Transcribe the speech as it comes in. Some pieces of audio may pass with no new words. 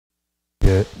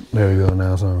Yeah, there we go.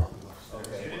 Now it's on.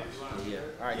 Okay. Yeah.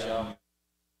 All right, y'all.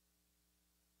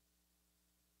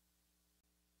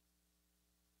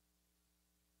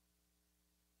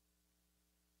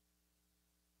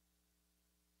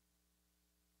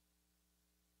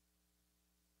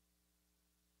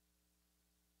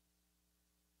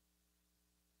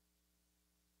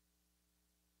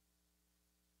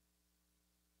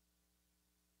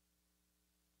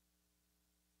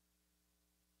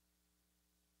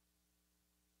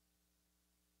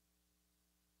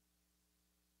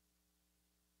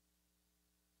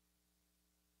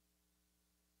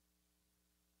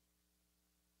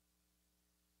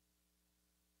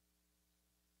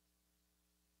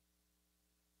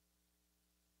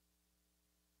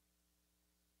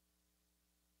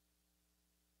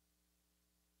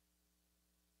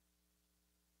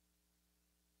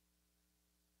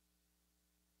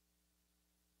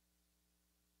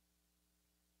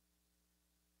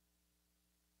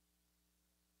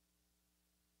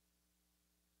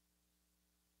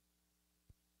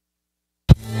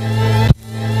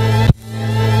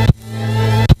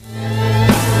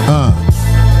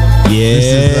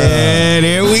 Yeah,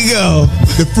 there we go.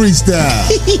 The freestyle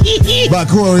by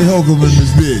Corey Holcomb and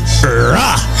this bitch.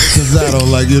 Cause I don't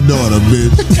like your daughter,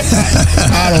 bitch.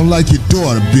 I don't like your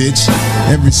daughter, bitch.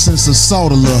 Ever since I saw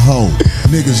the little hoe,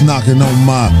 niggas knocking on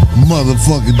my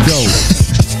motherfucking door.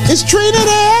 Is Trina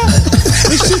there?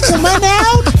 Is she coming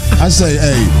out? I say,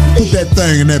 hey, put that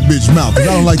thing in that bitch's mouth. Cause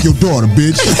I don't like your daughter,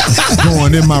 bitch.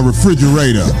 Going in my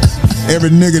refrigerator.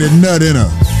 Every nigga that nut in her,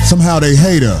 somehow they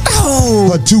hate her.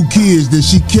 Her 2 kids that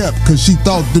she kept cause she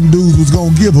thought them dudes was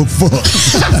gonna give her fuck.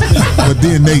 But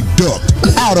then they ducked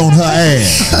out on her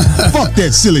ass. Fuck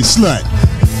that silly slut.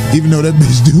 Even though that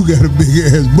bitch do got a big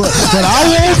ass butt. But I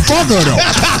won't fuck her though.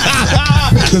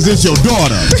 Cause it's your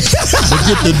daughter. But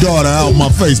get the daughter out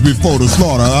my face before the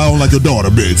slaughter. I don't like your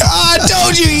daughter, bitch. I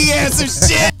told you he had some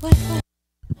shit.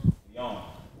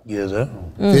 Yes, sir.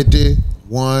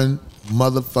 51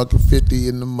 motherfucking 50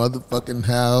 in the motherfucking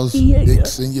house.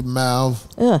 Dicks in your mouth.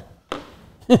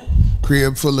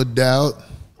 Crib full of doubt.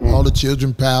 All the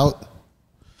children pout.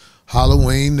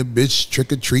 Halloween, the bitch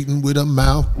trick-or-treating with her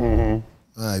mouth. All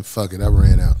right, fuck it, I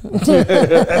ran out.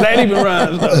 That ain't even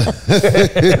rhymes though.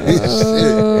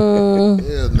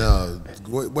 Hell no.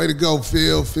 Way to go,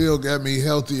 Phil. Phil got me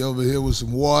healthy over here with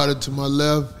some water to my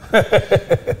left.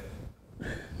 I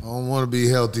don't want to be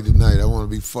healthy tonight. I want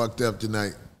to be fucked up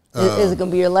tonight. Is it going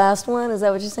to be your last one? Is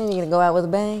that what you're saying? You're going to go out with a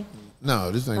bang?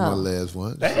 No, this ain't my last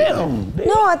one. Damn.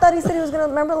 No, I thought he said he was going to,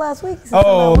 remember last week?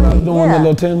 Oh, doing the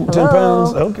little 10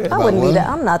 pounds? Okay. I wouldn't be that.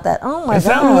 I'm not that. Oh my God. It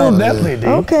sounded a little deathly, D.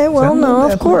 Okay, well,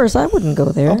 no, of course. I wouldn't go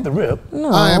there. Off the rip.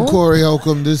 No. I am Corey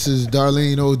Holcomb. This is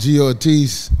Darlene OG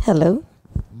Ortiz. Hello.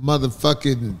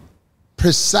 Motherfucking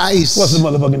PRECYSE. What's the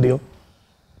motherfucking deal?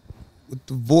 With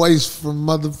the voice from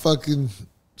motherfucking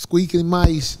Squeaking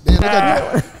Mice. Damn, look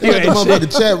at the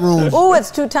motherfucking chat room. Oh, it's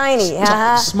too tiny.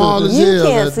 Small as you hell. You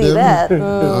can't see that.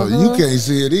 You can't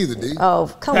see it either, D.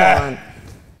 Oh, come on.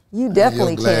 You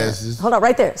definitely can't. Hold on,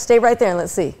 right there. Stay right there and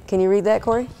let's see. Can you read that,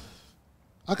 Corey?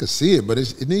 I can see it, but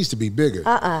it needs to be bigger.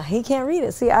 He can't read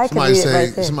it. See, I can read it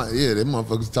right there. Yeah, them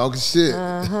motherfuckers talking shit.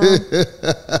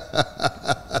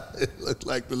 It looked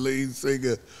like the lead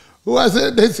singer. Who I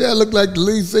said? They said I look like the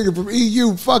lead singer from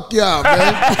EU. Fuck y'all,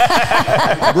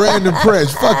 man. Brandon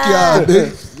Press. Fuck y'all,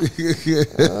 dude.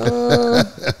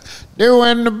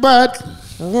 Doing the butt.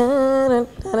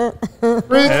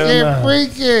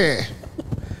 Freaky.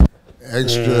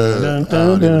 Extra. I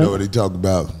don't even know what he talking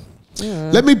about.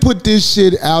 Let me put this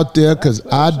shit out there because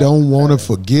I don't want to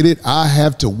forget it. I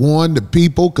have to warn the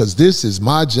people because this is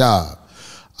my job.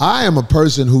 I am a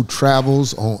person who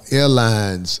travels on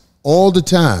airlines all the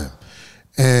time.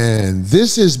 And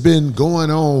this has been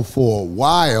going on for a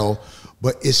while,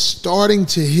 but it's starting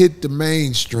to hit the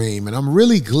mainstream. And I'm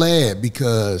really glad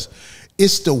because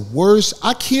it's the worst.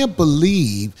 I can't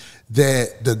believe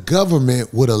that the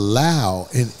government would allow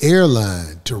an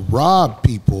airline to rob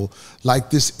people like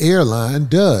this airline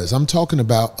does. I'm talking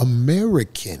about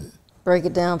American. Break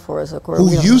it down for us, of course.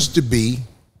 Who used to be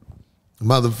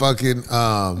motherfucking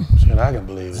Shit, I can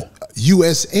believe it.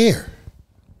 U.S. Air.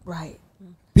 Right.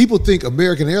 People think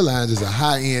American Airlines is a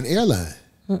high-end airline.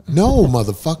 No,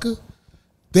 motherfucker.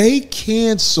 They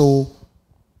cancel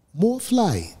more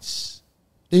flights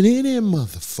than any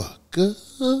motherfucker.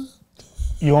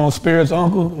 You on Spirit's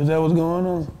uncle? Is that what's going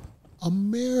on?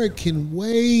 American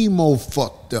way more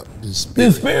fucked up than Spirit.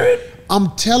 Than Spirit?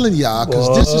 I'm telling y'all,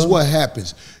 because this is what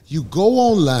happens. You go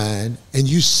online and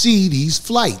you see these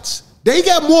flights. They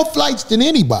got more flights than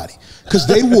anybody because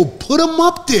they will put them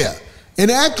up there and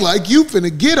act like you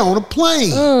finna get on a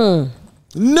plane.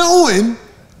 knowing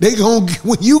they gonna,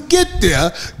 when you get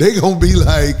there, they gonna be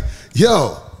like,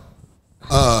 yo,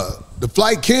 the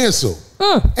flight canceled.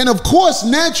 And of course,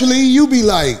 naturally, you be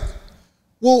like,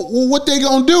 well, what they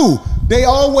gonna do? They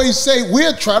always say,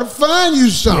 we'll try to find you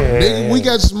something. We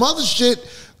got some other shit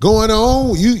going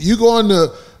on. You going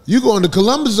to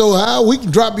Columbus, Ohio, we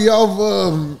can drop you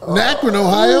off Akron,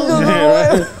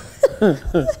 Ohio.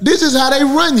 This is how they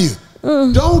run you.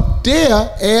 Don't dare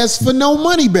ask for no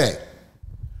money back.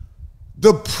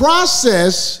 The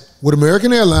process with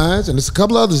American Airlines, and there's a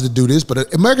couple others that do this,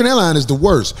 but American Airlines is the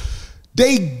worst.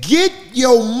 They get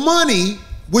your money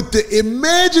with the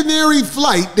imaginary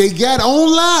flight they got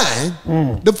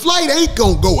online. The flight ain't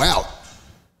gonna go out.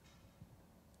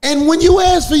 And when you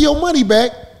ask for your money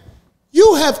back,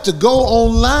 you have to go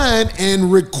online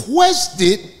and request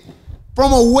it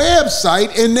from a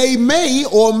website, and they may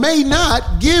or may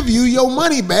not give you your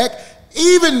money back,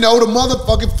 even though the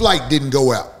motherfucking flight didn't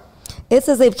go out. It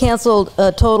says they've canceled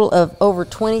a total of over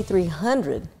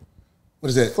 2,300. What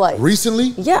is that? Flights. Recently?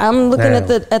 Yeah, I'm looking at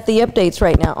the updates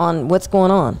right now on what's going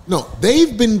on. No,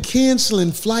 they've been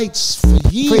canceling flights for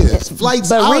years.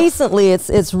 But recently,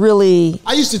 it's really.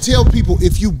 I used to tell people,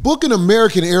 if you book an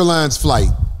American Airlines flight,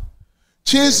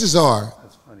 chances are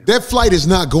that flight is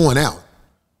not going out.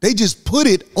 They just put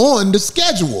it on the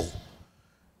schedule.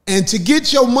 And to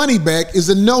get your money back is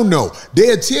a no-no.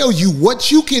 They'll tell you what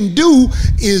you can do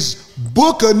is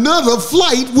book another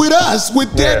flight with us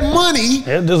with that money.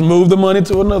 Yeah, just move the money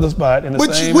to another spot in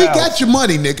the same we house. got your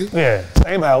money, nigga. Yeah,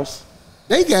 same house.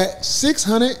 They got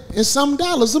 $600 and some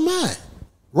dollars of mine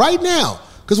right now.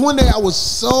 Because one day I was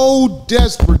so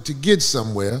desperate to get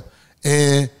somewhere,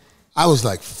 and I was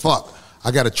like, fuck,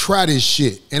 I got to try this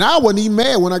shit. And I wasn't even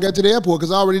mad when I got to the airport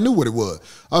because I already knew what it was.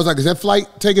 I was like, is that flight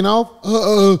taking off?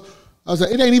 I was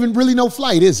like, it ain't even really no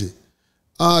flight, is it?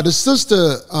 The sister,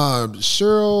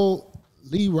 Cheryl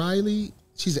Lee Riley,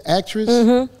 she's an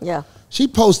actress. Yeah. She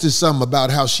posted something about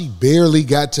how she barely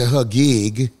got to her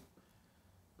gig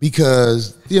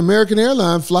because the American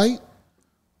Airlines flight,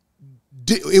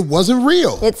 it wasn't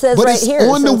real. It says but right it's here.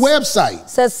 on the website. It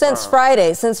says since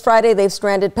Friday, they've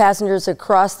stranded passengers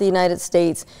across the United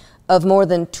States of more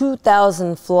than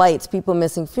 2,000 flights, people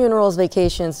missing funerals,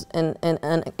 vacations, and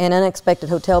unexpected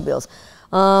hotel bills.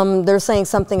 They're saying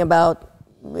something about,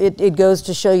 it goes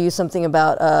to show you something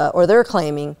about, or they're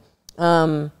claiming,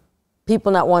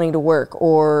 people not wanting to work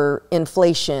or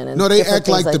inflation. And no, they act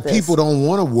like the this. people don't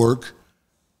want to work.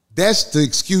 That's the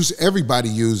excuse everybody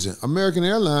using. American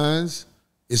Airlines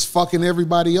is fucking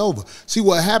everybody over. See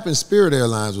what happened, Spirit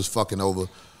Airlines was fucking over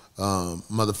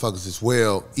motherfuckers as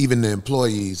well, even the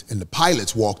employees, and the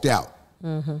pilots walked out.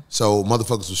 So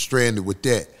motherfuckers were stranded with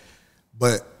that.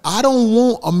 But I don't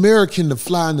want American to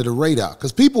fly under the radar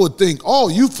because people would think, oh,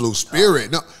 you flew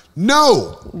Spirit.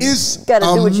 No, it's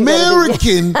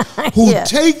American who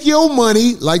take your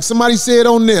money, like somebody said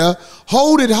on there,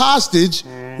 hold it hostage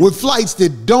with flights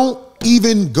that don't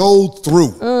even go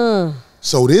through.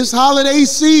 So this holiday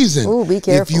season, be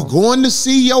careful. if you're going to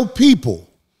see your people,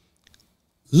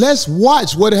 let's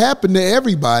watch what happened to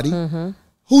everybody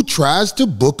who tries to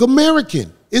book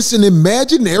American. It's an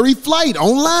imaginary flight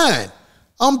online.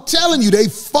 I'm telling you, they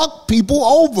fuck people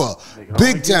over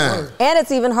big time. And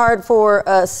it's even hard for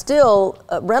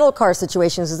rental car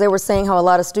situations, as they were saying how a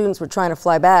lot of students were trying to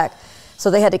fly back.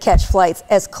 So they had to catch flights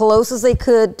as close as they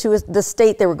could to the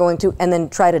state they were going to and then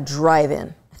try to drive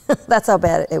in. That's how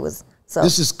bad it was. So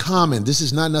this is common. This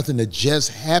is not nothing that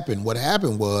just happened. What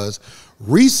happened was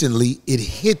recently it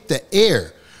hit the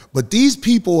air. But these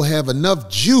people have enough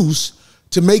juice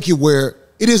to make it where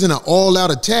it isn't an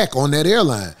all-out attack on that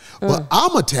airline. But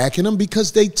I'm attacking them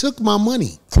because they took my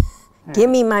money. Give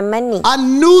me my money. I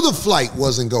knew the flight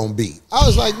wasn't going to be. I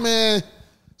was like, man,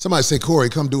 somebody say, Corey,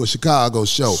 come do a Chicago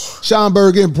show.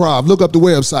 Schomburg Improv, look up the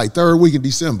website, 3rd week in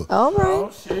December. All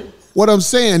right. What I'm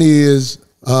saying is,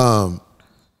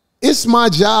 it's my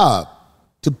job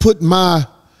to put my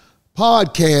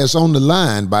podcast on the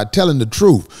line by telling the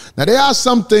truth. Now, there are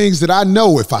some things that I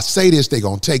know if I say this, they're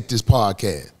going to take this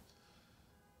podcast.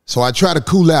 So I try to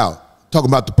cool out, talking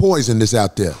about the poison that's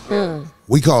out there.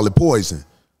 We call it poison.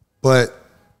 But,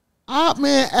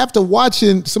 man, after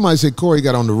watching, somebody said Corey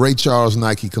got on the Ray Charles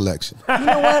Nike collection. You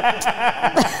know what?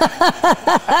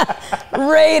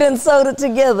 Raid and soda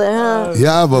together, huh?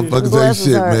 Yeah, I'm a fucking say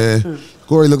shit, man.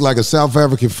 Corey looked like a South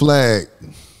African flag.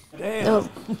 Damn.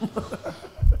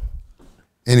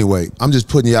 Anyway, I'm just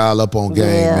putting y'all up on game,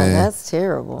 man. Yeah, that's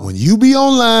terrible. When you be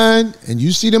online and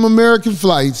you see them American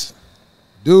flights,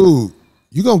 dude,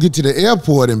 you gonna get to the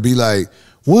airport and be like,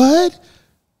 what?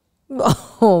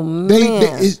 Oh, man.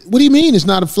 What do you mean it's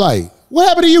not a flight? What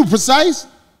happened to you, Precise?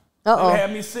 They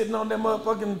had me sitting on that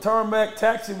motherfucking tarmac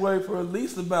taxiway for at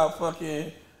least about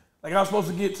fucking, like I was supposed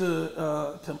to get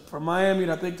from Miami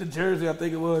and I think to Jersey, I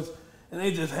think it was, and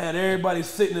they just had everybody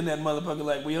sitting in that motherfucker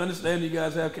like, we understand you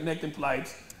guys have connecting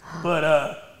flights, but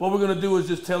what we're gonna do is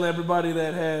just tell everybody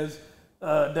that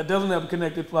doesn't have a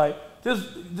connected flight,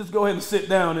 just go ahead and sit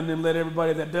down and then let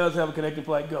everybody that does have a connected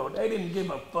flight go. They didn't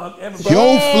give a fuck. Everybody.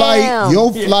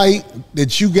 Your flight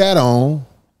that you got on,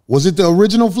 was it the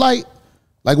original flight?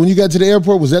 Like when you got to the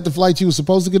airport, was that the flight you were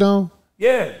supposed to get on?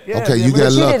 Yeah. Okay, you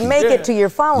got lucky. You didn't make it to your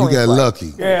following You got flight.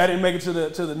 lucky. Yeah, I didn't make it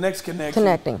to the next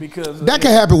connecting. Because that can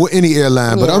happen with any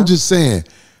airline, but I'm just saying,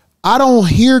 I don't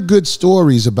hear good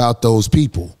stories about those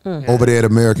people over there at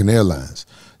American Airlines.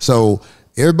 So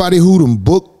everybody who done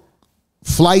booked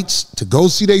flights to go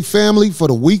see their family for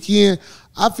the weekend,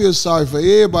 I feel sorry for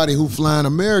everybody who flying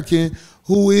American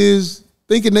who is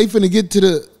thinking they finna get to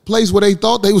the place where they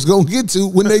thought they was gonna get to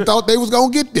when they thought they was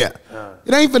gonna get there.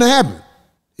 It ain't finna happen.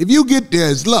 If you get there,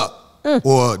 it's luck.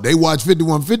 Or they watch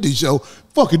 5150 show,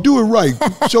 fucking do it right.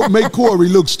 Make Corey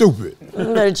look stupid.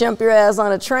 You better jump your ass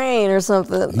on a train or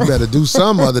something. You better do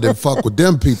something other than fuck with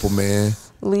them people, man.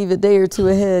 Leave a day or two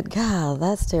ahead. God,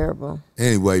 that's terrible.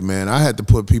 Anyway, man, I had to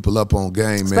put people up on game,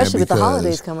 man. Especially with the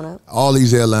holidays coming up. All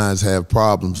these airlines have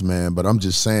problems, man. But I'm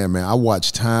just saying, man, I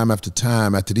watch time after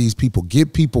time after these people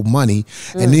get people money,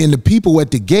 and then the people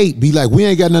at the gate be like, we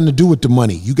ain't got nothing to do with the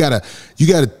money. You gotta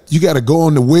go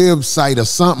on the website or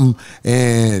something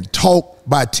and talk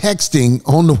by texting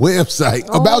on the website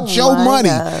about your money.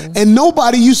 God. And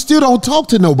you still don't talk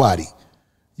to nobody.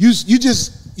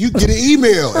 You get an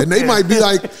email, and they might be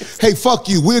like, hey, fuck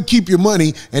you, we'll keep your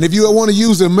money, and if you want to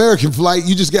use an American flight,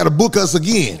 you just got to book us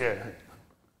again.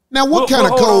 Now, what kind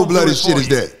of cold-blooded shit is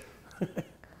that?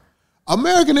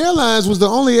 American Airlines was the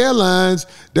only airlines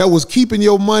that was keeping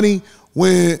your money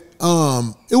when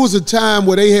it was a time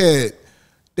where they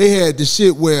had the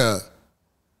shit where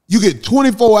you get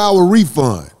 24-hour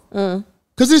refund.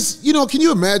 Because it's, can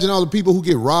you imagine all the people who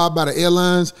get robbed by the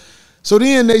airlines? So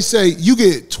then they say you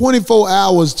get 24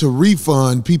 hours to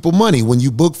refund people money when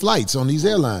you book flights on these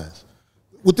airlines.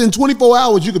 Within 24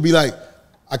 hours, you could be like,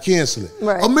 I cancel it.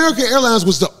 Right. American Airlines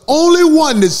was the only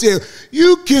one that said,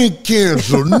 you can't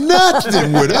cancel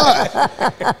nothing with us.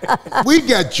 We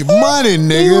got your money,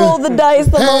 nigga. You rolled the dice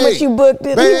the moment you booked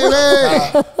it.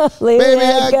 Baby,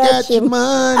 I got your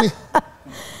money.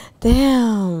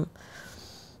 Damn.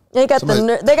 They got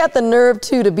the nerve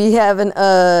too to be having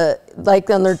like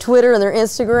on their Twitter and their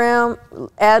Instagram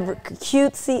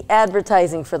cutesy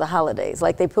advertising for the holidays.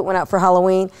 Like they put one out for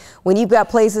Halloween. When you've got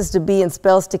places to be and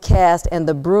spells to cast and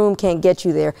the broom can't get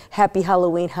you there, happy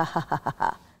Halloween, ha ha ha ha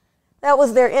ha. That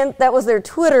was their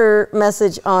Twitter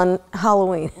message on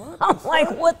Halloween. I'm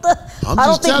like, what the? I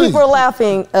don't think people are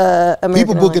laughing.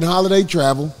 People booking holiday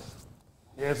travel.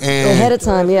 And ahead of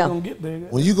time, yeah.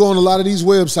 When you go on a lot of these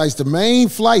websites, the main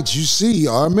flights you see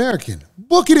are American.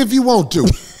 Book it if you want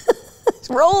to.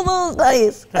 Roll those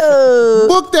dice.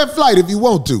 Book that flight if you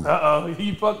want to.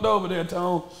 You fucked over there,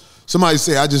 Tone. Somebody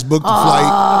say, I just booked a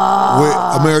flight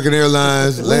with American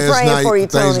Airlines last night for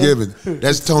Thanksgiving.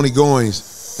 That's Tony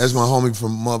Goins. That's my homie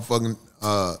from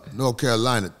motherfucking North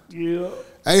Carolina. Yeah.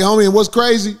 Hey, homie, and what's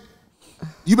crazy?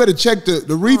 You better check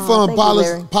the refund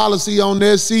policy on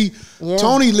there. See,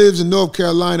 Tony lives in North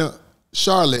Carolina,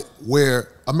 Charlotte,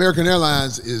 where American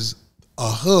Airlines is a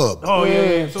hub. Oh,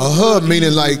 yeah. So a hub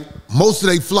meaning like most of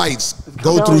their flights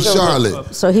go through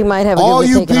Charlotte. So he might have a all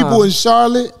you people in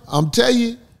Charlotte, I'm telling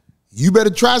you, you better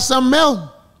try something else.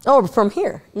 Oh, from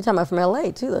here. You're talking about from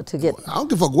LA too, though, to get. I don't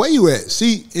give a fuck where you at.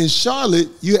 See, in Charlotte,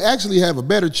 you actually have a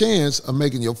better chance of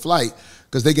making your flight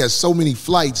because they got so many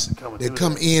flights that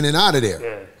come in and out of there.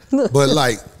 Yeah. But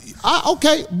like,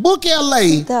 okay, book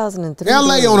LA. 2003.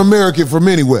 LA on American from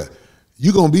anywhere.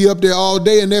 You gonna be up there all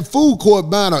day in that food court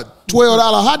buying a $12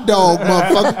 hot dog,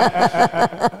 motherfucker.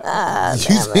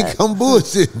 You think I'm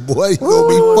bullshit, boy. You gonna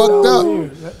be fucked up.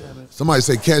 Somebody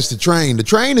say catch the train. The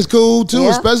train is cool too,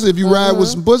 especially if you ride with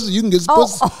some pussy. You can get some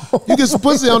pussy. You get some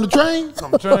pussy on the train.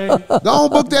 On the train.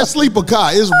 Don't book that sleeper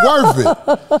car. It's worth it.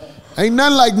 Ain't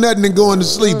nothing like nothing than going to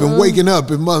sleep and waking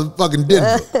up in motherfucking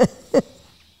Denver.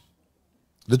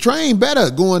 The train better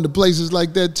going to places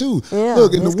like that too. Yeah,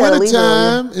 look, in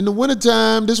the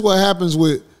wintertime, this is what happens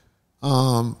with,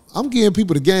 I'm giving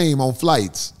people the game on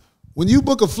flights. When you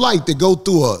book a flight that go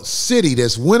through a city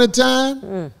that's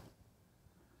wintertime,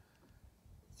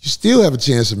 you still have a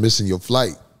chance of missing your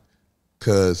flight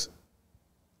because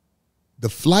the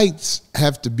flights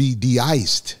have to be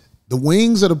de-iced. The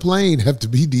wings of the plane have to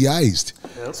be de-iced.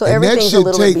 Yep. So everything's a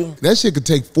little bit. That shit could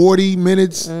take 40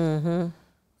 minutes,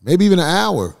 maybe even an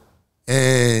hour.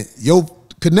 and your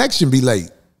connection be late.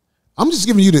 I'm just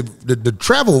giving you the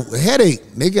travel headache,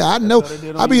 nigga. I know.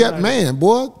 I be at man,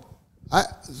 boy.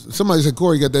 Somebody said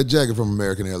Corey got that jacket from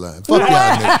American Airlines. Fuck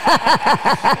y'all,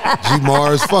 nigga. G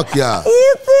Mars, fuck y'all.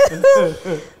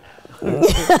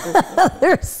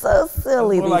 They're so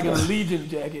silly. More like an Allegiant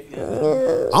jacket.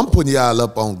 I'm putting y'all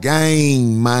up on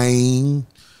game, man.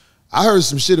 I heard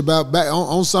some shit about back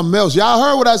on something else. Y'all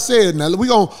heard what I said. Now we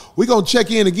gonna check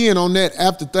in again on that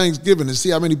after Thanksgiving and see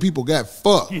how many people got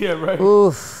fucked. Yeah, right.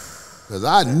 Oof. Cause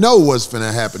I know what's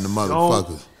finna happen to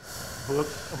motherfuckers. Book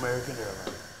American Airlines.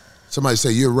 Somebody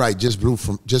say you're right. Just flew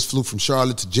from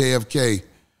Charlotte to JFK.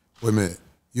 Wait a minute.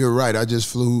 You're right. I just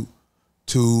flew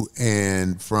to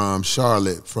and from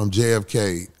Charlotte from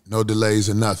JFK. No delays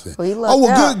or nothing.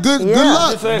 Well, good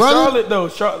luck, Just brother. Charlotte though.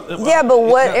 Charlotte. Yeah, but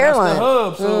what airline? That's the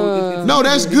hub, so No,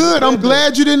 that's good. I'm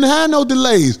glad you didn't have no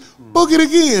delays. Book it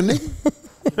again, nigga.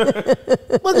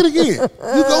 Book it again.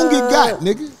 You gonna get got,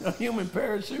 nigga. A human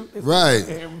parachute. Right.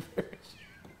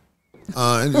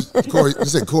 And Corey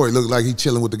said Corey looked like he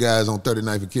chilling with the guys on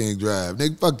 39th and King Drive.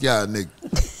 Nigga, fuck y'all, nigga.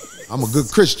 I'm a good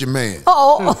Christian man.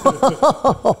 Oh,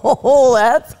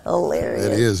 that's hilarious.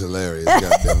 That is hilarious.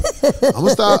 Goddamn.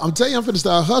 I'm telling you, I'm finna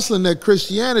start hustling that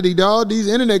Christianity, dog. These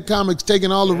internet comics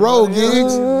taking all the road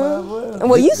gigs.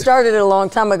 Well, you started it a long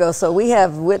time ago, so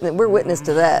we're witness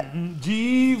to that.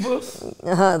 Jesus.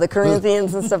 The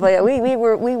Corinthians and stuff like that.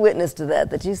 We witness to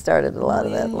that you started a lot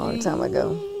of that a long time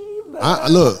ago.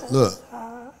 Look.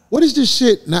 What is this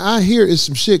shit? Now I hear it's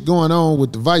some shit going on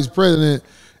with the vice president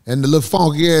and the little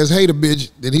funky ass hater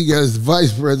bitch that he got as the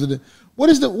vice president. What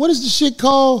is the shit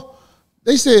called?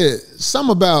 They said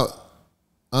something about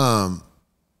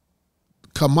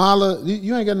Kamala.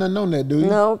 You ain't got nothing on that, do you?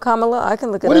 No, Kamala. I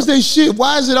can look it up. What is they shit?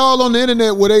 Why is it all on the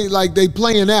internet where they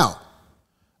playing out?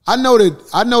 I know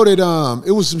that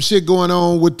it was some shit going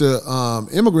on with the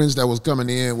immigrants that was coming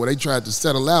in where they tried to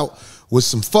settle out with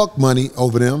some fuck money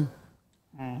over them.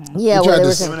 Yeah,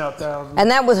 and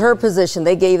that was her position.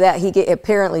 They gave that.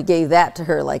 Apparently gave that to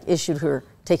her, like issued her,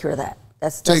 take her that.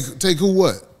 That's take who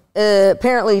what?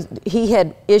 Apparently he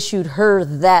had issued her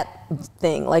that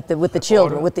thing, like with the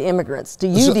children, with the immigrants. Do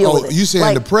you deal with it? You saying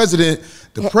like,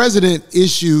 the president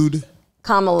issued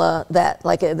Kamala that,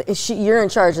 like you're in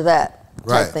charge of that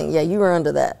type thing. Yeah, you were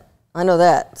under that. I know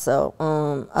that. So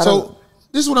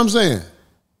this is what I'm saying.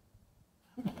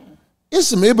 It's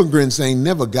some immigrants ain't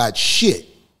never got shit.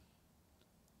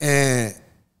 And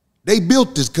they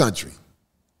built this country.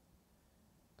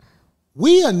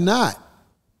 We are not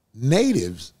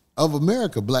natives of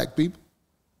America, black people.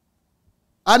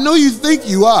 I know you think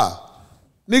you are.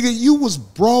 Nigga, you was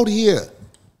brought here.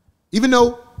 Even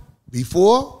though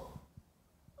before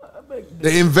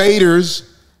the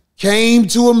invaders came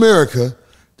to America,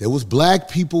 there was black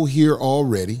people here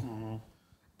already.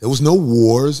 There was no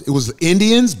wars. It was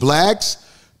Indians, blacks,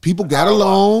 people got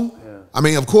along. Yeah. I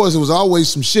mean, of course, it was always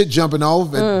some shit jumping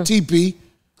off at TP.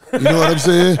 You know what I'm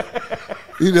saying?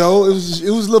 You know, it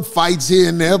was little fights here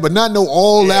and there, but not no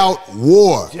all-out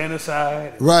war.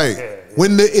 Genocide. Right. Yeah.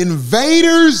 When the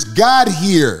invaders got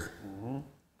here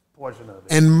portion of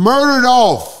it. And murdered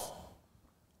off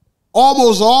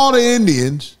almost all the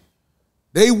Indians,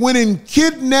 they went and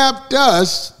kidnapped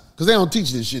us, because they don't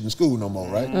teach this shit in school no more,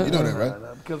 right? You know that, right?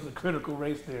 Because of critical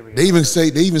race theory. They even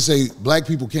say black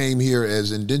people came here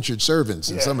as indentured servants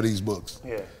in some of these books.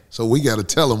 Yeah. So we got to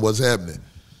tell them what's happening.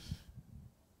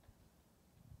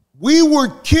 We were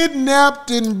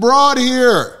kidnapped and brought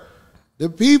here. The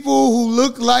people who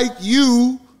look like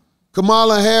you,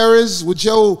 Kamala Harris, with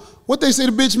your, what they say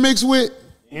the bitch mixed with?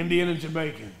 Indian and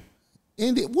Jamaican.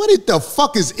 What the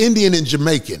fuck is Indian and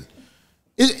Jamaican?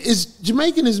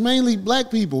 Jamaican is mainly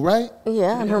black people, right?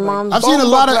 Yeah, and her mom's. I've seen a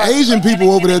lot of Asian people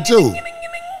over there too.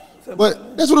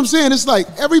 But that's what I'm saying. It's like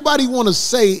everybody want to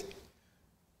say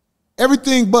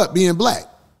everything but being black.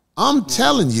 I'm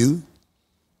telling you,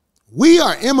 we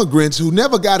are immigrants who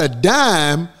never got a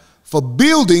dime for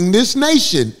building this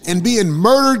nation and being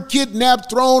murdered, kidnapped,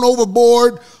 thrown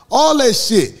overboard, all that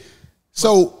shit.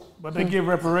 So, but they give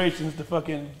reparations to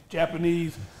fucking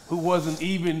Japanese who wasn't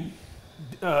even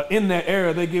in that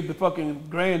era. They give the fucking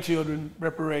grandchildren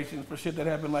reparations for shit that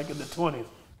happened like in the 20s.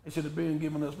 They should have been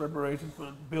giving us reparations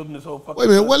for building this whole fucking Wait a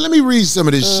minute, well, let me read some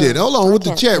of this shit. Hold on with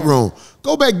the chat room.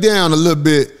 Go back down a little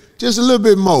bit, just a little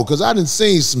bit more, because I done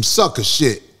seen some sucker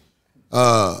shit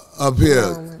up here.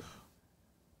 A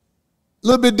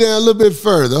little bit down, a little bit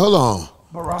further. Hold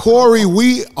on. Corey,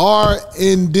 we are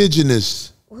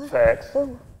indigenous. Facts.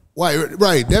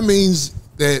 Right. That means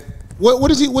that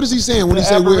what is he saying when he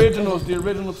say we're the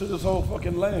original to this whole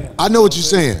fucking land? I know what you're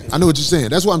saying.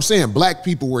 That's what I'm saying. Black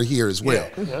people were here as well.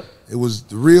 Yeah. It was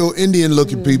the real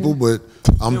Indian-looking people, but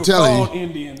I'm They were telling called you.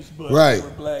 Indians, but Right. they were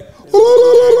black.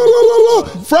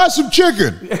 Fry some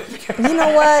chicken. You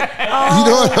know what? Oh, You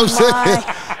know what I'm saying?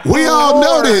 We all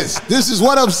know this. This is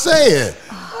what I'm saying.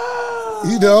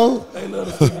 You know? They love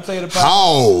the sweet potato pie.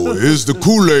 How is the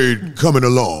Kool-Aid coming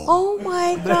along? Oh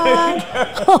my God.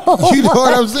 Oh You know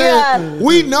what I'm my saying? God.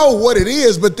 We know what it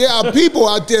is, but there are people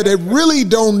out there that really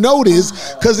don't know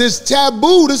this because it's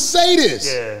taboo to say this.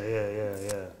 Yeah.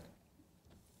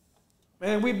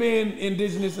 Man, we being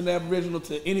indigenous and aboriginal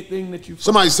to anything that you.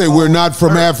 Somebody say we're not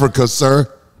from Africa,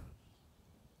 sir.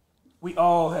 We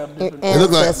all have different. It look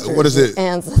like, what is it?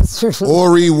 Ancestors.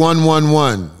 Ori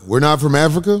 111. We're not from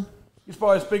Africa? As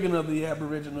far as speaking of the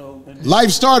aboriginal,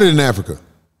 Life started in Africa.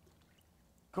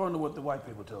 according to what the white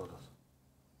people told us.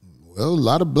 Well, a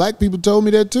lot of black people told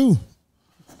me that too.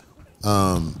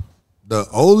 The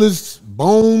oldest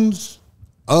bones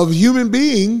of human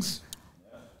beings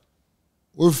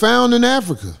were found in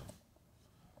Africa.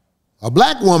 A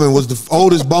black woman was the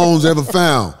oldest bones ever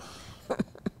found.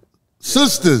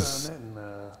 Sisters,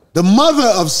 the mother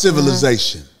of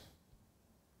civilization.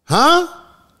 Huh?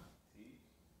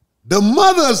 The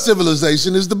mother of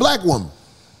civilization is the black woman.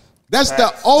 That's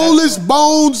the oldest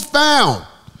bones found.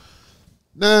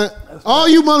 Now, all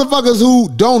you motherfuckers who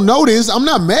don't know this, I'm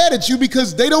not mad at you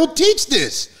because they don't teach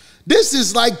this. This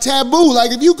is like taboo.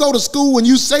 Like if you go to school and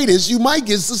you say this, you might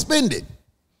get suspended.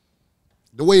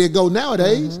 The way it go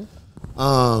nowadays.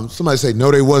 Somebody say,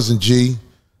 no, they wasn't, G.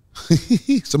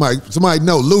 somebody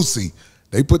know, Lucy.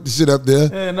 They put the shit up there.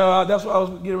 And that's what I was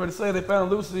getting ready to say. They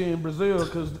found Lucy in Brazil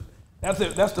because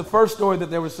that's the first story that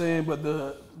they were saying, but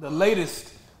the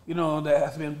latest, you know, that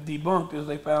has been debunked is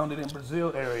they found it in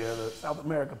Brazil area, South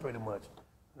America pretty much.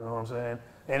 You know what I'm saying?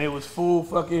 And it was full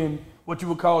fucking what you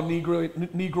would call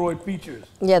negroid features.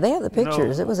 Yeah, they have the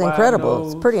pictures. It was wide incredible.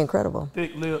 nose, It's pretty incredible.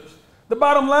 thick lips. The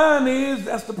bottom line is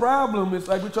that's the problem. It's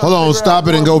like we're trying Hold to on, figure stop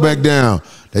out it and go back down.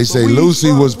 They say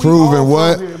Lucy was proven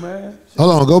what? Here, man.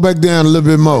 Hold on, go back down a little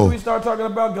bit more. We start talking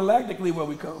about galactically where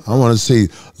we come from. I want to see.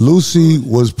 Lucy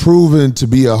was proven to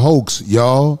be a hoax,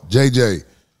 y'all. JJ.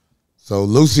 So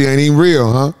Lucy ain't even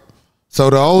real, huh? So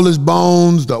the oldest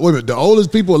bones, the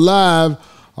oldest people alive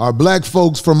are black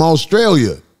folks from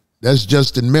Australia. That's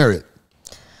Justin Merritt.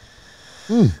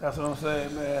 That's what I'm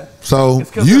saying, man. So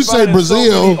It's 'cause you they're say finding so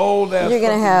Brazil. many old-ass You're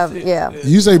gonna fucking have, shit. yeah.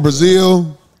 You say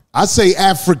Brazil. I say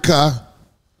Africa.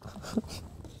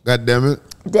 God damn it.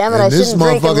 Damn it, And I this shouldn't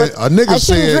drink and look. motherfucker- a nigga I shouldn't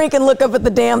said- drink and look up at the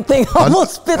damn thing. I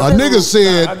almost spit A this. nigga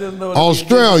said I just know what it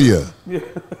Australia.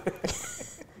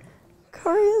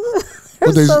 Koreans,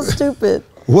 What they're they- so stupid.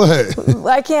 What?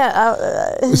 I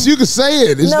can't. So you can say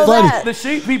it. It's No, funny. that. The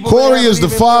sheep people. Corey haven't is the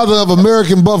even- father of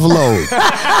American Buffalo.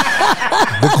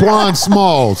 Daquan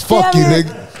Smalls. Fuck you, Damn it.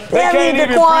 nigga. They Damn can't you,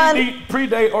 even Daquan.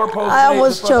 predate or post I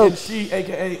almost the fucking choked. she,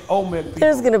 aka Olmec people.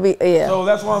 There's gonna be So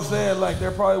that's what I'm saying. Like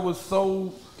there probably was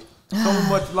so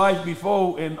much life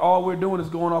before, and all we're doing is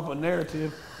going off a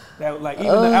narrative that, like,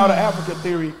 even the out of Africa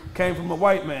theory came from a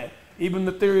white man. Even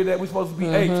the theory that we're supposed to be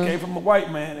apes came from a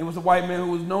white man. It was a white man who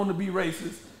was known to be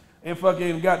racist and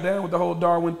fucking got down with the whole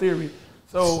Darwin theory.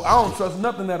 So I don't trust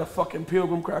nothing that a fucking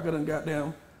pilgrim cracker done got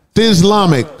down.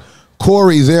 Islamic.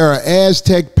 Corey, there are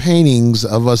Aztec paintings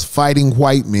of us fighting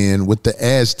white men with the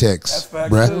Aztecs. That's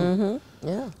fact bruh. too.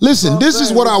 yeah. Listen, this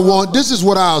is what I want. This is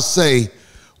what I'll say.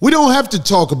 We don't have to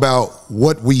talk about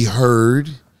what we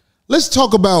heard. Let's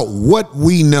talk about what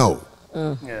we know.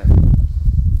 Yeah.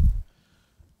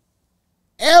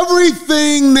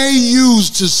 Everything they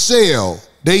use to sell,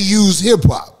 they use hip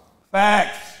hop.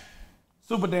 Facts.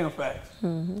 Super damn facts.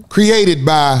 Created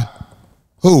by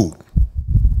who?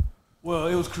 Well,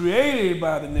 it was created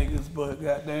by the niggas, but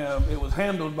goddamn, it was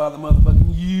handled by the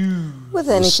motherfucking you. With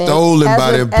anything, stolen as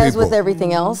by with, them as people. with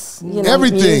everything else, you know,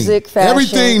 Everything. music, fashion,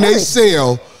 Everything they everything.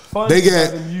 sell, Funded by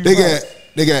them youths.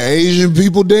 they got Asian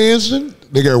people dancing.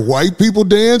 They got white people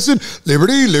dancing.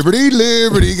 Liberty, liberty,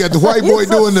 liberty. Got the white boy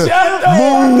doing the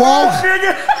moonwalk.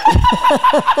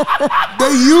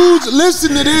 They use,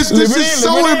 listen to this. This is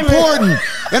so important.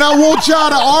 And I want y'all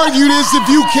to argue this if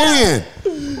you can.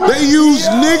 They use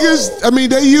niggas, I mean,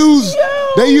 they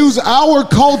use our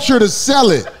culture to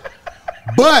sell it.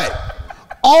 But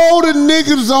all the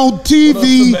niggas on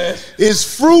TV is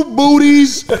fruit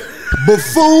booties,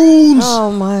 buffoons.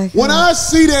 Oh my God. When I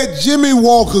see that Jimmy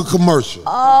Walker commercial,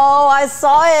 Oh, I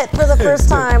saw it for the first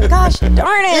time. Gosh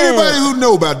darn it. anybody who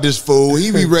know about this fool,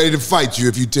 he be ready to fight you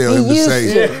if you tell him to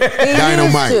say He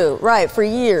dynamite. used to. Right, for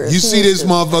years. You He see used this to.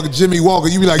 motherfucker Jimmy Walker,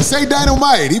 you be like, say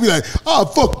dynamite. He be like, I'll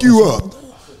fuck you up.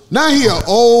 Now he an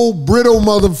old, brittle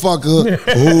motherfucker.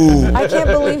 Ooh. I can't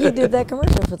believe he did that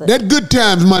commercial for that. That good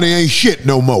times money ain't shit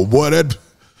no more, boy.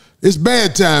 It's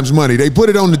bad times money. They put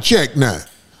it on the check now.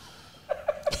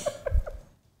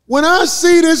 When I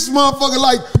see this motherfucker,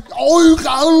 like, all you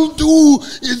gotta do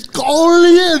is call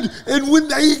in, and when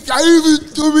they gave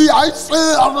it to me, I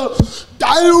said, I'm a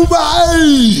dynamite.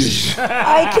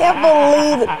 I can't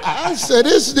believe it. I said,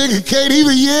 this nigga can't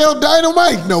even yell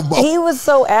dynamite no more. He was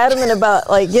so adamant about,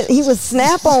 like, he would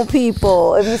snap on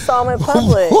people if you saw him in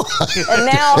public. And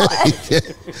now...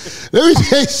 Let me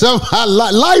tell you something.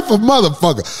 Life of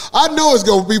motherfucker. I know it's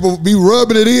gonna people be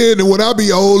rubbing it in, and when I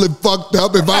be old and fucked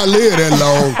up, if I live that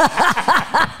long.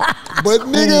 But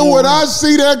nigga, when I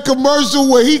see that commercial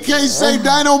where he can't say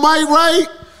dynamite right,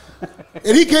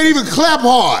 and he can't even clap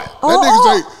hard. That nigga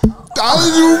say,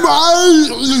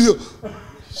 dynamite.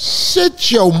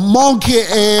 Sit your monkey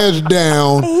ass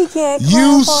down. He can't clap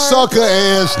you hard. sucker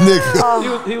ass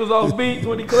nigga. He was off beat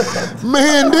when he clapped.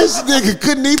 Man, this nigga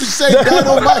couldn't even say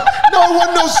dynamite. No, it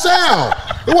wasn't no sound.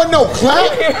 It wasn't no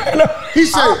clap. He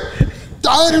said,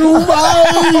 dynamite.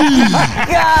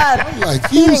 God.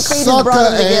 Like, you sucker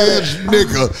ass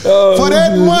nigga. For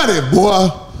that money, boy.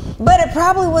 But it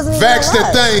probably wasn't even Vax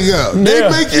that thing up. They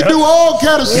make you do all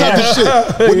kind of sucker shit.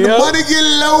 When the money get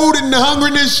low and the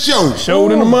hungriness show.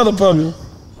 Showed in the motherfucker.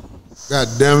 God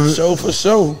damn it. Show for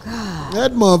show.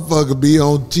 That motherfucker be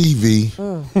on TV.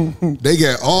 They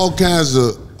got all kinds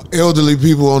of elderly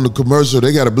people on the commercial.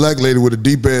 They got a black lady with a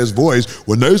deep ass voice.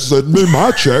 When they sent me my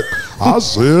check, I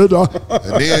said, and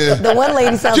then the one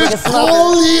lady sounds like a just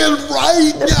call in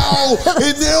right now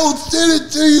and they'll send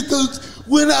it to you, because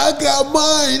when I got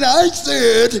mine, I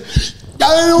said,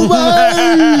 dynamite.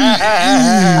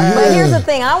 But here's the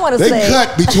thing I want to say. They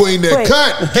cut between that.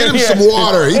 Cut. Get him some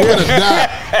water. He gonna die.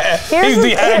 He's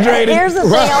dehydrated. Here's the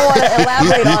thing I want to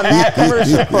elaborate on that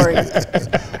commercial for you.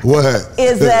 What?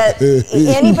 Is that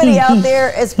anybody out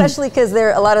there, especially because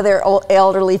a lot of their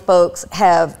elderly folks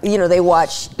have, they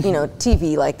watch,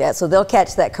 TV like that, so they'll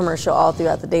catch that commercial all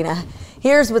throughout the day. Now,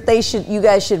 here's what you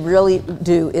guys should really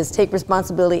do is take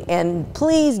responsibility, and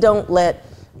please don't let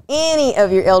any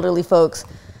of your elderly folks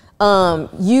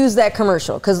use that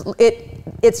commercial, because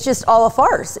it's just all a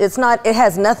farce. It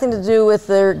has nothing to do with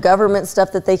their government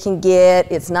stuff that they can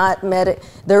get. It's not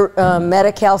their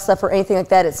Medi-Cal stuff or anything like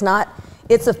that.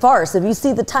 It's a farce. If you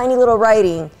see the tiny little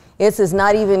writing, it's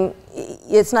not even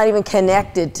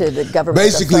connected to the government.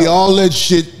 Basically, all that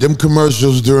shit, them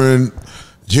commercials during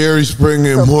Jerry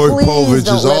Springer and Maury Povich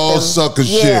is all sucker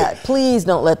shit. Yeah, please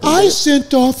don't let them. I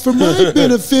sent off for my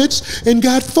benefits and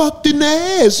got fucked in the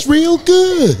ass real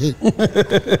good.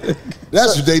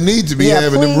 That's what they need to be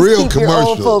having, them real keep commercials. Your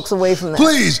old folks away from that.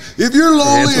 Please, if you're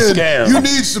lonely and you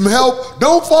need some help,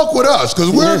 don't fuck with us,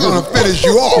 because we're going to finish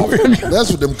you off.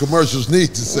 That's what them commercials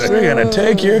need to say. We're going to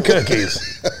take your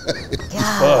cookies.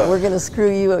 God, we're going to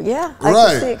screw you up. Yeah, I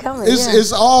can see it coming.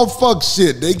 It's all fuck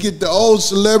shit. They get the old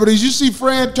celebrities. You see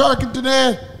Fran Tarkenton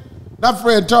there? Not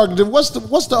Fran Tarkenton.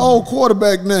 What's the old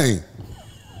quarterback name?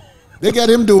 They got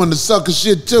him doing the sucker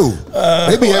shit too.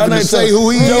 They be having to say who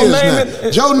he is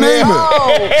now. Joe Namath.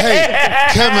 Oh. Hey,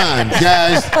 come on,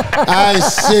 guys. I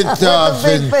sent off,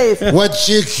 and what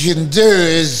you can do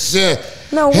is.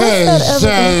 No, what's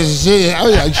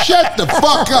that shut the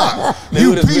fuck up,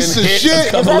 you piece of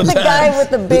shit. Is that the guy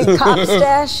with the big cop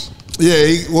stash? Yeah,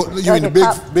 you mean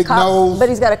the big nose? But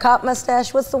he's got a cop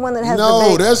mustache. What's the one that has the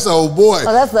big? No, that's the old boy.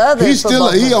 Oh, that's the other. He's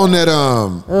still he on that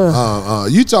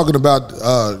you talking about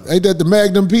ain't that the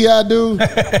Magnum PI dude?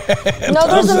 No,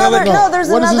 there's another. No, there's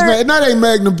what another. Is his name? That ain't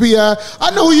Magnum PI.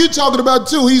 I know who you talking about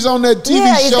too. He's on that TV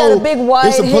yeah, show. He's got a big wide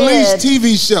It's a police head.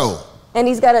 TV show. And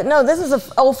he's got this is an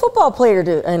old football player,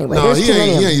 dude. Anyway, no, he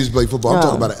ain't him. used to play football. I'm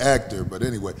talking about an actor, but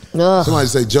anyway. Somebody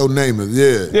say Joe Namath.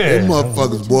 Yeah. Them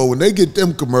motherfuckers, boy, when they get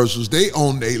them commercials, they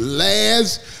on their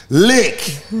last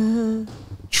lick.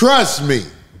 Trust me.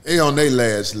 They on their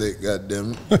last lick,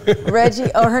 goddamn it.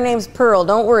 Reggie, her name's Pearl.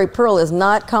 Don't worry, Pearl is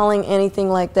not calling anything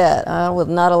like that. I will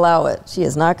not allow it. She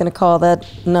is not going to call that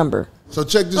number. So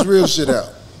check this real shit out.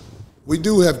 We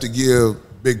do have to give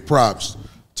big props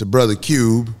to Brother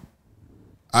Cube,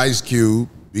 Ice Cube,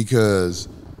 because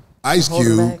Ice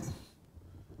Cube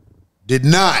did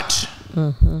not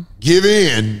give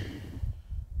in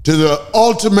to the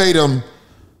ultimatum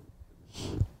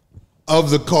of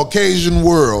the Caucasian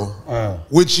world,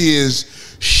 which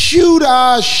is shoot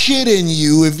our shit in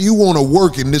you if you want to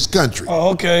work in this country. Oh,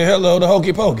 okay. Hello, the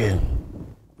hokey pokey.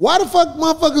 Why the fuck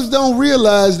motherfuckers don't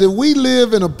realize that we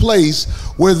live in a place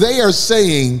where they are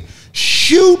saying,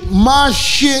 shoot my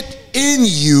shit in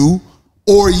you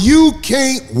or you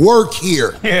can't work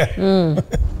here. Yeah.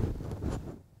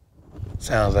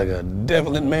 Sounds like a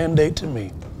definite mandate to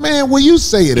me. Man, will you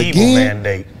say it Evil again?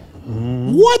 mandate.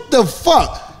 What the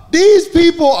fuck? These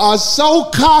people are so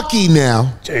cocky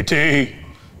now. JT.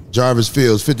 Jarvis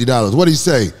Fields, $50. What'd he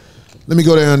say? Let me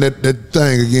go down that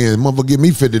thing again. Motherfucker, give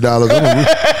me $50.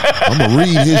 I'm gonna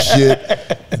read his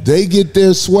shit. They get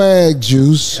their swag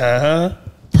juice.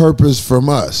 Purpose from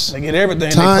us. They get everything.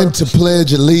 Time to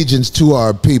pledge allegiance to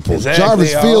our people. Exactly.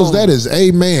 Jarvis Fields, that is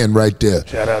amen right there.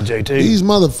 Shout out JT. These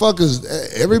motherfuckers,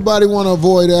 everybody want to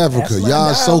avoid Africa.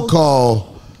 Y'all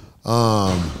so-called,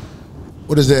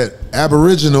 what is that?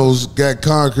 Aboriginals got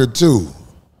conquered too.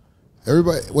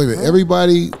 Everybody, wait a minute.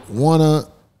 Everybody want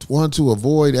to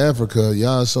avoid Africa.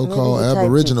 Y'all so-called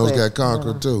Aboriginals got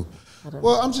conquered too.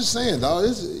 Well, I'm just saying, dog.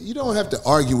 You don't have to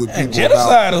argue with people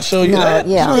genocide will show you that.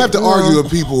 You don't have to argue with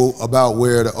people about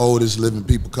where the oldest living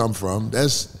people come from.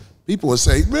 People will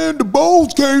say, man, the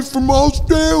bones came from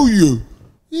Australia.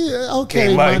 Yeah,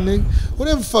 okay, my nigga.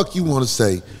 Whatever the fuck you want to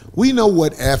say. We know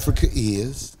what Africa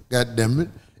is,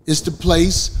 goddammit. It's the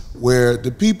place where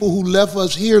the people who left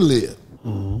us here live.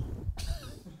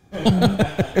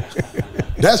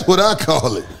 That's what I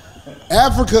call it.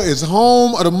 Africa is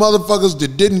home of the motherfuckers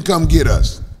that didn't come get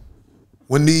us.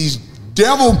 When these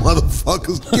devil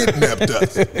motherfuckers kidnapped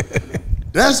us.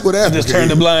 That's what Africa is. Just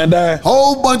turned a blind eye.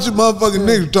 Whole bunch of motherfucking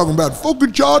niggas talking about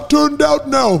fucking y'all turned out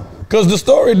now. Because the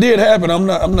story did happen. I'm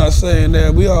not saying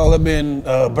that we all have been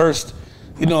burst,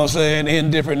 you know what I'm saying,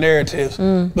 in different narratives.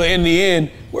 But in the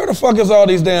end, where the fuck is all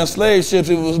these damn slave ships?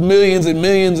 It was millions and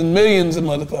millions and millions of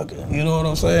motherfuckers. You know what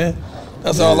I'm saying?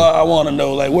 That's all I want to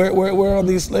know. Like, where are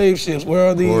these slave ships? Where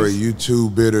are these? Or are you too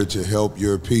bitter to help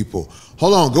your people?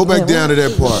 Hold on, go back down to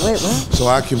that part so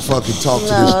I can fucking talk to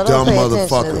this dumb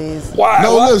motherfucker. Why?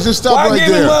 No, look, just stop right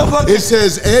there. It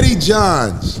says Eddie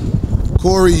Johns.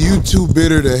 Corey, you too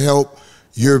bitter to help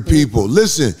your people.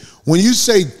 Listen, when you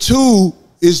say two,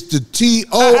 it's the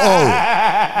T-O-O.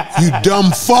 You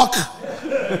dumb fuck.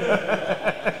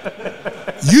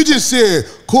 You just said,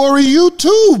 Corey, you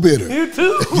too bitter. You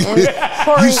too.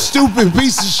 Corey, you stupid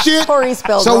piece of shit. Corey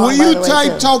spelled so wrong, when you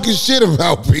type talking shit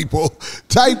about people,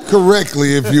 type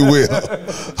correctly, if you will.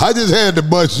 I just had to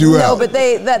bust you out. No, but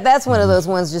that's one of those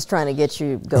ones just trying to get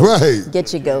you goat. Right.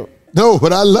 Get you goat. No,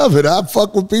 but I love it. I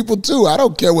fuck with people too. I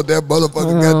don't care what that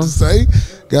motherfucker got to say.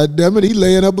 God damn it, he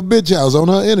laying up a bitch house on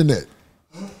her internet.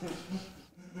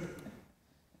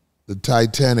 The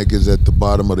Titanic is at the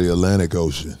bottom of the Atlantic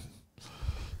Ocean.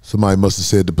 Somebody must have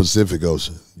said the Pacific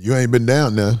Ocean. You ain't been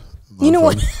down there. You know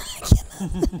what?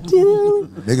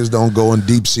 Niggas don't go in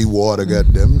deep sea water,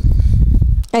 goddammit.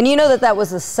 And you know that was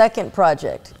the second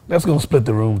project. That's going to split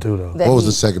the room too, though. What was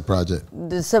the second project?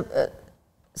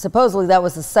 Supposedly that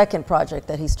was the second project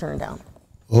that he's turned down.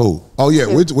 Oh yeah,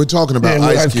 we're talking about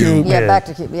Ice Cube. Yeah, back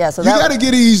to Cube. Yeah, so you got to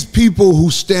get these people who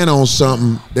stand on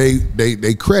something,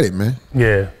 they credit, man.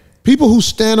 Yeah. People who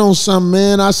stand on something,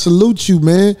 man, I salute you,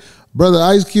 man. Brother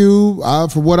Ice Cube,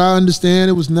 for what I understand,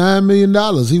 it was $9 million.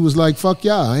 He was like, fuck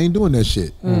y'all, I ain't doing that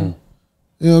shit. You know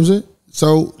what I'm saying?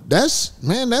 So that's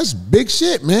big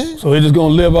shit, man. So he's just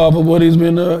gonna live off of what he's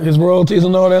been, his royalties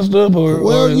and all that stuff?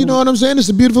 Well, you know what I'm saying? It's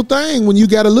a beautiful thing when you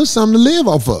got a little something to live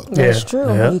off of. That's true.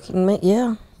 Yeah. You can make, You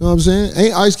know what I'm saying?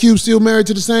 Ain't Ice Cube still married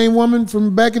to the same woman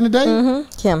from back in the day?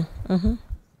 Kim.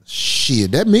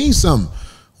 Shit, that means something.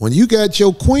 When you got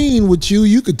your queen with you,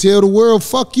 you could tell the world,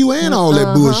 fuck you and all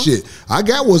that bullshit. I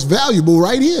got what's valuable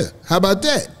right here. How about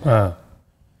that?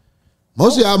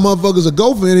 Most of y'all motherfuckers will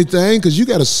go for anything because you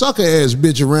got a sucker ass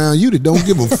bitch around you that don't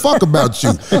give a fuck about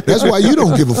you. That's why you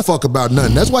don't give a fuck about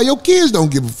nothing. That's why your kids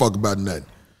don't give a fuck about nothing.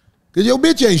 Because your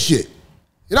bitch ain't shit.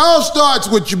 It all starts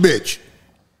with your bitch.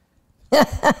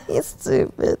 He's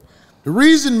stupid. The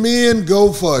reason men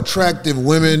go for attractive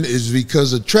women is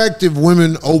because attractive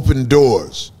women open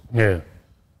doors. Yeah.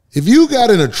 If you got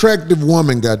an attractive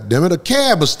woman, goddammit, a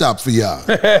cab will stop for y'all.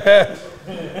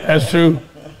 That's true.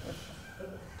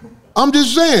 I'm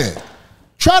just saying.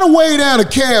 Try to weigh down a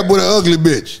cab with an ugly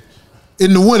bitch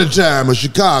in the wintertime of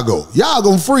Chicago. Y'all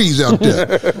gonna freeze out there.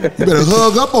 You better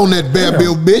hug up on that bad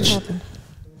bill bitch.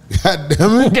 God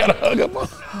damn it. Gotta hug up on.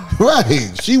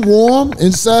 Right. She warm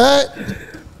inside.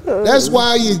 That's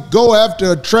why you go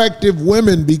after attractive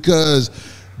women, because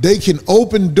they can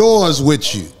open doors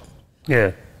with you.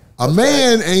 Yeah. A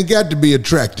man ain't got to be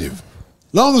attractive.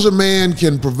 Long as a man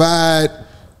can provide,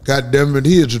 goddammit,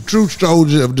 he is a true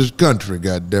soldier of this country,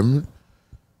 goddammit.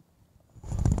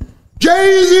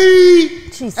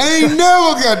 Jay-Z ain't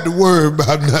never got to worry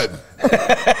about nothing.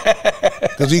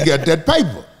 Because he got that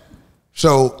paper.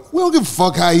 So we don't give a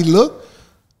fuck how he look.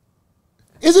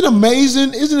 Isn't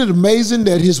it amazing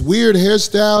that his weird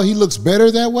hairstyle, he looks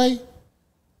better that way?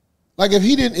 Like if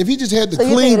he just had the So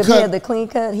you clean think if cut, he had the clean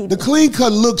cut, the clean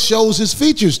cut look shows his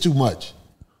features too much.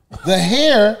 The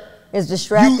hair is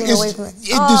distracting away from it.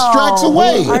 It distracts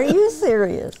away. Are you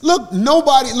serious? Look,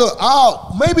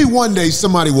 maybe one day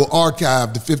somebody will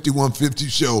archive the 5150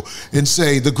 show and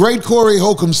say, the great Corey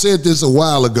Holcomb said this a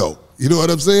while ago. You know what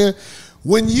I'm saying?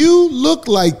 When you look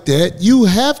like that, you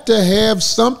have to have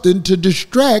something to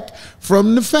distract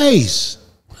from the face.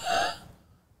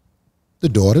 The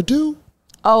daughter too.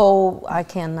 Oh, I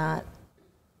cannot.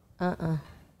 Huh?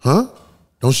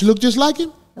 Don't she look just like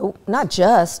him? Nope, not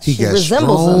just. He she got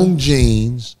resembles strong him.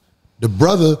 genes. The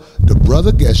brother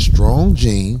got strong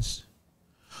genes.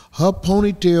 Her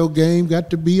ponytail game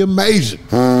got to be amazing.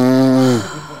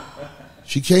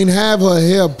 She can't have her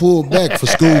hair pulled back for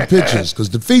school pictures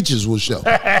because the features will show.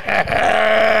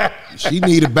 She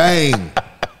need a bang.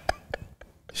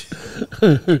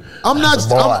 I'm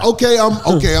foul.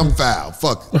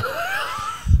 Fuck it.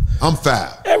 I'm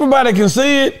foul. Everybody can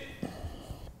see it.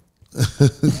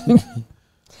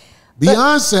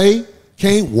 Beyonce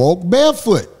can't walk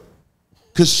barefoot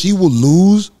because she will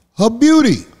lose her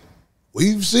beauty.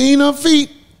 We've seen her feet.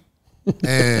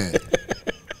 And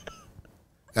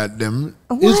goddamn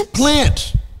it, it's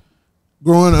plants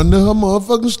growing under her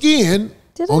motherfucking skin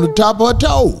on the top of her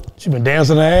toe. She been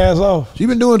dancing her ass off. She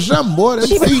been doing something, boy. That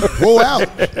feet wore out.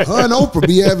 Her and Oprah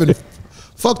be having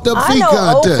fucked up feet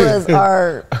contact.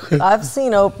 I've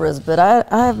seen Oprah's, but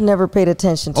I've never paid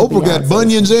attention to Oprah got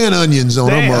bunions and onions on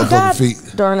her motherfucking feet.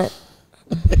 Darn it.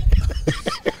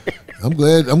 I'm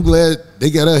glad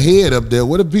they got her head up there.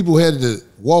 What if people had to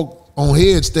walk on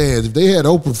headstands? If they had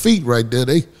Oprah feet right there,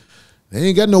 they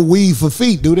ain't got no weave for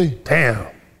feet, do they? Damn.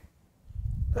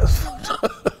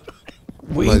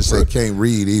 Somebody say can't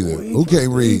read either. Who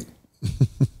can't read?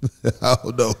 I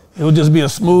don't know. It would just be a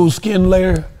smooth skin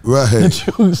layer. Right.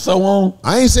 That you sew on.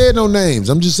 I ain't said no names.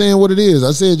 I'm just saying what it is. I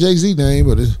said Jay-Z name,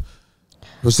 but it's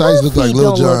PRECYSE look like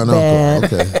Lil Jon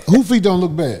Uncle. Okay. Who feet don't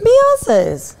look bad?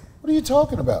 Beyonce's. What are you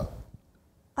talking about?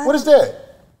 What is that?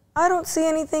 I don't see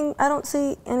anything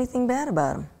bad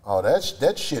about him. Oh,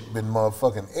 that shit been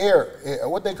motherfucking air.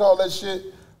 What they call that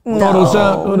shit? No,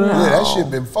 Photoshop? no. Yeah, that shit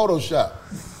been Photoshopped.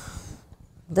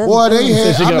 Boy, I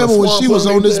remember when she was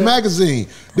on this magazine.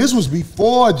 This was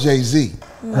before Jay-Z.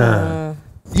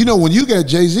 You know, when you got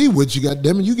Jay-Z with you,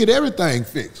 goddammit, you get everything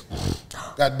fixed.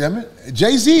 Goddammit.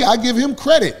 Jay-Z, I give him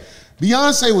credit.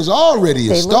 Beyonce was already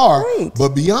a star,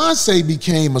 but Beyonce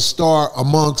became a star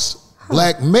amongst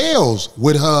black males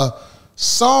with her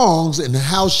songs and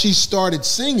how she started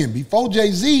singing. Before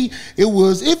Jay-Z, it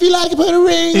was, if you like it, put a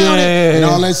ring on it, and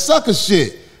all that sucker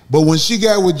shit. But when she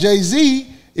got with Jay-Z,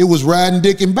 it was riding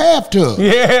dick in bathtub.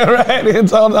 Yeah, right.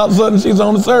 And all of a sudden she's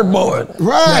on the surfboard.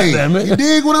 Right. You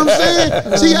dig what I'm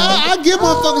saying? See, I give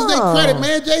motherfuckers their credit,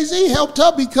 man. Jay-Z helped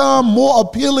her become more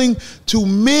appealing to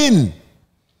men.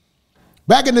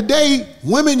 Back in the day,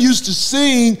 women used to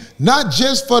sing, not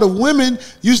just for the women,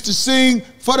 used to sing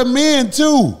for the men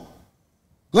too.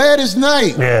 Gladys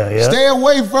Knight, Stay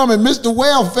Away From It, Mr.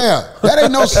 Welfare. That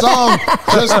ain't no song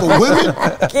just for women.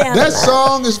 That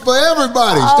song is for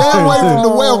everybody. Stay away from the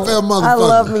welfare motherfucker. I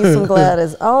love me some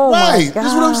Gladys. Oh, my God.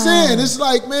 That's what I'm saying. It's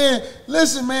like, man,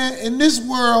 listen, man, in this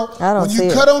world, when you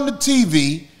cut on the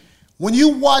TV, when you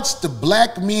watch the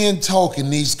black men talk in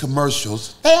these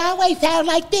commercials, they always sound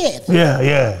like this.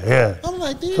 Yeah. I'm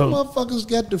like, these motherfuckers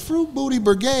got the fruit booty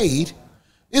brigade.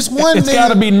 It's one It's got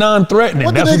to be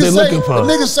non-threatening. That's what they're looking for.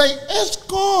 The niggas say, it's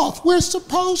golf. We're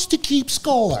supposed to keep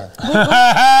score.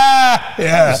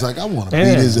 Yeah. It's like, I want to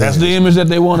beat his ass. That's the image that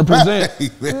they want to present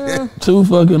to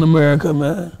fucking America,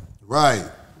 man. Right.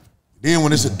 Then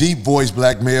when it's a deep voice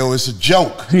black male, it's a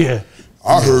joke. Yeah.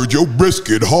 I heard your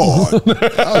brisket hard.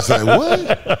 I was like,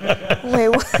 what? Wait,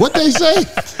 what? What they say?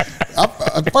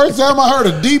 First time I heard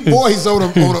a deep voice on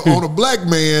a black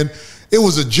man, it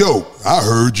was a joke. I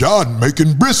heard John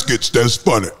making briskets. That's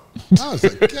funny. I was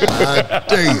like, God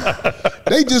damn.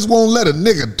 They just won't let a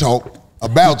nigga talk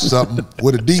about something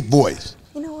with a deep voice.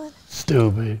 You know what?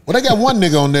 Stupid. Well, they got one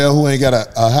nigga on there who ain't got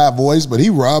a high voice, but he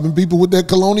robbing people with that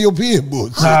Colonial Pen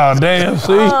bullshit. Oh, damn,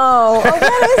 see? Oh,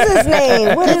 what is his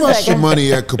name? What Give is us that? your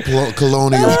money at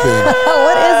Colonial Pen.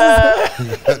 What is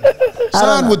his name?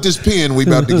 Sign with this pen we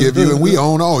about to give you, and we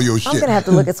own all your shit. I'm going to have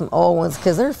to look at some old ones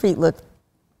because their feet look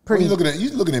pretty. What are you looking at?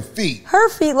 You looking at feet. Her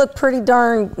feet look pretty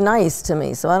darn nice to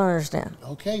me, so I don't understand.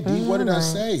 Okay, D, what did I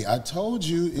say? I told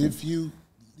you if you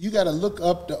got to look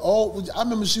up the old. I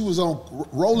remember she was on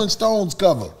Rolling Stone's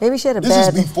cover. Maybe she had a This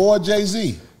bad. is before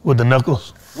Jay-Z. With the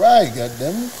knuckles. Right,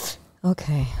 goddammit.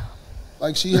 Okay.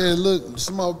 Like she had put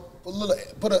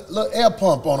a little air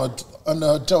pump on her under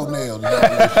her toenail.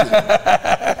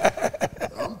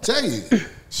 I'm Tell you.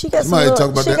 She got some Somebody little, talk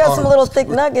about she that got some art. little thick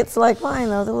nuggets like mine,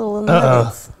 though. The little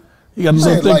nuggets. You got Say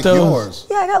some it thick like toes. yours.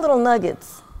 Yeah, I got little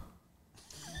nuggets.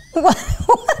 What?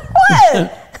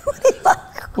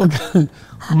 What?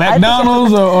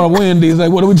 McDonald's or Wendy's?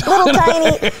 Like, what are we talking Little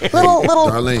about? tiny, little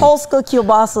Darlene. Polska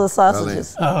kielbasa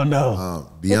sausages. Oh, no.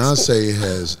 Beyonce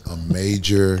has a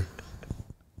major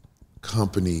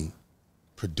company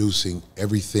producing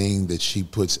everything that she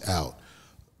puts out.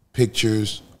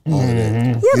 Pictures, all of that.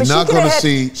 Yeah, You're but not she going to had,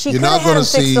 see. she You're could have not had going them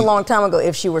to fixed see. a long time ago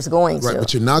if she was going Right, to.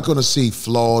 but you're not going to see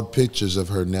flawed pictures of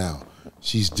her now.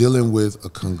 She's dealing with a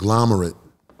conglomerate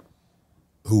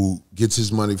who gets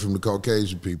his money from the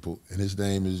Caucasian people, and his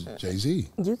name is Jay-Z.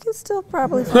 You can still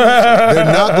probably find They're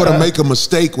not going to make a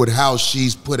mistake with how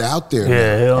she's put out there.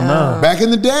 Yeah, hell no. Back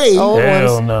in the day,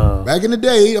 Hell no. back in the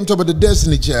day, I'm talking about the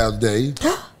Destiny Child's day.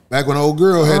 Back when old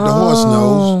girl had the horse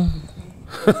nose.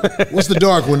 What's the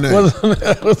dark one name?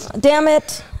 Damn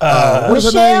it. What's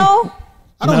her name? Michelle?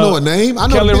 I don't know her name. I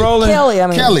know Kelly the Rowland? Kelly, I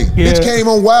mean. Kelly. Yeah. Bitch came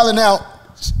on Wildin' Out,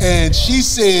 and she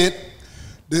said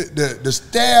the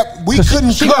staff, we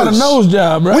couldn't She curse. got a nose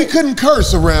job, right? We couldn't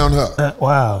curse around her.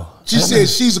 Wow. She said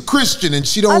she's a Christian and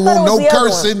she I don't thought want it was no the other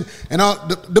cursing. And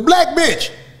the black bitch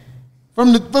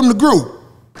from the group.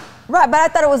 Right, but I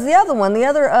thought it was the other one. The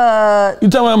other, You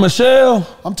talking about Michelle?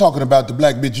 I'm talking about the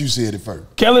black bitch you said it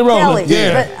first. Kelly Rowland. Kelly,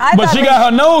 Yeah. but I But thought she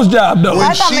got her nose job, though. When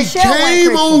I thought she Michelle went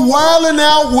came on Christian. Wildin'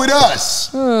 Out with us,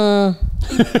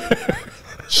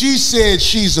 she said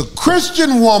she's a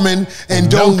Christian woman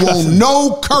and don't want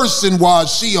no cursing while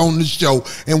she on the show.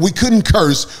 And we couldn't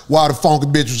curse while the funky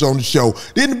bitch was on the show.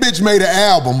 Then the bitch made an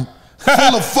album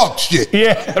full of fuck shit.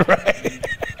 Yeah, right.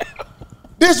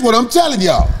 This is what I'm telling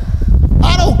y'all.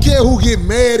 I don't care who get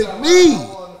mad at me.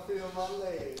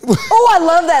 oh, I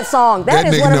love that song. That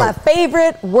That is nigga one of know. my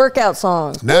favorite workout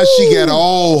songs. Now she got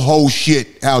all whole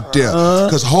shit out there.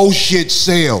 Because whole shit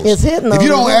sells. It's hitting If you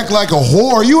though, don't isn't it? act like a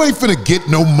whore, you ain't finna get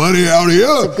no money out of here.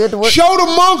 It's a good work- Show the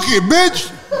monkey,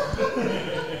 bitch.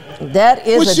 That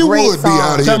is Wish a you great would be out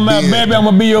song. of here. Talking about, being- baby, I'm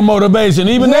gonna be your motivation.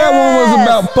 Even that one was Yes.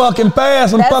 about fucking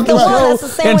fast and That's fucking the one. slow That's the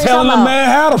same and one you're telling the talking man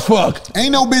how to fuck.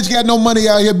 Ain't no bitch got no money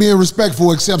out here being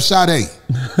respectful except Sade.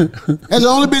 That's the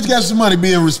only bitch got some money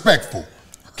being respectful.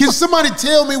 Can somebody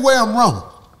tell me where I'm wrong?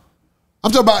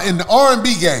 I'm talking about in the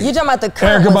R&B game. You're talking about the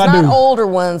current Erykah ones, Badu. not older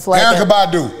ones like Erykah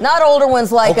Badu. Not older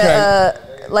ones like Okay.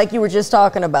 like you were just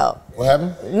talking about. What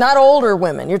happened? Not older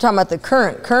women. You're talking about the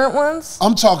current ones.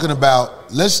 I'm talking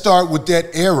about, let's start with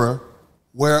that era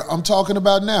where I'm talking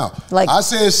about now. Like I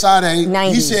said Sade, he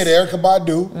 90s. said Erykah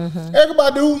Badu. Erykah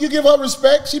Badu, you give her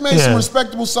respect. She made some Yeah.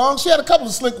 respectable songs. She had a couple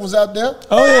of slick ones out there.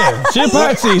 Oh yeah, she a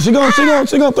PRECYSE. She gonna throw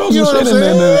You some know what I'm shit in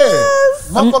saying? there. Yeah.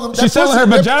 Motherfucker, She's that selling her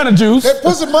pussy- vagina juice. That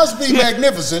pussy must be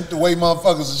magnificent the way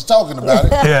motherfuckers is talking about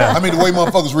it. Yeah. I mean, the way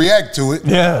motherfuckers react to it.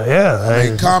 Yeah, yeah. I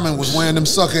mean, Common was wearing them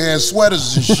sucker ass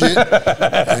sweaters and shit.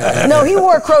 No, he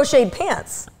wore crocheted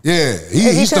pants. Yeah, If he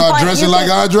you can started find- dressing you like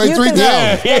can- Andre you can-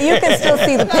 3000. Yeah, you can still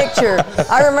see the picture.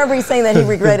 I remember he saying that he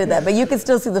regretted that, but you can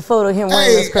still see the photo of him wearing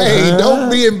Hey, this crocheted. hey,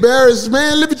 don't be embarrassed,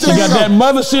 man. Let me tell She you got that something.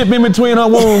 mother shit in between her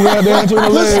wounds, goddamn, between her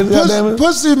legs, goddamn it.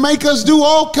 Pussy make us do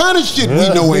all kind of shit we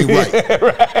know ain't right.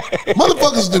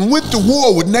 Motherfuckers done went to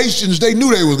war with nations they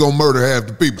knew they was gonna murder half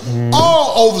the people.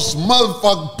 All over some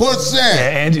motherfucking pussy. Yeah,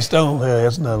 Angie Stone. Yeah,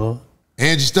 that's another one.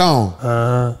 Angie Stone.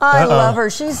 I love her.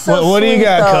 She's so What do you sweet,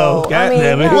 got, though. Cole? God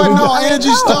damn it. Well, no, I mean, Angie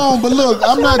no. Stone, but look,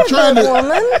 I'm not Not a trying good to.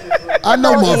 woman. I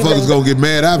know Don't motherfuckers even. gonna get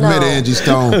mad. I've met No. Angie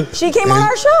Stone. She came on And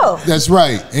our show. That's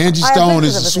right. Angie I have Stone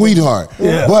pictures is a of it. sweetheart.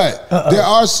 Yeah. But there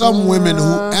are some women who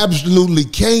absolutely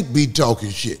can't be talking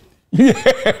shit.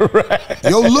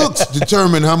 Your looks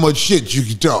determine how much shit you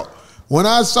can talk. When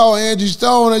I saw Angie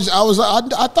Stone,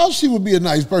 I thought she would be a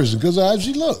nice person because of how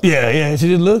she looked. Yeah, yeah. She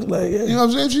just looked like, yeah. You know what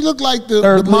I'm saying? She looked like the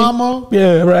Earthly. mama.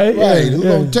 Yeah, right. Right, Yeah, who yeah.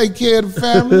 gonna take care of the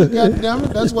family? God damn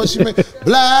it, that's what she made.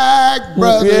 Black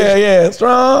brothers. Yeah, yeah.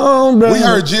 Strong, brother. We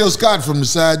heard Jill Scott from the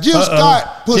side. Jill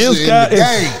Scott pussy Jill in Scott the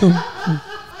is-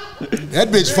 game. That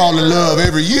bitch fall in love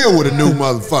every year with a new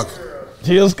motherfucker.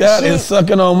 Jill Scott is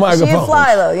sucking on She microphones. is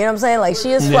fly though, you know what I'm saying? Like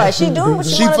she is fly. She doing what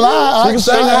she, She wanna fly. She can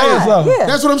sing her ass off. Yeah.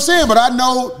 That's what I'm saying. But I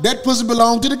know that pussy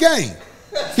belonged to the game.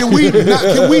 Can we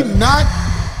not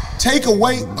take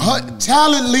away her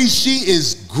talently? She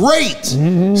is great,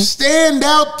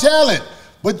 standout talent.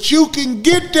 But you can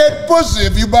get that pussy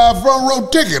if you buy a front row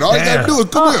ticket. All you gotta do is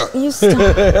come here. do. You stop.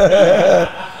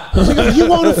 You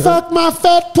wanna fuck my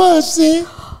fat pussy?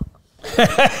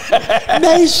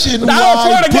 Nationwide. I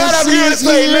swear to God, I'm pussy here to is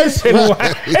say here.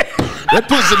 nationwide. That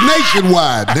pussy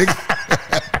nationwide, nigga.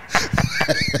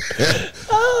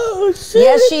 Oh, shit.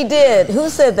 Yes, she did. Who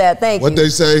said that? Thank you. What'd they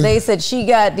say? They said she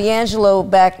got D'Angelo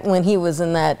back when he was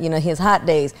in that, his hot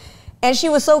days. And she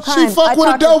was so kind. She fucked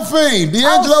with a dope fiend.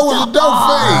 D'Angelo was a dope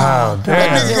fiend. Oh, That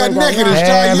damn. nigga got naked and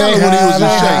started yelling when he was in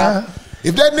shape.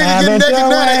 If that nigga get naked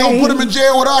now, they gonna put him in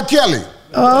jail with R. Kelly.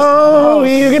 Oh,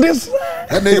 look at this.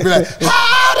 That nigga be like,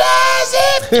 how does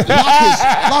it?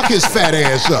 Lock his fat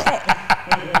ass up.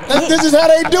 This is how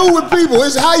they do with people.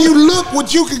 It's how you look,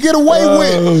 what you can get away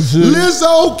with. Shit.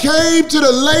 Lizzo came to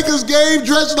the Lakers game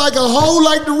dressed like a hoe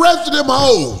like the rest of them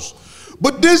hoes.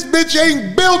 But this bitch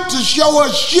ain't built to show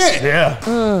us shit. Yeah.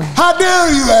 How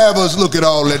dare you have us look at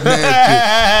all that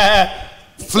nasty,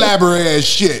 flabber ass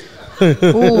shit.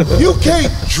 You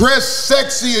can't dress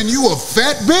sexy and you a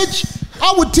fat bitch.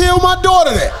 I would tell my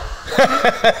daughter that.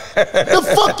 The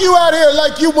fuck you out here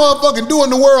like you motherfucking doing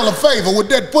the world a favor with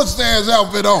that pussy ass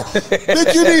outfit on.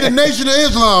 Bitch, you need a Nation of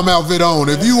Islam outfit on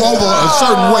if you over a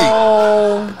certain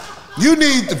weight. You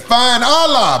need to find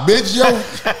Allah, bitch. Your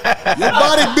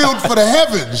body built for the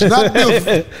heavens,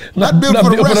 not built for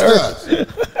the rest of us.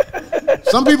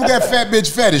 Some people got fat bitch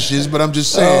fetishes, but I'm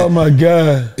just saying. Oh my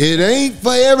God. It ain't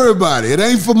for everybody. It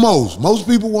ain't for most. Most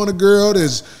people want a girl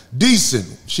that's decent.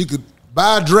 She could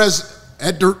buy a dress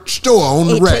at the store on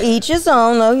the rack. To each his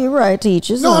own, though. You're right. To each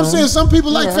his own. No, I'm saying some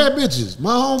people like fat bitches.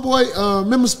 My homeboy,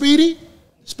 remember Speedy?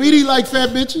 Speedy like fat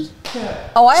bitches.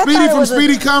 Oh, I Speedy thought it from was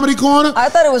Speedy Comedy Corner. I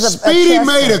thought it was a Speedy chest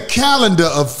made thing. a calendar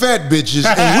of fat bitches,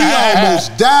 and we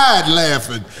almost died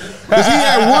laughing because he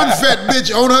had one fat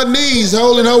bitch on her knees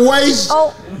holding her waist.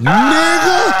 Oh.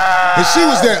 Nigga, and she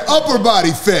was that upper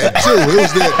body fat too.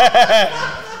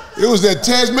 It was that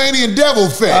Tasmanian devil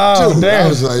fat too. Damn. I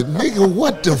was like, nigga,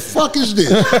 what the fuck is this?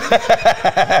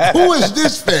 Who is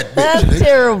this fat bitch? That's nigga?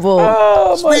 terrible.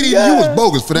 Oh, my Speedy, God. you was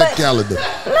bogus for that But- calendar.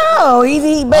 No, but I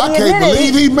he can't admitted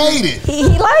believe he made it. He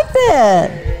liked that.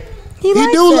 He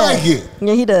liked do that. like it.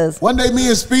 Yeah, he does. One day, me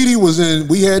and Speedy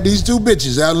we had these two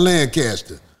bitches out in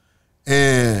Lancaster,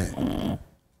 and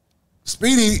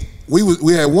Speedy,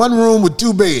 we had one room with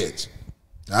two beds.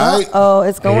 All right. Oh,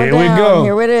 it's going Here we down. go.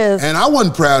 Here it is. And I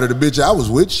wasn't proud of the bitch I was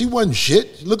with. She wasn't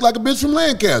shit. She looked like a bitch from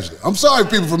Lancaster. I'm sorry,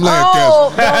 people from Lancaster.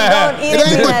 Oh, don't It ain't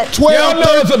even but that. 12, Y'all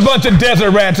know it's a bunch of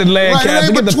desert rats in right, Lancaster. it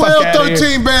ain't Get but the fuck 12, out of here.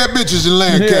 13 bad bitches in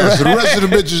Lancaster. The rest of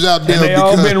the bitches out there And they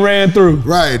all been ran through.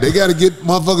 Right, they got to get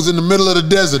motherfuckers in the middle of the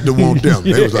desert to want them.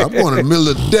 They was like, I'm going in the middle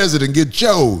of the desert and get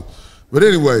chose. But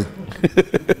anyway,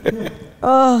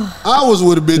 I was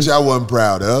with a bitch I wasn't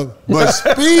proud of. But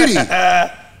Speedy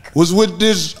was with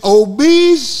this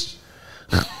obese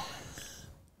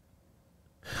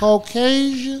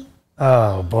Caucasian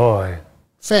Oh boy.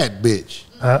 fat bitch.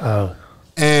 Uh-oh.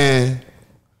 And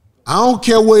I don't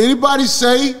care what anybody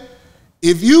say.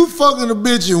 If you fucking a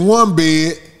bitch in one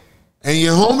bed and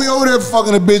your homie over there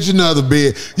fucking a bitch in another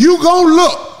bed, you gonna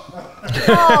look.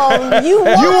 Oh, you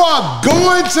You are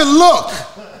going to look.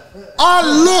 I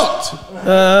looked.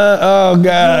 Oh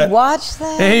God. watch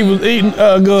that? And he was eating.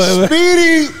 Go ahead.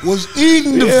 Speedy was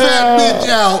eating the fat bitch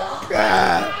out,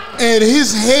 and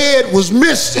his head was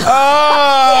missing. Oh.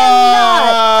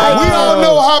 We all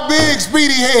know how big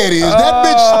Speedy head is. That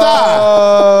bitch thigh.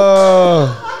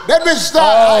 Oh. That bitch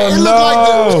thigh. It looked like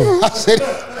the. I said,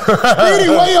 Speedy,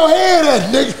 where your head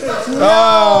at, nigga?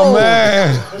 Oh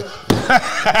man.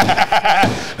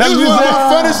 This was one of my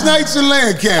funnest nights in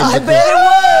Lancaster. I bet it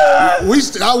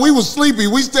was. We was sleepy.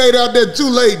 We stayed out there too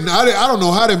late, and I don't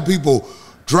know how them people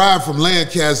drive from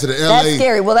Lancaster to LA. That's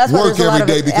scary. Well, that's why work there's a lot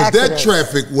every of day because that accidents.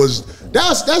 traffic was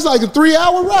that's like a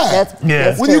 3-hour ride. That's when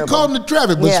you terrible. caught in the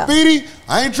traffic. But Yeah. Speedy,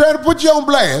 I ain't trying to put you on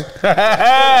blast.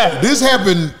 This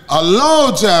happened a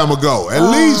long time ago, at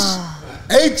least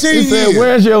 18 He years. said,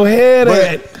 "Where's your head But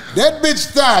at?" that bitch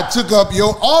thigh took up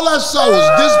all I saw was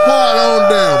this part on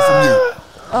down from you.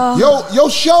 Your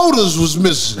shoulders was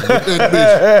missing with that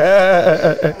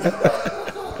bitch.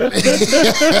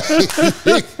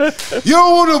 You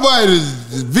don't want nobody to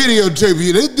videotape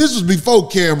you. This was before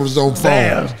cameras on phones.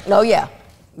 Damn. Oh yeah.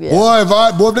 Yeah. Boy,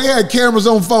 if they had cameras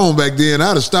on phone back then,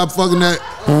 I'd have stopped fucking that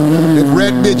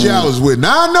rat bitch I was with.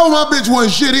 Now I know my bitch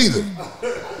wasn't shit either.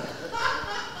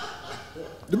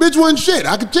 The bitch wasn't shit.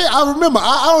 I could tell. I remember.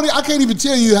 I can't even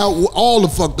tell you how all the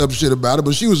fucked up shit about her,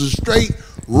 but she was a straight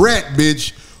rat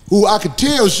bitch who I could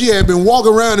tell she had been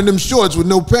walking around in them shorts with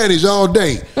no panties all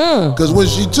day. Because when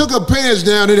she took her pants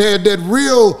down, it had that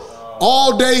real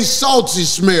all-day salty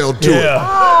smell to it.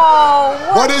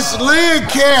 Oh, But it's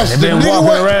Lancaster. They been nigga, walking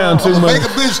what? around too much. Make a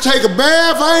bitch take a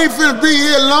bath? I ain't finna be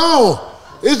here long.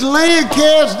 It's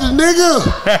Lancaster, nigga.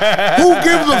 Who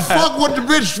gives a fuck what the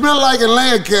bitch smell like in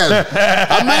Lancaster?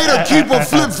 I made her keep her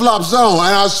flip-flops on,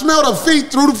 and I smelled her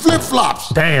feet through the flip-flops.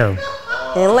 Damn.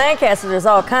 In Lancaster, there's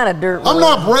all kind of dirt. I'm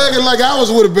not bragging like I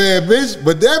was with a bad bitch,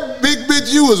 but that big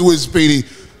bitch you was with, Speedy,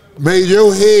 made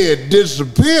your head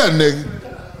disappear, nigga.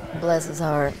 Bless his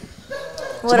heart.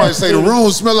 Somebody say the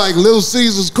room smell like Little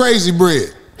Caesar's crazy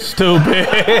bread. Stupid.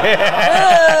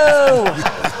 Oh!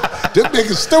 This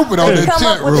nigga stupid on that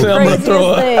chat room.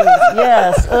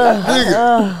 Yes.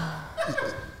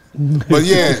 But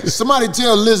yeah, somebody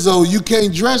tell Lizzo you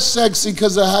can't dress sexy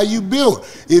because of how you built.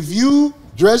 If you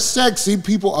dress sexy,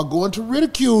 people are going to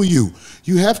ridicule you.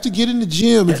 You have to get in the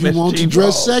gym if you want to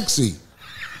dress sexy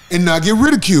and not get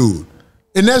ridiculed.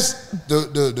 And that's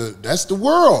the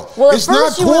world. Well, it's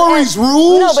not Corey's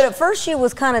rules. No, but at first she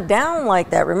was kind of down like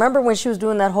that. Remember when she was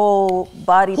doing that whole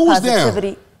body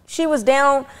positivity? She was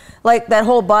down like that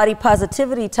whole body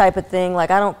positivity type of thing. Like,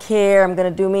 I don't care, I'm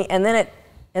gonna do me. And then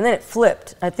it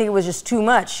flipped. I think it was just too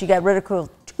much. She got ridiculed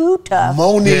too tough.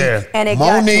 Monique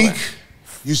Monique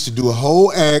used to do a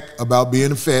whole act about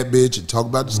being a fat bitch and talk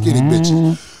about the skinny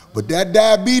bitches. But that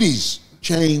diabetes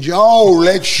changed all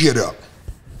that shit up.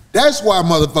 That's why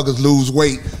motherfuckers lose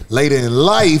weight later in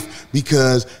life,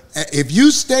 because if you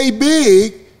stay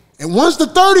big, and once the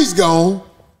 30's gone,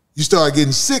 you start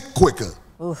getting sick quicker.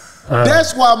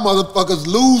 That's why motherfuckers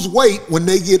lose weight when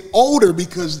they get older,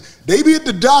 because they be at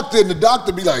the doctor and the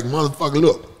doctor be like, motherfucker,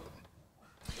 look,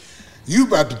 you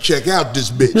about to check out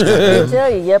this bitch. I tell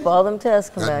you, yep, all them tests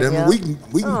come back. Yep. We can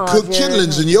cook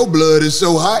chitlins and your blood is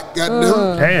so hot,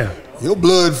 goddamn. Damn. Your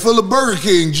blood full of Burger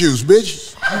King juice,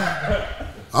 bitch.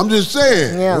 I'm just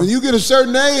saying, when you get a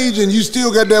certain age and you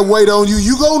still got that weight on you,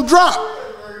 you gonna drop.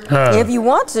 If you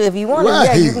want to, yeah,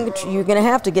 you're gonna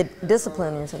have to get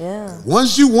disciplined. Yeah.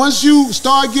 Once you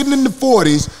start getting in the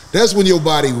 40s, that's when your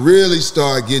body really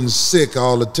start getting sick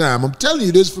all the time. I'm telling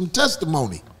you this from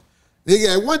testimony.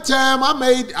 Nigga, at one time I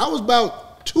was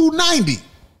about 290,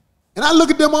 and I look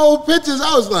at them old pictures,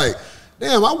 I was like,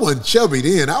 damn, I wasn't chubby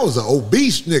then. I was an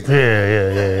obese nigga.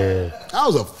 Yeah. I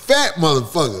was a fat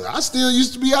motherfucker. I still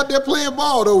used to be out there playing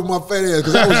ball over my fat ass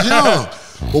because I was young.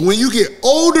 But when you get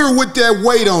older with that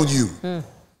weight on you,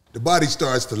 the body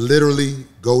starts to literally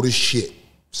go to shit.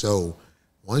 So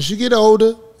once you get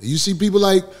older, you see people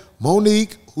like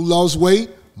Monique, who lost weight,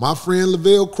 my friend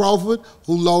Lavelle Crawford,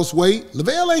 who lost weight.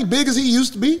 Lavelle ain't big as he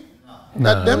used to be.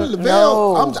 God damn it,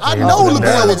 Lavelle. I know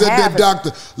Lavelle was at that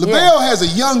doctor. Lavelle has a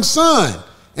young son,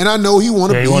 and I know he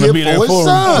want to be here for his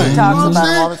son. He talks about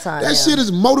him all the time. That shit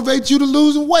is motivate you to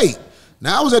losing weight.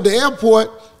 Now, I was at the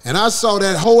airport, and I saw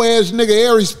that hoe ass nigga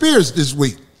Ari Spears this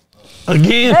week.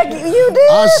 Again? You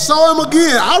did? I saw him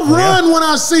again. I run when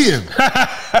I see him.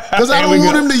 Because I don't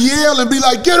want him to yell and be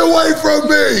like, get away from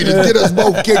me. To get us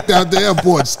both kicked out the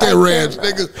airport. Scare ass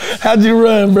nigga. How'd you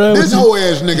run, bro? This hoe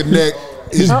ass nigga neck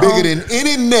is bigger than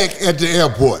any neck at the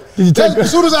airport. As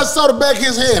soon as I saw the back of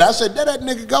his head, I said, that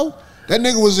nigga go? That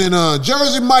nigga was in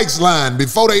Jersey Mike's line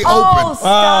before they opened.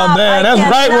 Stop, man, that's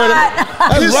right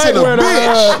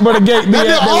where the gate be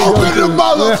at. Open the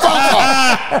motherfucker.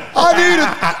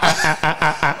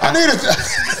 I need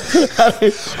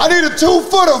a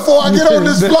 2-footer before I get on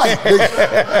this flight.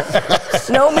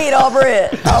 No meat, all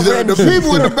bread. The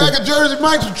people in the back of Jersey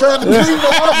Mike's were trying to clean the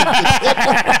oven.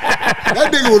 That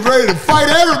nigga was ready to fight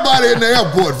everybody in the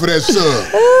airport for that sub.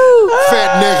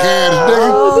 Fat neck ass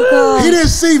nigga. He didn't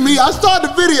see me. I started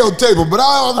to videotape him, but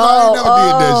I never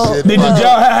did that shit.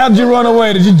 How'd you run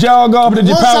away? Did you jog off or did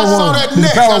you power walk? Once I saw that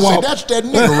neck, I said, that's that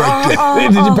nigga right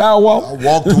there. Did you power walk? I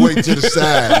walked away to the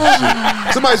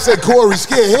side. Somebody said, Corey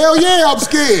scared. Hell yeah, I'm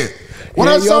scared. When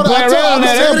I saw the nigga in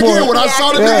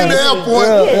the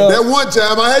airport, that one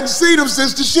time, I hadn't seen him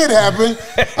since the shit happened.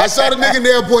 I saw the nigga in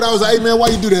the airport, I was like, hey man, why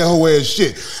you do that whole ass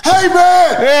shit? Hey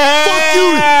man, fuck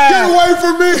you, get away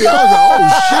from me. I was like, oh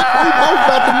shit, we both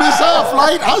about to miss our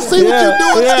flight. I see what you're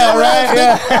doing,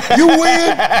 nigga. You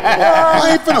win.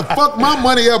 I ain't finna fuck my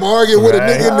money up arguing with a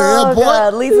nigga in the airport.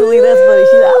 God, Lisa Lee, that's funny.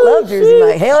 I love Jersey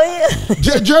Mike. Hell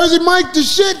yeah. Jersey Mike the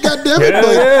shit, goddammit.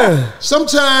 But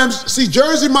sometimes, see,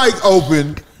 Jersey Mike open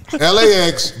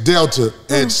LAX Delta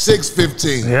at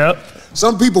 6:15. Yep.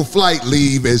 Some people flight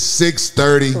leave at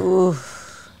 6:30.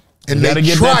 And they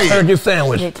get try that turkey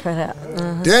sandwich.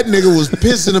 That nigga was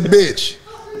pissing a bitch.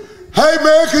 Hey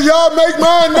man, can y'all make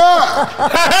mine now?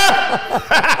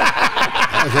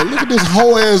 I was like, look at this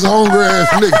whole ass hungry ass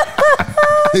nigga.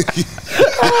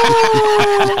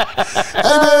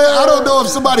 Hey man, I don't know if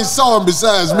somebody saw him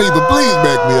besides me, but please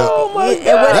back me up. Oh my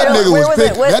God.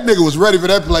 That nigga was ready for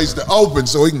that place to open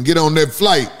so he can get on that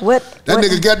flight. That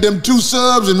nigga got them 2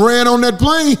 subs and ran on that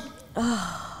plane.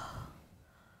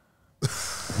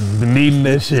 Been needing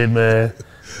that shit, man.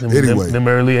 Anyway, them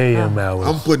early AM hours.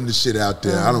 I'm putting the shit out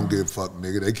there. I don't give a fuck,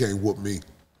 nigga. They can't whoop me.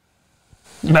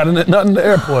 Not in the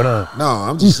airport, huh? No,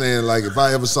 I'm just saying, like, if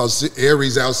I ever saw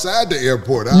Aries outside the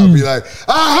airport, I'd be like,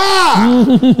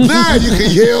 aha! Now you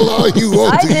can yell all you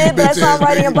want I to. did, but I saw him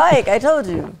riding a bike. I told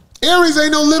you. Aries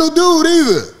ain't no little dude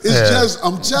either. It's just,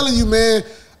 I'm telling you, man,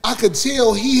 I could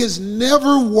tell he has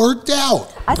never worked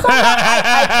out. I saw him,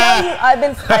 I tell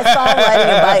you, I saw him riding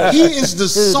a bike. He is the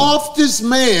softest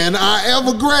man I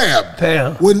ever grabbed.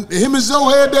 Damn. When him and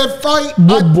Zoe had that fight,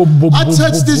 I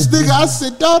touched this nigga. I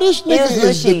said, dog, this nigga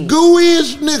is the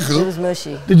gooeyest nigga. It was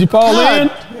mushy. Did you fall in?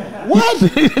 What?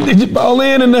 Did you fall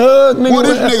in the hug, nigga? Boy,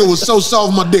 this nigga was so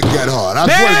soft my dick got hard. I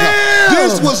swear to God.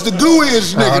 This was the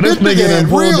gooeyest nigga. This nigga had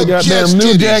real chest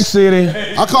New titties. Jack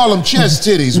City. I call them chest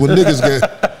titties when niggas get...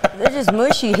 They're just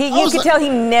mushy. You could tell he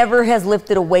never has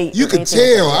lifted a weight. You could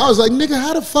tell. I was like, nigga,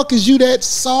 how the fuck is you that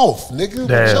soft, nigga?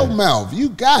 With your mouth. You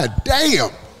goddamn.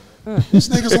 This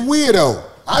nigga's a weirdo.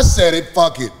 I said it,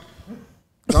 fuck it.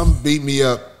 Come beat me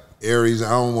up, Aries. I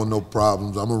don't want no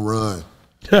problems. I'm going to run.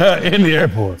 In the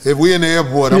airport. If we in the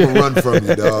airport, I'm going to run from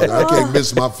you, dog. I can't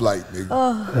miss my flight,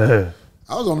 nigga.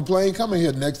 I was on the plane coming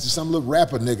here next to some little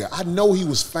rapper nigga. I know he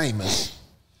was famous.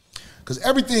 Because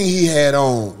everything he had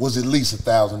on was at least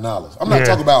 $1,000. I'm not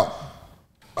talking about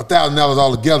 $1,000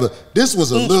 altogether. This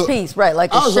was a little piece, right?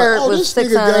 Like a shirt like, oh, was this nigga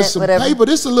 600, got some whatever. paper.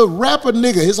 This a little rapper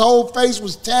nigga. His whole face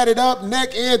was tatted up,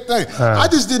 neck, everything. I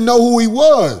just didn't know who he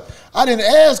was. I didn't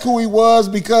ask who he was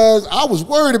because I was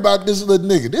worried about this little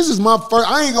nigga. This is my first.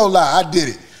 I ain't gonna lie. I did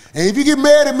it. And if you get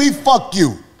mad at me, fuck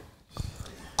you.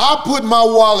 I put my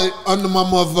wallet under my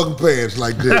motherfucking pants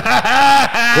like this because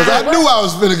I knew I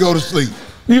was finna go to sleep.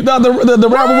 You thought the rapper was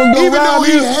going to Even though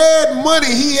he had money,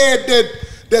 he had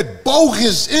that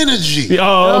bogus energy.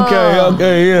 Oh,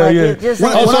 okay,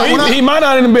 yeah. He might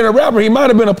not have been a rapper. He might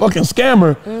have been a fucking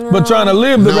scammer, but trying to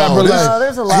live the rapper life. No,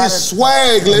 there's a lot His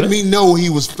swag let me know he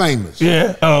was famous.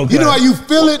 Yeah, okay. You know how you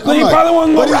feel it? He probably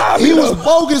wasn't going to rob you. He was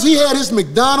bogus. He had his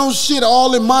McDonald's shit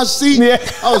all in my seat. Yeah.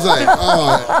 I was like,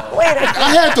 oh.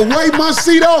 I had to wipe my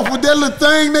seat off with that little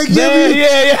thing they give me.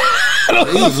 Yeah.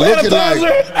 He was looking like,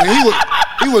 and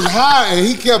he was high and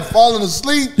he kept falling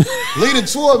asleep, leaning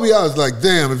toward me. I was like,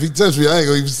 damn, if he touched me, I ain't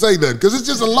gonna even say nothing. Because it's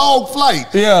just a long flight.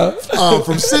 Yeah.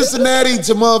 From Cincinnati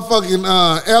to motherfucking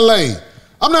LA.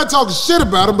 I'm not talking shit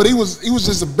about him, but he was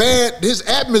just a bad, his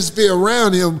atmosphere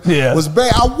around him was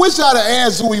bad. I wish I'd have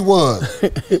asked who he was.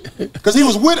 Because he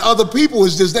was with other people,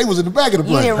 it's just they was in the back of the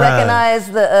plane. You didn't recognize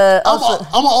the...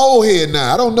 I'm an old head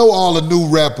now. I don't know all the new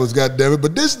rappers, goddammit,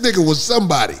 but this nigga was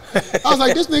somebody. I was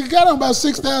like, this nigga got on about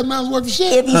 $6,000 worth of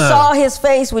shit. If you saw his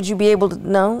face, would you be able to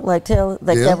know, like tell,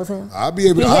 like that was him? I'd be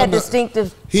able to. He had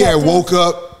distinctive He had woke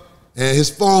up and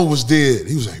his phone was dead.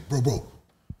 He was like, bro.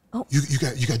 Oh. You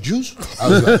got juice? I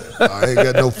was like, I ain't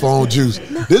got no phone juice.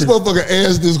 This motherfucker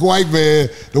asked this white man.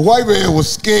 The white man was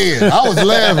scared. I was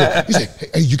laughing. He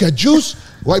said, hey, you got juice?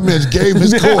 White man just gave him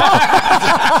his cord.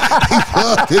 He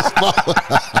plugged his phone.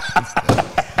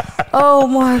 Oh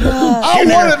my God. I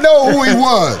want to know who he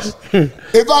was.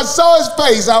 If I saw his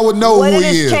face, I would know who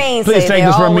he is. Please take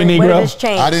this from me, Negro.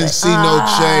 I didn't see no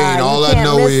chain. All I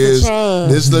know is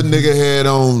this little nigga had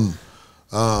on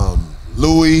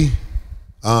Louis.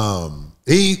 I know.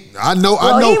 He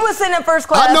was sitting in first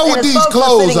class. I know what these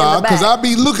clothes are because I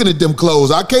be looking at them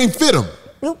clothes. I can't fit them.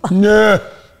 Yeah.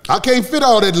 I can't fit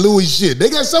all that Louis shit.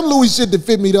 They got some Louis shit that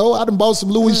fit me though. I done bought some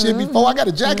Louis shit before. I got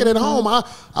a jacket at home. I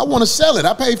want to sell it.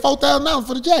 I paid $4,000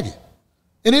 for the jacket,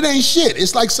 and it ain't shit.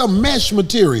 It's like some mesh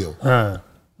material.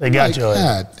 They got you.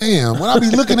 God damn. When I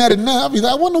be looking at it now, I be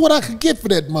like, I wonder what I could get for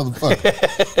that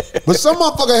motherfucker. But some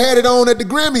motherfucker had it on at the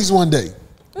Grammys one day.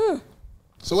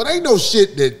 So it ain't no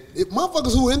shit that, if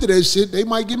motherfuckers who into that shit, they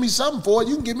might give me something for it.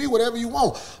 You can give me whatever you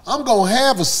want. I'm going to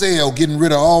have a sale getting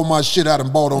rid of all my shit I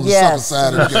done bought on the sucker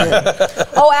side of the game.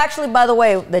 Oh, actually, by the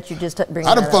way, that you just bring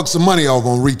I done fucked some money off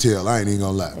on retail. I ain't even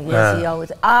going to lie. Yes, he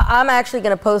always. I'm actually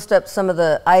going to post up some of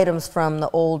the items from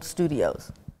the old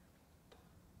studios.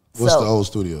 What's the old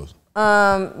studios?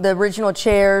 The original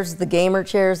chairs, the gamer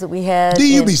chairs that we had. Do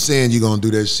you be saying you're going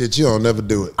to do that shit? You don't never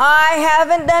do it. I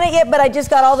haven't done it yet, but I just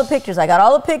got all the pictures. I got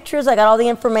all the pictures. I got all the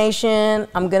information.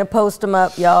 I'm going to post them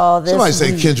up, y'all. Somebody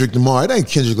say Kendrick Lamar. It ain't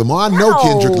Kendrick Lamar. I know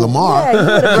Kendrick Lamar.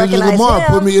 Yeah, Kendrick Lamar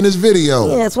put me in his video.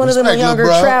 Yeah, it's one of the younger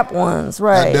trap ones.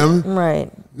 Right.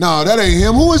 Right. No, that ain't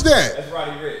him. Who is that? That's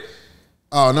Roddy Ricch.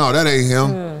 Oh, no, that ain't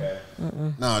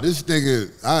him. No, this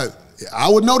nigga, I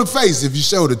would know the face if you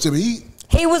showed it to me.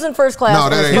 He was in first class. No,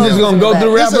 that ain't him. He's just going to go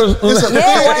through rappers.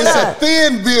 It's a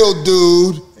thin-built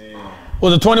dude.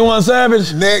 Was it 21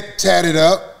 Savage? Neck tatted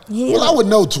up. Well, I would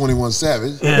know 21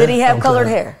 Savage. Yeah. Did he have colored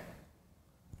hair?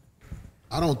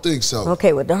 I don't think so.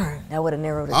 Okay, well, darn. That would have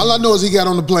narrowed it All I know is he got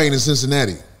on the plane in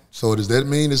Cincinnati. So does that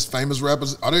mean there's famous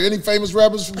rappers? Are there any famous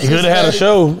rappers from He could have had a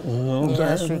show.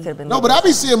 That's true. Could have been. No, but I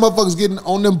be seeing motherfuckers getting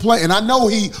on them planes. And I know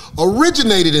he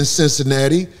originated in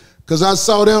Cincinnati because I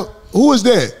saw them. Who is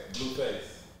that? Blueface.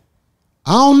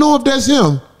 I don't know if that's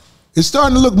him. It's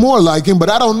starting to look more like him, but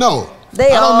I don't know.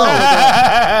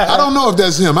 I don't know if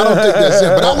that's him. I don't think that's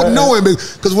him. But I would know him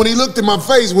because when he looked in my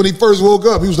face when he first woke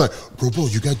up, he was like, bro,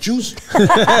 you got juice? I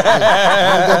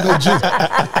don't got no juice.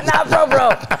 Not bro.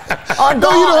 On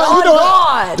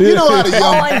God. You know how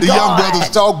the young brothers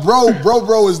talk.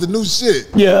 Bro is the new shit.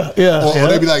 Yeah. Or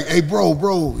they be like, hey, bro.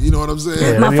 You know what I'm saying?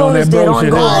 Yeah, my phone is dead on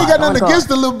God. I ain't got nothing against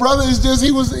the little brother. It's just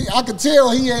I could tell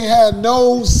he ain't had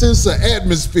no sense of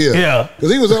atmosphere. Yeah.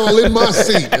 Because he was all in my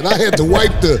seat. And I had to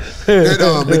wipe that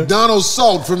McDonald's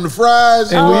salt from the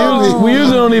fries. And we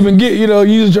usually don't even get, you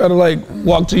usually try to like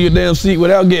walk to your damn seat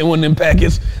without getting one of them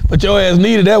packets. But your ass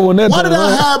needed that one. Why did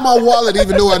I hide my wallet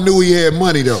even though I knew he had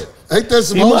money though? Ain't that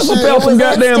some You must have felt some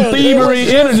goddamn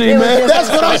thievery energy, man. That's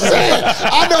what I'm saying.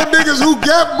 I know niggas who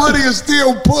got money and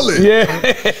still pull it. Yeah.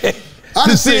 I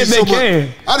just seen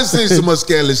so much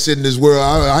scandalous shit in this world.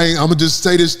 I'm gonna just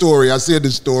say this story. I said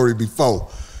this story before.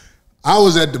 I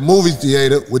was at the movie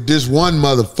theater with this one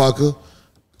motherfucker.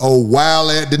 Oh,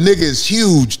 wild ass. The nigga is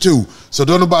huge too. So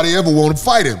don't nobody ever want to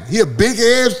fight him. He a big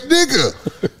ass nigga.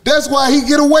 That's why he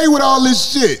get away with all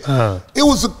this shit. It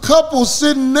was a couple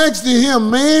sitting next to him,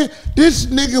 man. This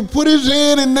nigga put his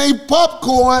hand in they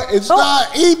popcorn and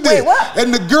started eating it. What?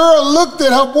 And the girl looked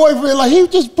at her boyfriend like he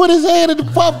just put his hand in the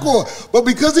popcorn. But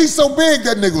because he's so big,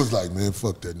 that nigga was like, man,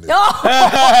 fuck that nigga.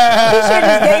 He should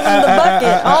just gave him the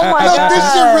bucket. Oh my God. This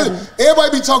shit really,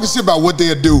 everybody be talking shit about what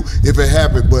they'll do if it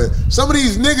happened, but some of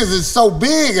these niggas is so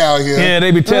big out here. Yeah,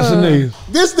 they be testing these.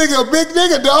 This nigga a big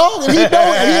nigga, dog, and he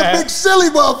a big silly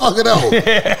motherfucker though.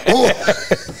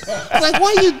 Like,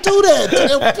 why you do that to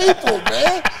them people,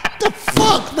 man? The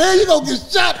fuck, man? You gonna get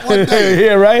shot one day.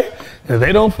 Yeah, right?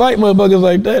 They don't fight motherfuckers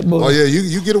like that, boy. Oh yeah,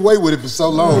 you get away with it for so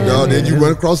long, dog. Then you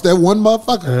run across that one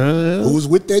motherfucker who was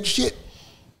with that shit.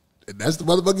 And that's the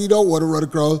motherfucker you don't want to run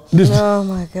across. Oh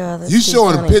my God. You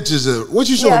showing funny. Pictures of what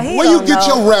you showing? Yeah, where you get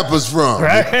your rappers from?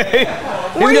 Right?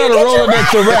 He's got a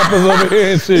Rolodex of rappers over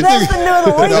here and shit. That's the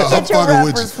new where you get your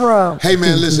rappers from? Hey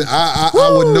man, listen, I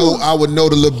would know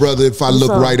the little brother if I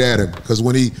looked right at him. Because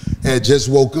when he had just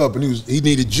woke up and he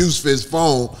needed juice for his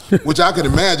phone, which I could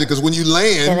imagine because when you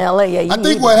land in LA, yeah, I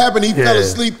think what happened, he fell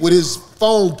asleep with his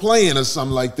phone playing or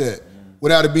something like that.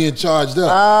 Without it being charged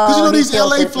up. Because you know these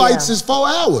LA flights is 4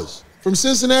 hours. From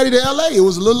Cincinnati to LA, it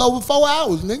was a little over 4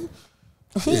 hours, nigga.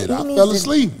 Shit, I fell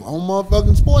asleep on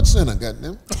motherfucking Sports Center,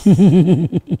 goddamn.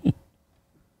 Funny.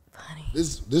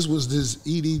 This was this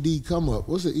EDD come up.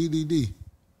 What's the EDD?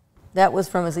 That was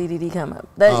from his EDD come up.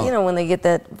 That you know when they get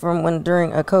that from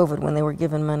during COVID when they were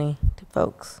giving money to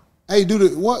folks. Hey, do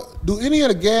any of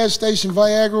the gas station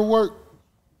Viagra work?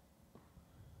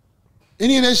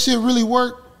 Any of that shit really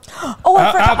work? Oh,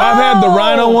 I've had the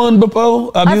Rhino one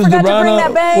before. I've used the Rhino. To bring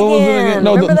that bag what was it in. again?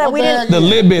 No, Remember that we didn't. The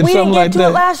Libid, something like that. We didn't get to it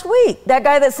last week. That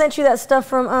guy that sent you that stuff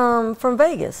from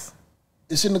Vegas.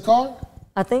 It's in the car?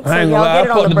 I think so. I ain't Y'all gonna lie, get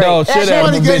it I on the put the break. dog shit out of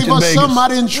Somebody the gave bitch in us Vegas. something, I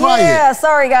didn't try it. Yeah,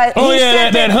 sorry guys. Oh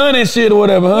yeah, that honey shit or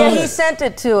whatever, huh? Yeah, he sent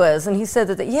it to us and he said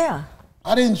that, yeah.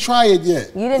 I didn't try it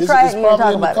yet. You didn't try it and you didn't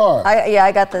talk about it.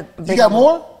 I got the big You got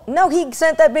envelope. more? No, he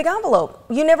sent that big envelope.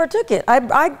 You never took it.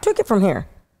 I took it from here.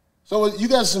 So you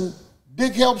got some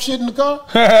dick help shit in the car?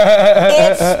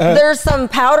 There's some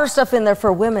powder stuff in there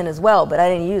for women as well, but I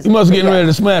didn't use it. You must be getting ready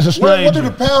to smash a stranger. What do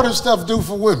the powder stuff do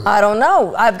for women? I don't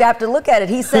know. I've got to look at it.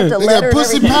 He sent a letter. They got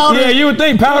pussy and powder? Yeah, you would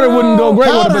think powder wouldn't go great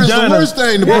with a vagina. Powder is the worst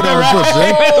thing to put on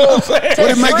pussy.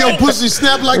 Would it make your pussy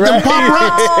snap like them pop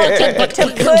rocks? To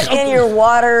put in your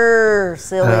water,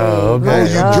 silly. Oh, okay.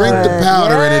 You drink the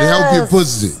powder and it help your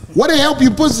pussy. What it help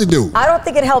your pussy do? I don't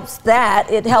think it helps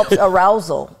that. It helps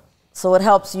arousal. So it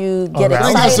helps you get excited.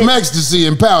 They got some ecstasy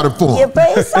in powder form. Yeah,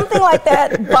 but it's something like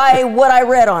that by what I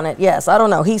read on it. Yes, I don't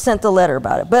know. He sent the letter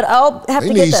about it, but I'll have to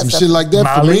get that. They need some shit like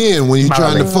that for men when you're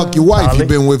trying to fuck your wife you've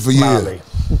been with for years.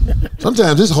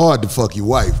 Sometimes it's hard to fuck your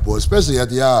wife, boy, especially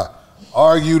after y'all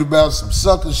argued about some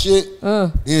sucker shit.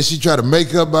 Then she try to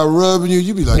make up by rubbing you.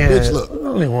 You be like, bitch, look. I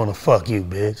don't even want to fuck you,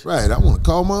 bitch. Right, I want to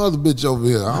call my other bitch over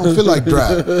here. I don't feel like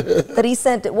driving. But he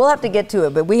sent it. We'll have to get to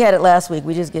it, but we had it last week.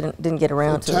 We just didn't get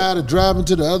around to it. I'm tired of driving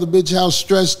to the other bitch house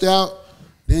stressed out.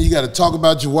 Then you got to talk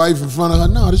about your wife in front of her.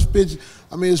 No, this bitch,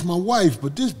 I mean, it's my wife,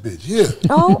 but this bitch here.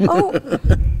 Oh.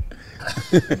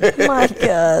 My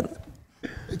God.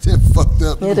 It's that fucked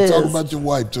up. It You is. talk about your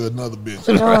wife to another bitch.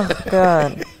 Oh,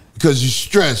 God. Because you're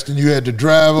stressed and you had to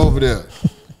drive over there.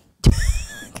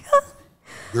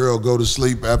 Girl go to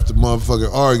sleep after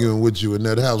motherfucking arguing with you in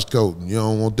that house coat, and you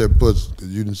don't want that pussy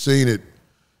because you done seen it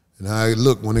and how it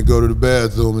look when they go to the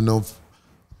bathroom and don't.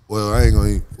 Well, I ain't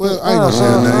gonna say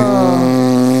her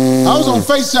name. I was on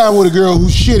FaceTime with a girl who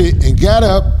shit it and got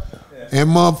up and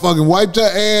motherfucking wiped her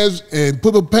ass and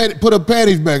put her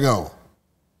panties back on.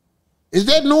 Is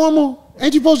that normal?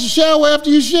 Ain't you supposed to shower after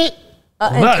you shit?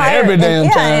 Not every damn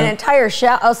time. Yeah, an entire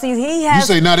shower. Oh, see, he has.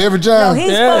 You say not every time? No, he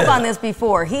spoke on this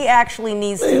before. He actually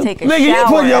needs to take a shower. Nigga, you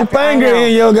put your finger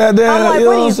in your goddamn, like, you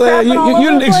know what I'm saying? You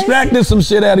done extracted some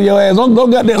shit out of your ass. Don't go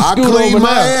goddamn scoot over I clean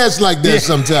my now. ass like that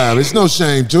sometimes. It's no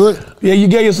shame to it. Yeah, you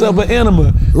gave yourself an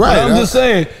enema. Right. But I'm just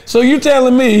saying. So you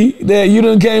telling me that you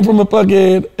done came from a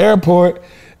fucking airport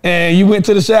and you went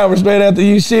to the shower straight after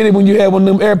you shitted when you had one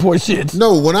of them airport shits?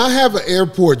 No, when I have an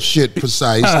airport shit,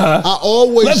 PRECYSE, I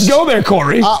always... Let's go there,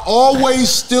 Corey. I always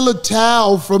steal a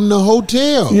towel from the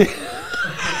hotel. Yeah.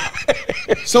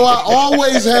 So I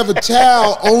always have a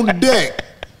towel on deck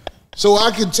so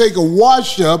I can take a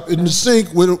wash up in the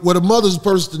sink with a mother's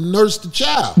person to nurse the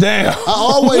child. Damn. I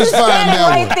always find that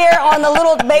right one. there on the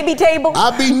little baby table.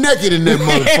 I be naked in that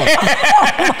motherfucker.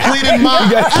 Cleaning my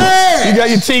ass. You got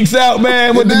your cheeks out,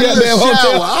 man, with the goddamn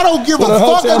hotel. I don't give a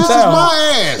fuck. This is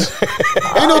my ass.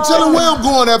 Ain't no telling where I'm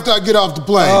going after I get off the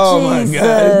plane. Oh my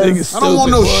God. I don't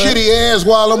want no shitty ass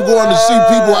while I'm going to see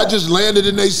people. I just landed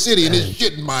in their city and it's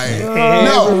shit in my ass.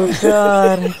 No.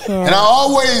 God, I can't. And I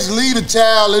always leave a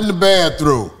towel in the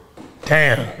bathroom.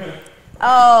 Damn.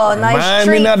 Oh, nice Remind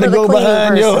treat me not for to the go cleaning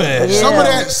behind person. your ass.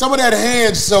 Yeah. Some of that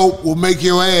hand soap will make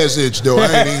your ass itch though. I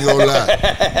ain't even gonna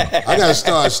lie. I gotta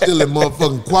start stealing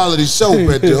motherfucking quality soap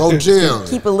at the hotel.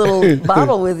 Keep a little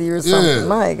bottle with you or something. Yeah.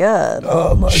 My God.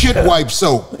 Oh my Shit God. wipe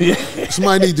soap.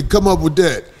 Somebody need to come up with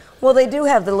that. Well, they do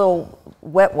have the little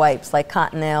wet wipes like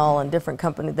Cottonelle and different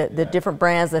companies, the different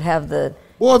brands that have the.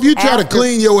 Well, if you try to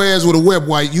clean your ass with a wet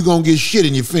wipe, you gonna get shit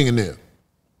in your fingernail.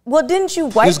 Well, didn't you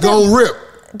wipe It's gonna rip.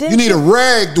 Didn't You need a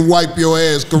rag to wipe your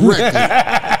ass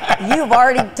correctly. You've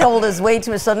already told us way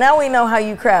too much. So now we know how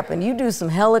you crap, and you do some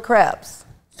hella craps.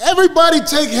 Everybody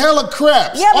take hella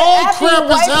craps. Yeah, but all after you crap is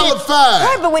wipe hella it- fine.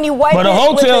 Right, but when you wipe But a it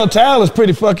with hotel towel is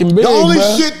pretty fucking big, The only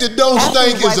bro. shit that don't After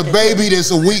stink you is a wipe it. baby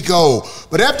that's a week old.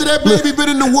 But after that baby been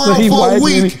in the world He for a wiping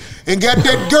week it. and got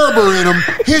that Gerber in him,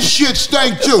 his shit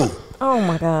stank too. Oh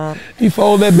my God. He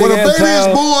fold that big When a ass baby is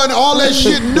towel. born, all that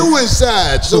shit new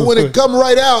inside. So when it come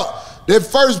right out, that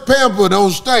first pamper don't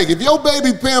stink. If your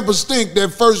baby pamper stink that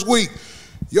first week,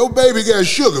 your baby got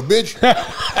sugar, bitch.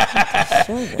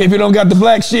 If you don't got the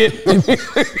black shit.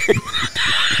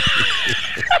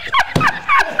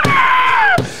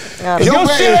 If your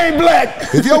shit ain't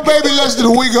black. If your baby less than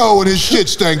a week old and his shit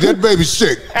stank, that baby's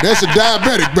sick. That's a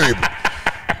diabetic baby.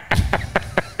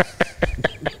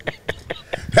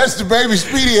 That's the baby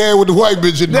Speedy had with the white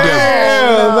bitch in the desert.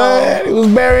 Damn, man. He was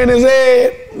burying his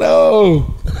head.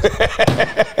 No.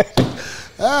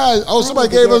 Somebody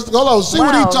gave us. Hold on, see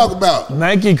what he talk about.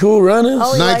 Nike Cool Runners?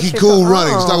 Oh, he Nike likes your Cool co-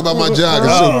 Runnings. oh. Talk about my jogging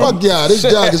suit. Fuck y'all. This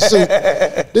jogging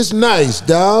suit. This nice,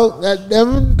 dog. That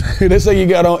damn. They say you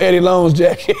got on Eddie Long's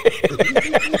jacket.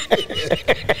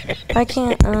 I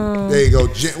can't. There you go.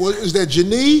 What is that?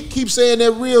 Janie? Keep saying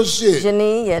that real shit.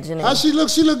 Janine, yeah, Janine. How she look?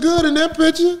 She look good in that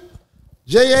picture.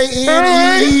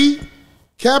 Janee.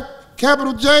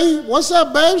 Capital J. What's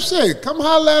up, babe? Shit, come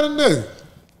holler at a nigga.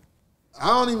 I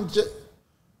don't even.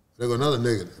 There go another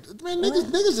nigga. Man,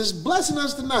 niggas is blessing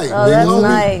us tonight. Oh, big that's homie.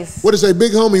 nice. What is that,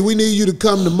 big homie? We need you to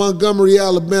come to Montgomery,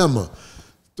 Alabama.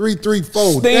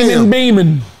 334. Steaming, Damn.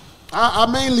 beaming. I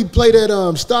mainly play that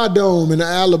Stardome in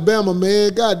Alabama,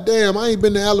 man. God damn, I ain't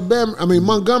been to Alabama. I mean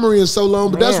Montgomery in so long,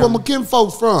 but that's where my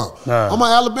kinfolk's from. I'm an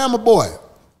Alabama boy.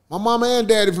 My mama and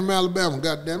daddy from Alabama.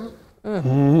 God damn it.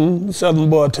 Mm-hmm. Southern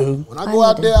boy too. When I go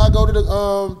out there, I go to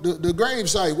the grave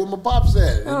site where my pops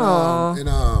at. In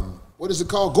what is it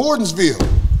called? Gordonsville,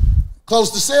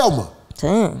 close to Selma.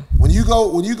 Damn. When you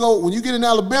get in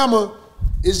Alabama,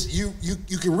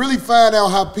 you can really find out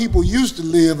how people used to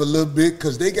live a little bit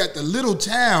because they got the little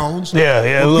towns. Yeah.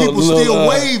 Where people still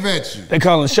wave at you. They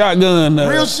call them shotgun.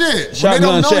 Real shit.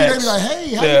 Shotgun when they don't know you, they shacks. be like,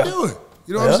 "Hey, how you doing?"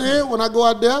 You know what I'm saying? When I go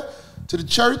out there to the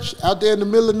church, out there in the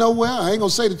middle of nowhere, I ain't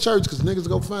gonna say the church because niggas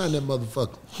go find that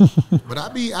motherfucker. But I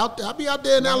be out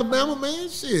there in Alabama, man.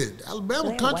 Shit,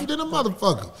 Alabama country than a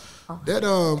motherfucker. That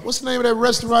what's the name of that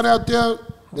restaurant out there?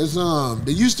 There's that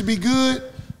used to be good.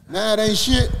 Now it ain't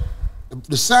shit.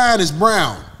 The sign is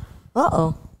brown.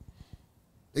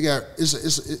 They got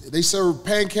they serve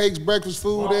pancakes, breakfast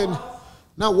food, and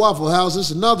not Waffle House.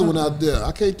 It's another one out there.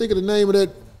 I can't think of the name of that.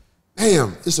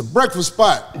 Damn, it's a breakfast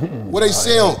spot where they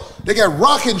sell. They got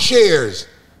rocking chairs,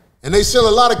 and they sell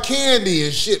a lot of candy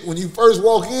and shit when you first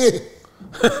walk in.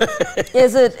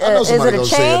 Is it I know is somebody it a gonna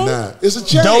say chain? it now. It's a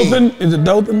chain. Dothan? Is it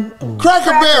Dothan? Oh.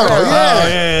 Cracker Barrel,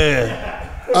 yeah.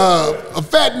 Oh, yeah. A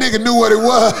fat nigga knew what it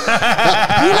was.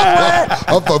 You know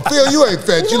what? Oh, Phil, you ain't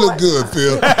fat. You look good,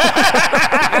 Phil.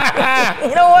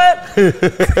 You know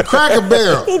what? Cracker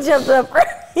Barrel. He jumped up.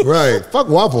 Right. Fuck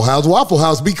Waffle House. Waffle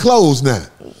House be closed now.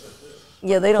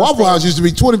 Yeah, they don't. Waffle House used to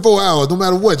be 24 hours, no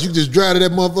matter what. You can just drive to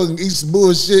that motherfucker and eat some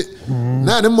bullshit.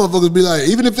 Now them motherfuckers be like,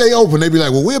 even if they open, they be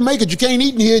like, well, we'll make it. You can't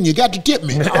eat in here and you got to tip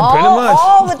me.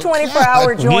 All the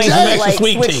 24-hour joints like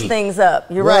switch tea. things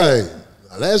up. You're right.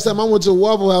 Last time I went to a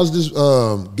Waffle House, this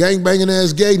gang-banging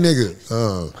ass gay nigga,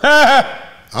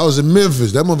 I was in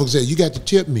Memphis. That motherfucker said, you got to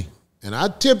tip me. And I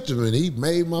tipped him, and he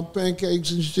made my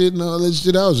pancakes and shit and all that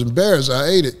shit. I was embarrassed. I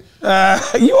ate it.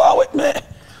 You always, man.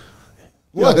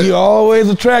 What? You always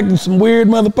attracting some weird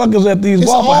motherfuckers at these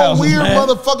Waffle Houses, It's all weird man.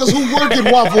 motherfuckers who work at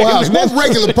Waffle House. What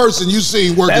regular person you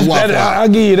seen work at Waffle House? I'll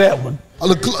give you that one.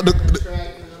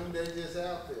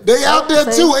 They out there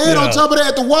too. And on top of that,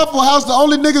 at the Waffle House, the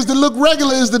only niggas that look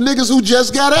regular is the niggas who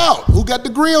just got out, who got the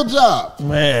grill job.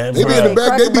 Man, they be in the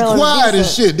back, they be quiet and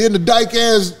shit. Then the dyke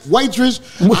ass waitress,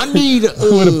 I need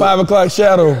with a 5 o'clock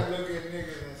shadow.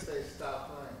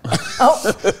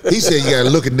 He said you gotta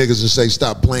look at niggas and say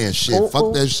stop playing shit.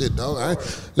 Fuck that shit, dog.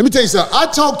 Let me tell you something. I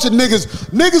talk to niggas.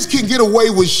 Niggas can get away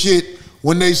with shit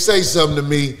when they say something to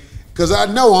me, cause I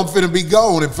know I'm finna be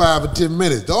gone in 5 or 10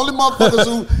 minutes. The only motherfuckers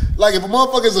who, like, if a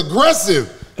motherfucker's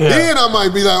aggressive, then I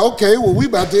might be like, okay, well, we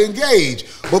about to engage.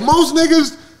 But most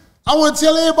niggas, I want to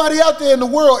tell everybody out there in the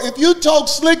world, if you talk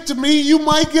slick to me, you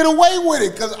might get away with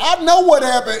it. Because I know what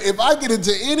happened if I get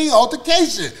into any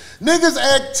altercation. Niggas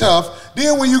act tough,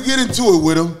 then when you get into it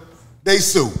with them, they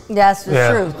sue. That's the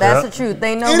truth. That's the truth.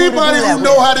 They know anybody who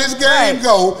know how this game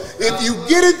go, if you Right.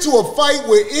 get into a fight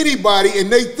with anybody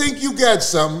and they think you got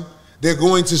something, they're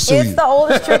going to sue you. It's the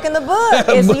oldest trick in the book.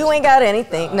 Is you ain't got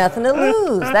anything, nothing to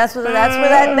lose. That's where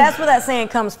that saying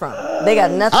comes from. They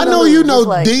got nothing I to know lose. you know It's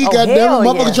like, D, oh, goddamn hell it,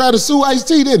 motherfucker tried to sue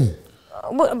Ice-T, didn't he?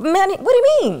 What do you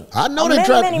mean? I know they many,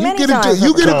 tried. Many, you many get into times.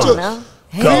 you get Come into on now.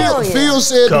 Hell yeah. Phil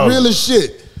said the realest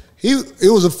shit.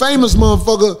 It was a famous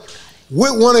motherfucker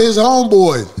with one of his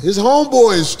homeboys. His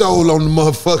homeboys stole on the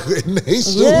motherfucker and they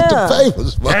sued the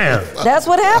famous motherfucker. That's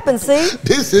what happened, see?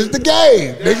 This is the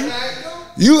game, nigga.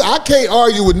 I can't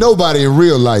argue with nobody in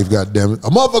real life, goddammit. A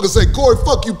motherfucker say, Corey,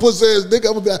 fuck you, pussy ass nigga.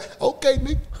 I'm gonna be like, okay,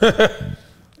 nigga.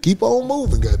 Keep on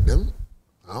moving, goddammit.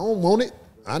 I don't want it.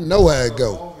 I know how it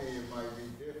go.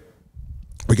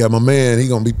 We got my man. He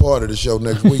gonna be part of the show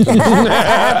next week. Bobby's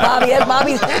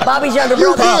younger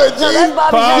You brother. good, G? No, that's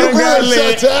Bobby's younger brother. You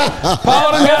good, Shut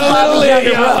Paul done got a little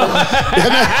leg, y'all.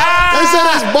 They said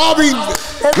that's Bobby.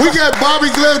 We got Bobby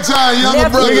Glentine, younger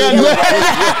brother.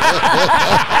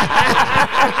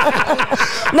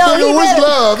 No, nigga, what's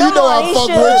love? You know I fuck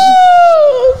with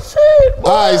you.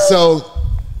 All right, so,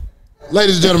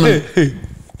 ladies and gentlemen,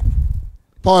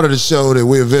 part of the show that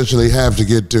we eventually have to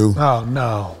get to. Oh,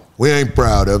 no. We ain't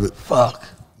proud of it. Fuck.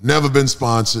 Never been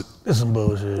sponsored. This is some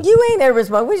bullshit. You ain't never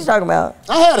sponsored. What you talking about?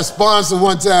 I had a sponsor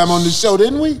one time on the show,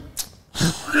 didn't we?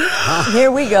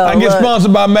 Here we go. I get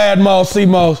sponsored by Mad Moss,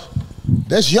 C-Moss.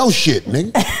 That's your shit,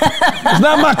 nigga. It's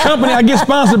not my company. I get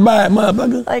sponsored by it,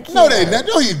 motherfucker. No,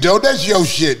 no, you don't. That's your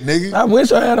shit, nigga. I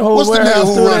wish I had a whole What's the warehouse nigga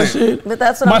who to run that it? shit. But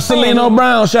that's what I'm saying. Marcelino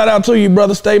Brown, shout out to you,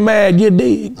 brother. Stay mad, get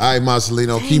dig. All right,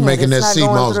 Marcelino, keep Dang it, making that it's not sea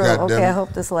going mouse, through. goddamn. Okay, I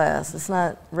hope this lasts. It's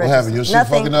not What happened? Your shit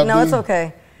fucking up, No, D? it's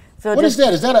okay. So What is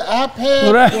that? Is that an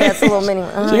iPad? Right. Yeah, it's a little mini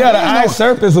one. She got an eye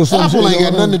surface or something. Apple ain't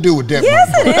got nothing to do with that. Yes,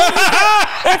 it is.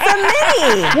 It's a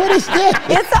mini. What is that?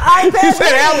 It's an iPad He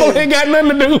said mini. Apple ain't got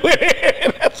nothing to do with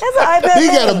it. It's an iPad He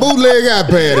mini. got a bootleg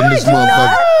iPad in this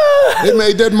motherfucker. They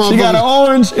made that motherfucker. She got an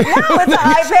orange. No, it's an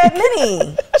iPad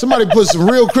mini. Somebody put some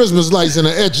real Christmas lights in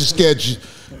an Etch-a-Sketch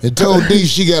and told D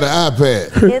she got an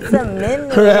iPad. It's a mini.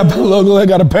 Her Apple logo, I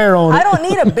got a pair on it. I don't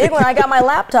need a big one. I got my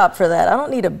laptop for that. I don't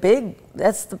need a big.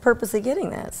 That's the purpose of getting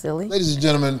that, silly. Ladies and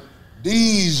gentlemen,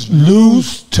 these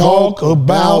loose talk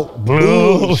about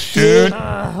bullshit.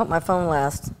 I hope my phone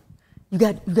lasts. You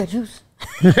got juice?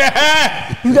 You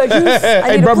got juice?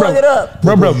 I need to plug it up.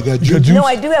 Bro, you got juice? No,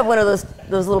 I do have one of those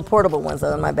little portable ones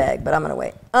though in my bag, but I'm gonna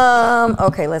wait.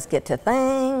 Okay, let's get to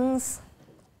things.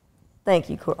 Thank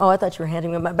you, Corey. Oh, I thought you were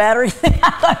handing me my battery.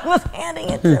 I thought you was handing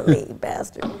it to me,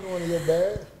 bastard.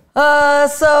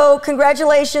 So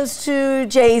congratulations to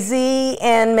Jay-Z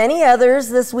and many others.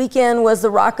 This weekend was the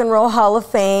Rock and Roll Hall of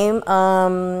Fame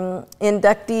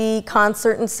inductee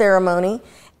concert and ceremony.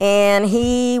 And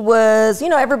he was,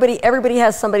 everybody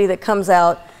has somebody that comes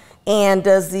out and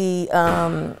does the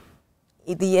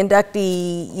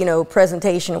inductee,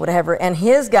 presentation or whatever. And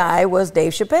his guy was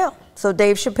Dave Chappelle. So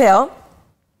Dave Chappelle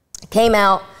came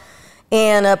out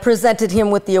and presented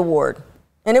him with the award.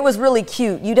 And it was really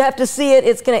cute. You'd have to see it.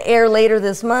 It's going to air later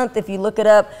this month. If you look it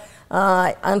up,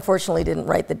 I unfortunately didn't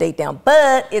write the date down,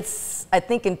 but it's, I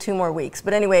think, in 2 more weeks.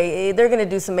 But anyway, they're going to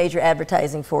do some major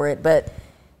advertising for it. But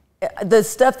the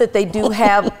stuff that they do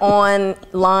have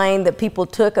online that people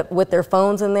took with their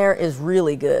phones in there is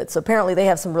really good. So apparently they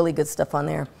have some really good stuff on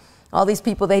there. All these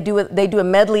people, they do a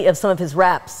medley of some of his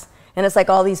raps. And it's like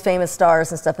all these famous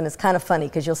stars and stuff, and it's kind of funny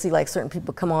because you'll see like certain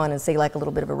people come on and say like a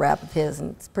little bit of a rap of his,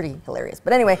 and it's pretty hilarious.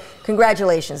 But anyway,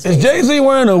 congratulations. Is Jay-Z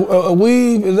wearing a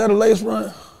weave? Is that a lace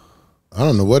front? I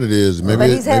don't know what it is. Maybe but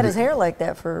he's had his hair like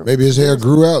that for. Maybe his hair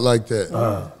grew out like that.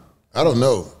 I don't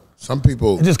know. Some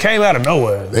people, it just came out of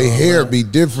nowhere. They hair be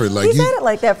different. Like he's had it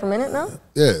like that for a minute, no?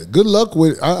 Yeah, good luck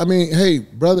with. I mean, hey,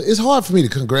 brother, it's hard for me to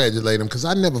congratulate him because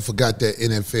I never forgot that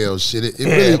NFL shit. It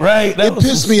really, right. It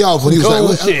pissed me off when he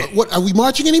was like, "What? Are we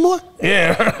marching anymore?"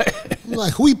 Yeah, right. I'm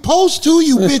like, we supposed to,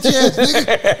 you bitch ass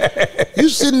nigga. You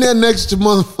sitting there next to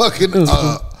motherfucking.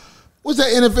 What's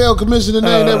that NFL commissioner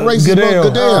name? That racist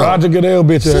Goodell. Roger Goodell,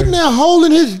 bitch ass. Sitting there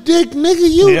holding his dick,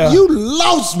 nigga. You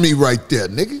lost me right there,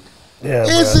 nigga. Yeah,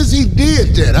 and since he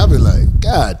did that, I be like,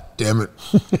 God damn it.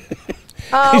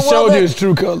 He showed you his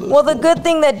true colors. Well, the good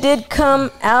thing that did come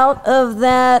out of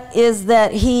that is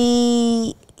that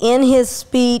he, in his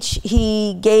speech,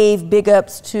 he gave big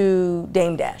ups to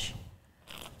Dame Dash.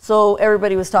 So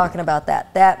everybody was talking about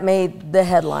that. That made the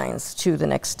headlines to the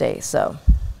next day. So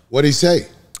what'd he say?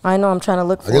 I know, I'm trying to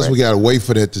look for it. I guess we got to wait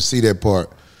for that to see that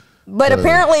part. But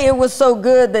apparently it was so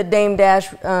good that Dame Dash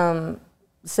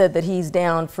said that he's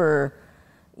down for,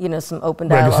 you know, some open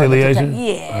dialogue. Reconciliation?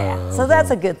 Yeah. So that's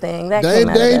a good thing. That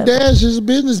Dame Dash is a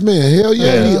businessman. Hell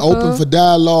yeah, he open for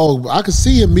dialogue. I could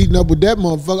see him meeting up with that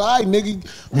motherfucker. All right, nigga,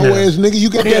 ass nigga, you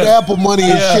got that Apple money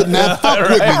and shit. Now fuck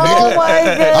with me, nigga. Oh my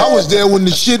God. I was there when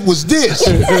the shit was this.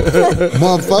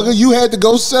 Motherfucker, you had to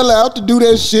go sell out to do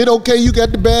that shit. Okay, you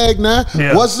got the bag now.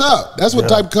 Yeah. What's up? That's what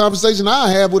type of conversation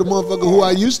I have with a motherfucker who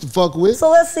I used to fuck with.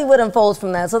 So let's see what unfolds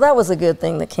from that. So that was a good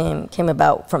thing that came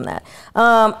about from that.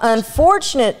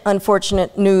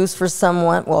 Unfortunate news for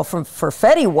someone, well, for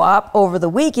Fetty Wap over the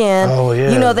weekend. Oh,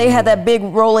 yeah. You know, they had that big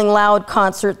Rolling Loud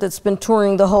concert that's been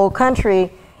touring the whole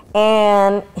country,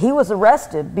 and he was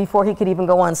arrested before he could even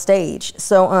go on stage.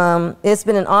 So it's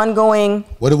been an ongoing...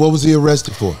 What was he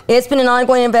arrested for? It's been an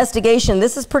ongoing investigation.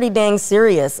 This is pretty dang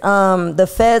serious.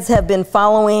 The feds have been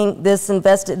following this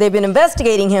they've been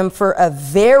investigating him for a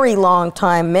very long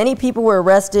time. Many people were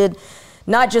arrested,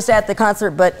 not just at the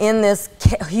concert, but in this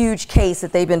huge case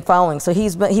that they've been following. So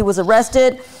he was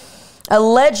arrested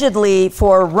allegedly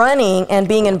for running and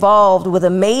being involved with a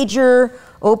major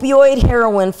opioid,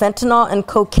 heroin, fentanyl, and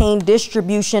cocaine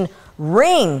distribution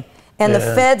ring. And the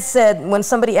feds said, when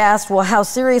somebody asked, well, how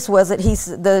serious was it?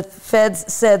 The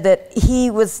feds said that he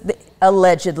was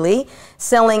allegedly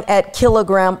selling at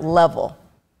kilogram level,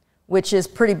 which is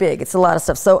pretty big. It's a lot of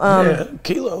stuff. So,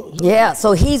 kilos. Yeah,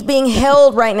 so he's being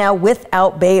held right now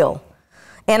without bail.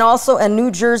 And also a New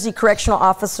Jersey correctional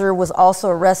officer was also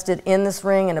arrested in this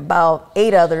ring, and about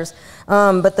 8 others.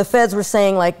 But the feds were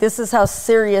saying, like, this is how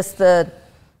serious the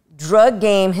drug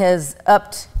game has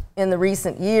upped in the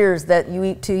recent years, that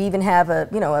to even have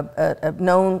a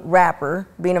known rapper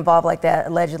being involved like that,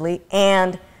 allegedly,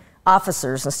 and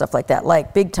officers and stuff like that,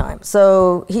 like big time.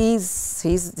 So he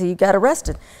got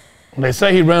arrested. They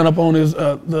say he ran up on his,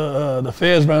 the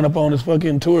feds ran up on his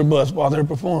fucking tour bus while they're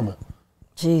performing.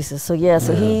 Jesus, so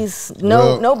he's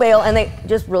no bail, and they,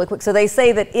 just really quick, so they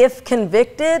say that if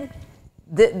convicted,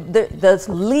 the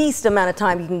least amount of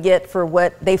time you can get for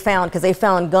what they found, because they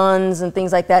found guns and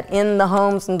things like that in the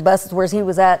homes and buses where he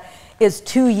was at, is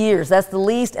 2 years. That's the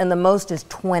least, and the most is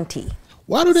 20.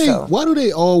 Why do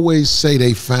they always say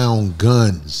they found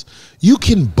guns? You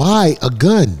can buy a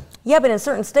gun. Yeah, but in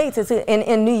certain states, it's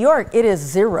in New York, it is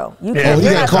 0. You he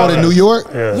got caught in New York?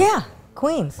 Yeah,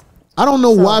 Queens. I don't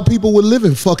know why people would live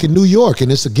in fucking New York,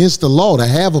 and it's against the law to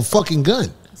have a fucking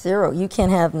gun. 0. You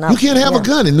can't have nothing. You can't have a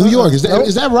gun in New York. Is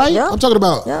that right? Yep. I'm talking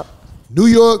about New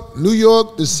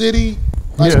York, the city.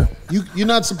 Like, you're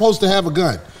not supposed to have a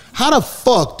gun. How the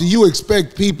fuck do you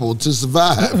expect people to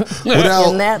survive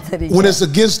without when it's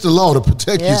against the law to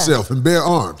protect yourself and bear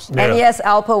arms? And yes,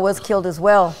 Alpo was killed as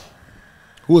well.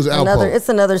 Who was Alpo? It's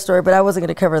another story, but I wasn't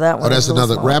going to cover that one. Oh, that's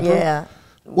another rapper? Yeah.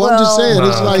 Well, I'm just saying,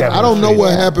 it's like, I don't know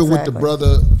what happened with the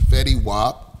brother Fetty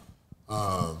Wap.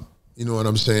 You know what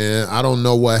I'm saying? I don't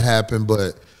know what happened,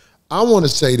 but I want to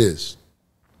say this.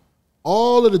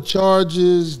 All of the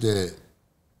charges that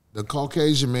the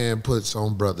Caucasian man puts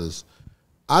on brothers,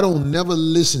 I don't never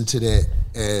listen to that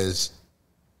as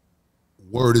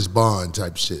word is bond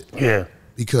type shit. Yeah.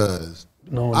 Because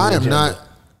I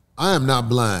am not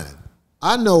blind.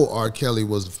 I know R. Kelly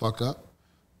was a fuck up,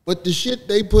 but the shit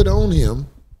they put on him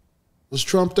was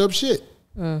trumped up shit.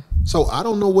 So I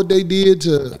don't know what they did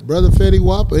to Brother Fetty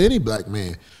Wap or any black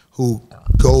man who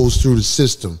goes through the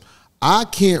system. I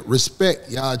can't respect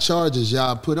y'all charges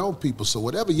y'all put on people. So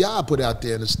whatever y'all put out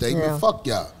there in the statement, fuck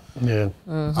y'all. Yeah.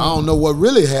 I don't know what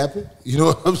really happened. You know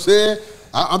what I'm saying?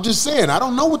 I'm just saying, I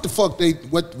don't know what the fuck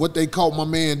what they caught my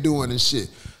man doing and shit.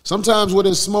 Sometimes where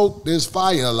there's smoke, there's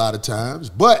fire a lot of times.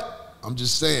 But I'm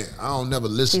just saying, I don't never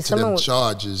listen to them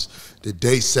charges that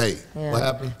they say. Yeah. What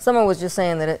happened? Someone was just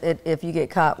saying that if you get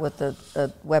caught with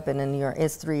a weapon in New York,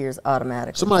 it's 3 years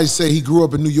automatically. Somebody say he grew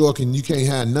up in New York and you can't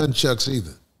have nunchucks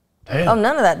either. Damn. Oh,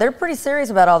 none of that. They're pretty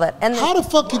serious about all that. And how the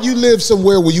fuck can you live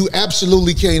somewhere where you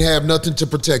absolutely can't have nothing to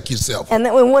protect yourself? And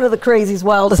then one of the craziest,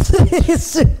 wildest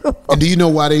cities too. And do you know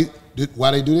why they do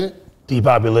that?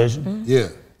 Depopulation. Yeah.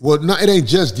 Well, no, it ain't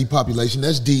just depopulation.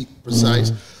 That's deep,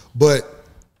 precise. But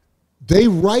they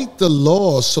write the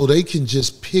laws so they can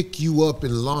just pick you up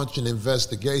and launch an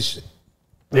investigation.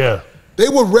 Yeah. They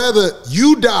would rather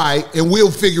you die and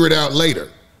we'll figure it out later.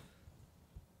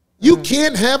 You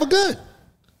can't have a gun.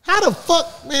 How the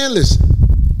fuck, man, listen.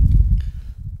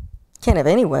 Can't have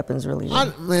any weapons, really.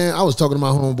 I was talking to my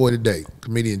homeboy today,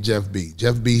 comedian Jeff B.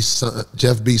 Jeff B's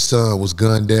son was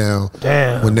gunned down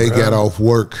when they got off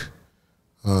work.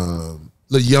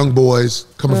 The young boys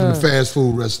coming from the fast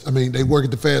food restaurant. They work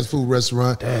at the fast food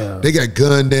restaurant. Damn. They got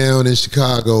gunned down in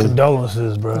Chicago.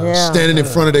 Condolences, bro. Yeah. Standing in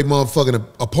front of their motherfucking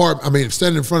apartment.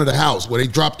 Standing in front of the house where they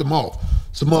dropped them off.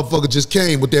 Some motherfucker just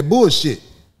came with that bullshit.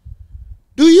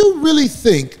 Do you really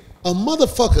think a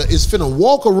motherfucker is finna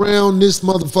walk around this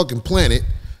motherfucking planet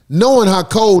knowing how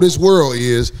cold this world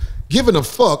is, giving a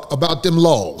fuck about them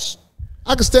laws?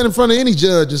 I can stand in front of any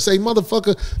judge and say,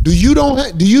 motherfucker, do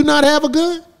you not have a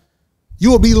gun? You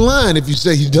will be lying if you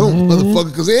say you don't, motherfucker,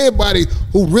 because everybody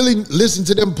who really listen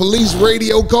to them police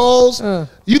radio calls,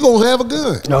 you gonna have a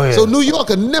gun. Oh, yeah. So New York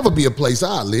could never be a place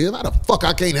I live. How the fuck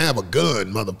I can't have a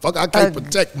gun, motherfucker? I can't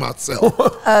protect myself.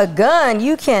 A gun,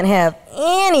 you can't have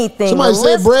anything. Somebody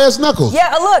said brass knuckles.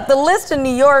 Yeah, look, the list in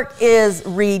New York is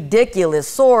ridiculous.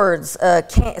 Swords,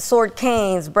 sword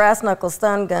canes, brass knuckles,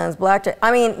 stun guns, blackjack.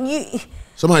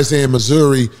 Somebody saying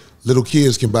Missouri, little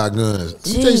kids can buy guns.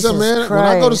 Let me tell you something, man. Christ. When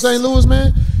I go to St. Louis,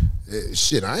 man,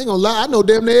 shit, I ain't gonna lie. I know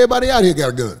damn near everybody out here got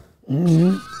a gun.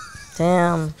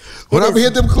 Damn. When I be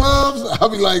hit them clubs, I'll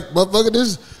be like,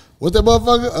 motherfucker, what's that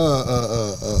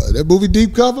motherfucker? That movie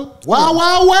Deep Cover? Wild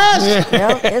Wild West.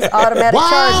 Yeah, it's automatic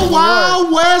charge in New York.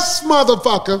 Wild West,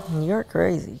 motherfucker. You're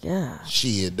crazy, yeah.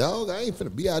 Shit, dog. I ain't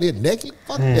finna be out here naked.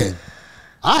 Fuck that.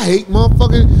 I hate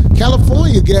motherfucking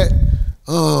California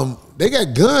they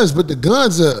got guns, but the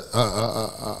guns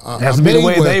are has to be the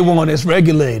way they want. It's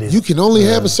regulated. You can only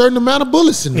have a certain amount of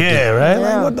bullets in the gun. Right?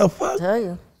 Yeah. Like, what the fuck? I tell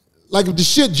you. Like if the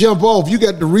shit jump off, you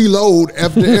got to reload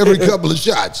after every couple of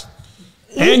shots.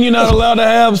 And you're not allowed to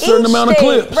have a certain amount of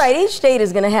clips. Right, each state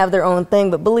is going to have their own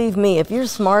thing, but believe me, if you're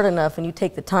smart enough and you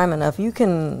take the time enough, you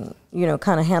can,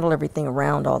 kind of handle everything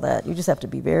around all that. You just have to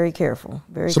be very careful.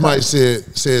 Somebody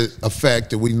said a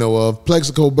fact that we know of.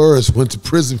 Plexico Burris went to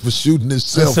prison for shooting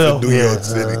himself in New York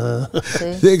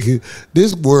City.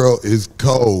 This world is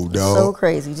cold, dog. So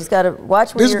crazy. You just got to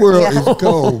watch where this world is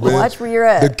cold, man. Watch where you're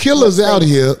at. The killer's out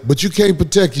here, but you can't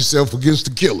protect yourself against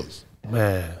the killers.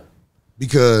 Man.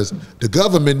 Because the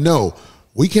government know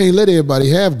we can't let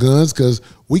everybody have guns because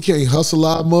we can't hustle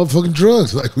our motherfucking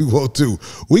drugs like we want to.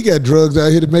 We got drugs out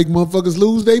here to make motherfuckers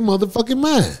lose their motherfucking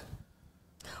mind.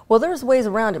 Well, there's ways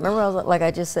around it. Remember, like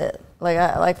I just said,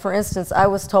 like for instance, I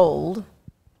was told,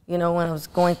 when I was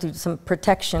going through some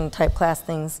protection type class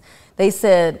things, they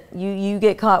said you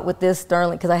get caught with this,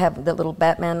 Darlene, because I have that little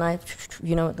Batman knife,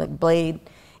 like blade.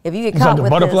 If you get caught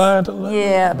with this,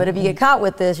 but if you get caught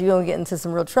with this, you're gonna get into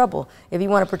some real trouble. If you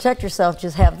want to protect yourself,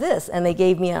 just have this. And they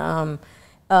gave me a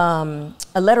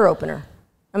letter opener.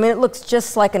 It looks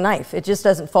just like a knife. It just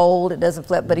doesn't fold, it doesn't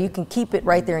flip, but you can keep it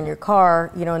right there in your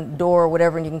car, in the door or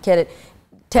whatever, and you can get it.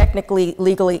 Technically,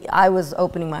 legally, I was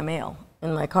opening my mail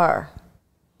in my car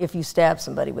if you stab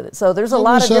somebody with it. So there's a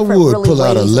lot of different really ways. I would pull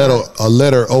out a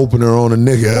letter opener on a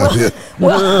nigga out here.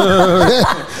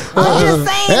 I'm just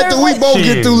saying. After we both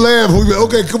get through laughing, we go,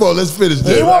 okay, come on, let's finish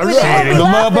this. The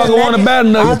motherfucker want to bat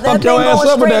enough, fuck your ass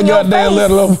up with that goddamn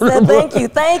letter opener.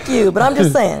 Thank you. But I'm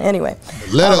just saying, anyway.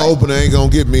 Letter opener ain't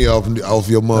gonna get me off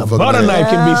your motherfucker. Butter knife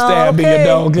can be stabbed in your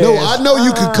dog ass. No, I know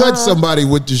you could cut somebody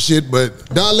with your shit, but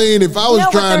Darlene, if I was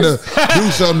trying to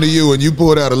do something to you and you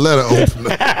pulled out a letter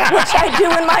opener. Which I do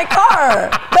in my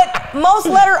car. But most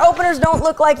letter openers don't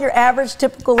look like your average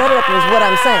typical letter opener is what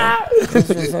I'm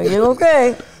saying.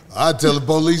 Okay. I tell the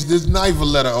police this knife will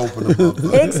let her open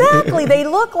them. Exactly. They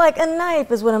look like a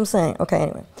knife is what I'm saying. Okay,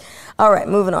 anyway. All right,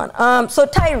 moving on. So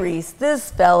Tyrese,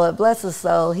 this fella, bless his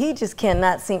soul, he just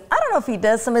cannot seem, I don't know if he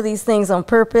does some of these things on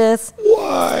purpose.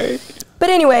 Why? But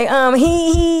anyway,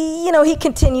 he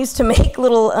continues to make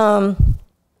little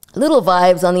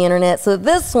vibes on the internet. So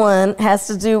this one has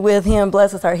to do with him,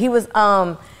 bless his heart. He was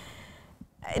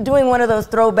doing one of those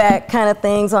throwback kind of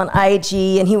things on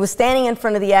IG, and he was standing in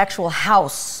front of the actual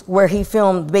house where he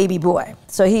filmed Baby Boy.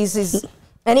 So he's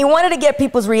and he wanted to get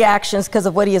people's reactions because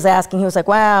of what he was asking. He was like,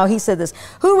 wow, he said this,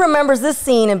 who remembers this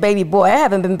scene in Baby Boy? I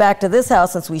haven't been back to this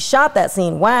house since we shot that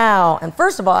scene. Wow. And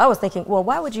first of all, I was thinking, well,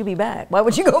 why would you be back? Why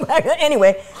would you go back?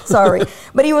 Anyway, sorry.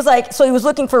 But he was like, so he was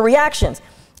looking for reactions.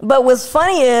 But what's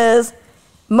funny is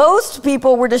most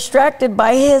people were distracted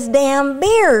by his damn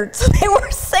beard. So they were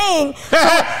saying,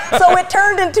 so it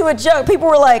turned into a joke. People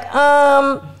were like,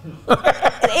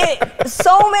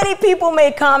 so many people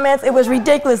made comments. It was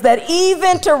ridiculous that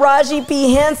even Taraji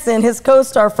P. Henson, his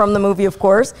co-star from the movie, of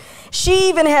course, she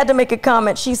even had to make a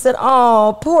comment. She said,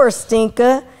 oh, poor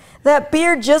Stinker. That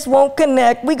beard just won't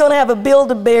connect. We're gonna have a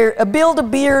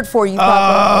build-a-beard for you,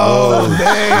 Papa. Oh,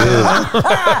 damn.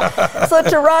 So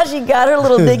Taraji got her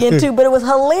little dig into, but it was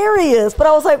hilarious. But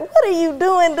I was like, what are you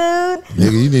doing, dude?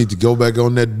 Nigga, you need to go back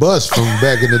on that bus from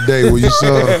back in the day where you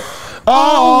saw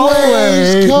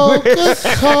Always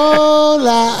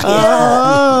Coca-Cola.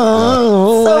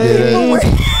 So people were...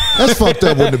 That's fucked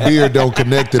up when the beard don't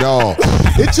connect at all.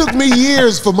 It took me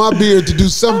years for my beard to do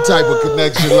some type of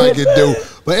connection like it do.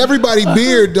 But everybody's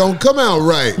beard don't come out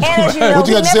right. And you know, what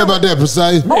you got to say about that,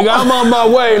 PRECYSE? Nigga, I'm on my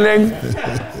way,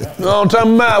 nigga. You know what I'm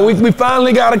talking about? We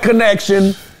finally got a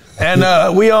connection,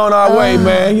 and we on our way,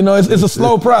 man. You know, it's a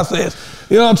slow process.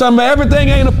 You know what I'm talking about? Everything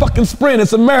ain't a fucking sprint.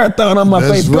 It's a marathon on my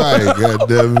Facebook. That's right,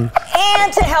 goddamn.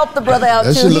 And to help the brother out,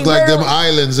 that too. That shit look like them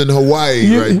islands in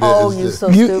Hawaii right there. Oh, you so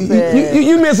stupid.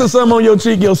 You missing something on your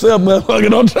cheek yourself, motherfucker.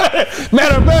 Don't try.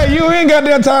 Matter of fact, you ain't got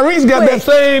that Tyrese got that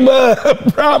same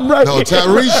problem right No,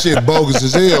 Tyrese shit bogus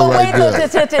as hell right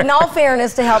there. In all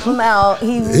fairness, to help him out,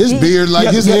 his beard like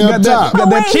his hair up top.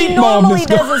 He normally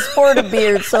doesn't sport a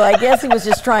beard, so I guess he was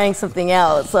just trying something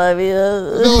out. So I mean,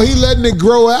 no, he letting it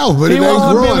grow out, but it ain't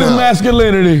growing out.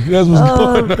 Masculinity. That's what's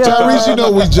going on. Tyrese, you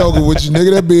know we joking with you,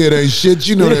 nigga. That beard ain't shit.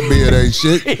 You know that beard ain't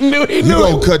shit. He knew you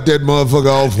gonna cut that motherfucker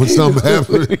off when something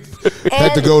happens.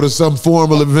 Had to go to some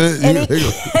formal event. And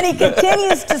he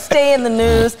continues to stay in the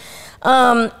news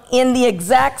in the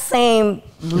exact same,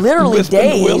 literally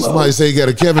days. Somebody say he got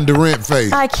a Kevin Durant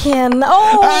face. I can.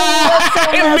 Oh, that's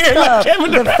so messed up.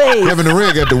 The face. Kevin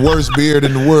Durant got the worst beard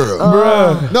in the world.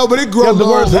 Bruh. No, but it grow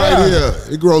long right here.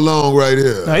 It grow long right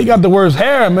here. Nah, he got the worst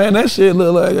hair, man. That shit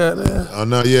look like that, man. Oh,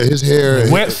 no, yeah, his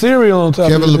hair. Wet cereal on top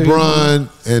Kevin of his LeBron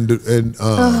and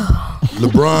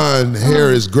LeBron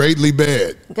hair is greatly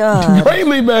bad. God.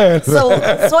 Greatly bad. So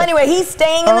anyway, he's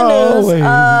staying in the news.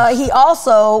 He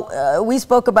also, we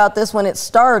spoke about this when it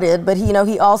started, but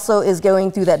he also is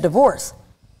going through that divorce.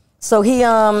 So he,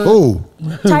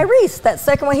 Tyrese, that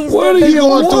second one, he's going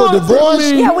through a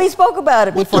divorce? Yeah, we spoke about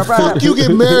it before. What the fuck you get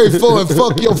married for and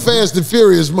fuck your Fast and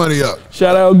Furious money up?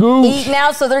 Shout out Goose.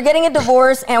 So they're getting a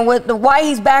divorce, and why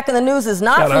he's back in the news is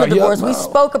not from the divorce. We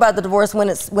spoke about the divorce when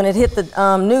it hit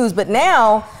the news, but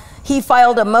now he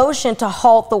filed a motion to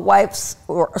halt the wife's,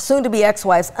 or soon-to-be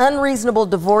ex-wife's, unreasonable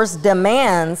divorce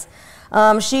demands.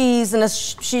 She's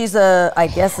I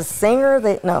guess a singer.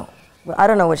 I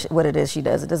don't know what it is she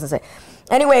does. It doesn't say.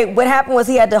 Anyway, what happened was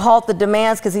he had to halt the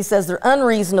demands because he says they're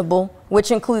unreasonable,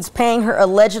 which includes paying her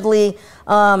allegedly.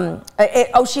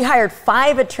 She hired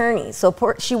 5 attorneys, so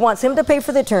she wants him to pay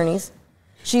for the attorneys.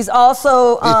 She's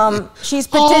also she's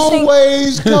petitioning.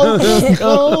 Always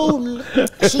Coca-Cola.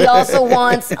 She also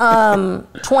wants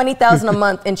 $20,000 a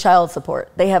month in child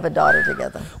support. They have a daughter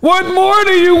together. What more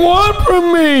do you want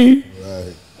from me?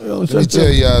 Right. Let me tell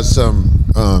y'all something.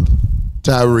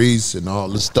 Tyrese and all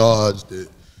the stars that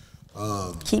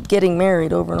keep getting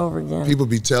married over and over again. People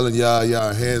be telling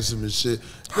y'all handsome and shit.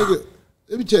 Nigga,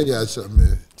 let me tell y'all something,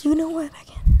 man. Do you know what?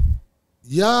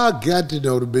 Y'all got to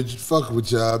know the bitches fucking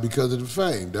with y'all because of the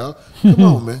fame, dog. Come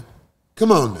on, man.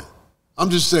 Come on now.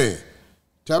 I'm just saying.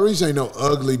 Tyrese ain't no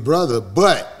ugly brother,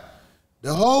 but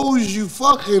the hoes you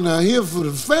fucking are here for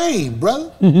the fame,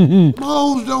 brother. Them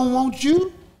hoes don't want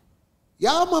you.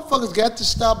 Y'all motherfuckers got to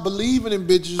stop believing in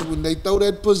bitches when they throw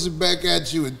that pussy back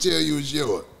at you and tell you it's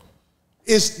yours.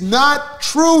 It's not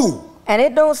true. And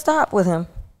it don't stop with him.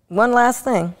 One last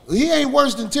thing. He ain't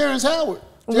worse than Terrence Howard.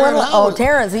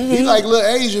 Terrence. He like little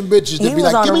Asian bitches that be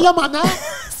like, give me your money.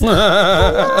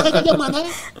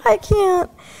 I can't.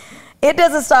 It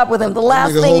doesn't stop with him. The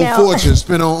last Nigga thing whole now. fortune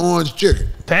spent on orange chicken.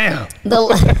 Damn. The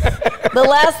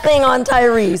last thing on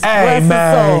Tyrese. Hey, bless his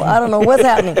man. soul. I don't know what's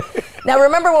happening. Now,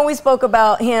 remember when we spoke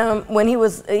about him when he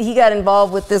got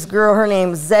involved with this girl, her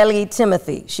name's Zelly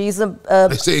Timothy. She's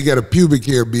They say he got a pubic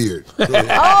hair beard. Oh,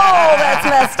 that's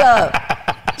messed up.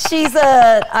 She's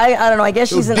I don't know, I guess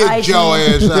she's an IG. Your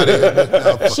ass out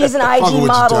of here. She's an IG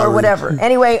model or whatever.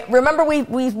 Anyway, remember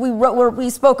we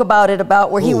spoke about it,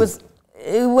 about where he was,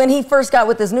 when he first got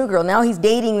with this new girl. Now he's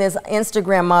dating this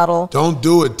Instagram model. Don't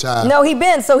do it, Ty. No, he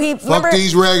been. So he, Fuck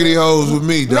these raggedy hoes with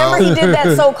me, dog. remember he did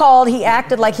that so-called, he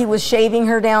acted like he was shaving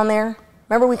her down there?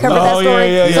 Remember we covered that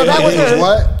story? Yeah, so that was her.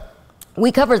 What?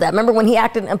 We covered that. Remember when he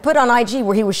acted and put on IG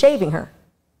where he was shaving her?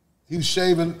 He was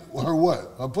shaving her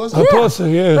what? Her pussy? Her pussy,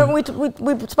 yeah. Remember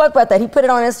we spoke about that. He put it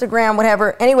on Instagram,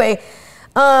 whatever. Anyway,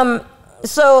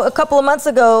 so a couple of months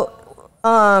ago,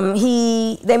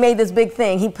 they made this big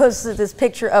thing. He posted this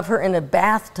picture of her in a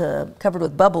bathtub covered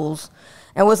with bubbles,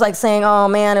 and was like saying, "Oh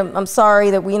man, I'm sorry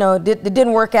that it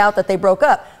didn't work out, that they broke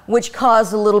up," which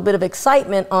caused a little bit of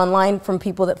excitement online from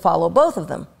people that follow both of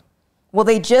them. Well,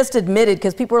 they just admitted,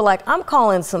 because people were like, "I'm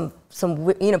calling some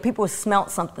people smelt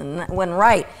something that wasn't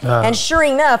right," and sure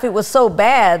enough, it was so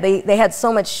bad. They had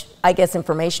so much, I guess,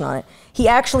 information on it. He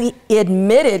actually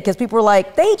admitted, because people were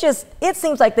like, it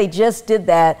seems like they just did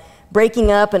that,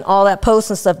 breaking up and all that posts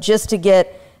and stuff, just to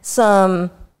get some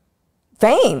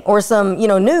fame or some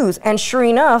news. And sure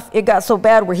enough, it got so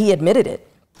bad where he admitted it.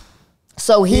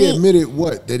 So he admitted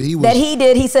what? That he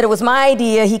did. He said it was my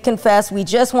idea. He confessed. We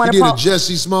just want to. He did a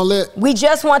Jesse Smollett. We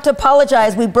just want to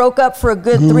apologize. We broke up for a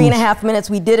good 3.5 minutes.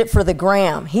 We did it for the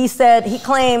gram. He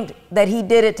claimed that he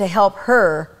did it to help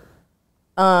her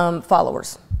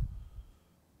followers.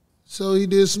 So he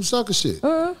did some sucker shit.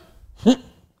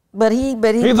 But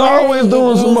he's always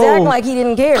doing some more. He's acting like he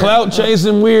didn't care. Clout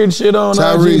chasing weird shit on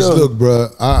Tyrese, IG. look, bro,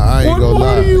 I ain't gonna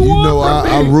lie. You know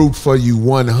I root for you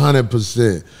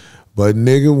 100%. But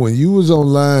nigga, when you was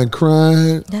online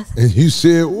crying and you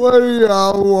said, "What do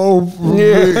y'all want from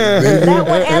me?" That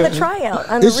one and the tryout.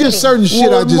 It's just certain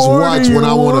shit I just watch when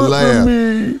I want to laugh.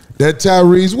 That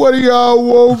Tyrese, "What do y'all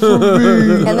want from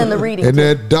me?" And then the reading. And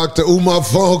that Dr. Umar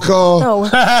phone call. No.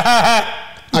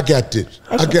 I got this.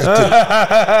 When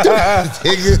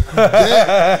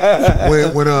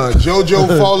JoJo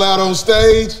fall out on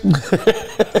stage,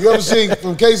 you ever seen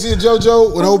from Casey and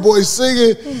JoJo when old boy's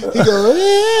singing, he goes,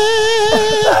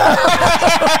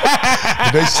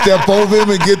 they step over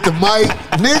him and get the mic,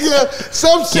 nigga.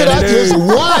 Some shit I just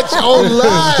watch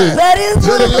online. That is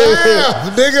to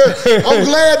laugh, nigga. I'm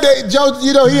glad that Joe,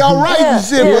 he all right and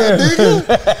shit, but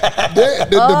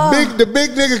nigga, the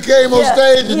big nigga came on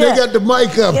stage and they got the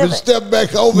mic up and stepped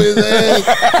back over his ass.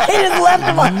 He just left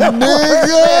him on the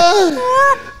nigga.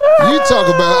 You talk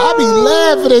about, I be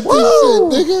laughing at this shit,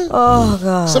 nigga. Oh,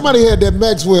 God. Somebody had that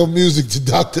Maxwell music to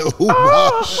Dr.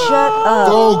 Umar. Shut up.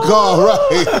 Phone call,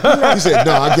 right? He said,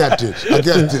 "No, I got this.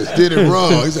 Did it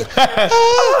wrong." He said,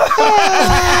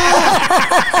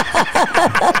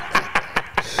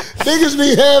 niggas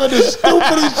be having the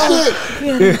stupidest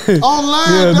shit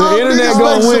online, dog. The internet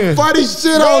gonna win. Some funny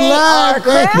shit online.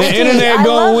 The internet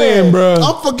gonna win, bro.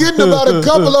 I'm forgetting about a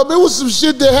couple of them. It was some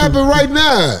shit that happened right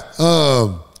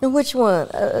now. Which one?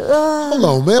 Hold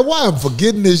on, man. Why I'm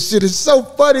forgetting this shit? It's so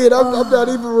funny, and I'm not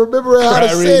even remembering how to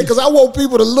say it because I want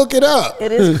people to look it up.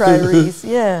 It is Cryreese,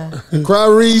 yeah.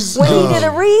 Cryreese. When he did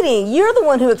a reading, you're the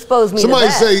one who exposed me to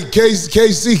that. Somebody say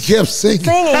KC kept singing.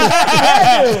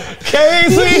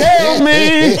 Casey, help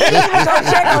me. He didn't even go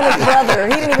check on his brother.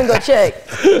 He didn't even go check.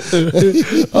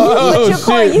 Oh,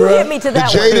 Corey, you hit me to that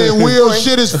one. Jada and Will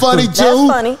shit is funny, too. That's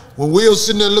funny. When Will's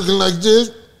sitting there looking like this.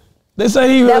 They say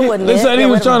he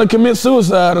was trying to commit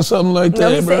suicide or something like that. No,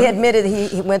 he said he admitted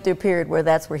he went through a period where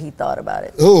that's where he thought about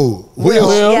it. Oh, Will.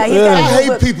 Yeah, I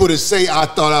hate people that say I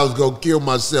thought I was gonna kill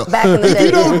myself. Back in the day. If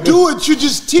you don't do it, you're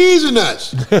just teasing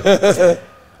us.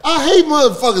 I hate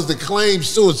motherfuckers that claim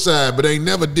suicide but they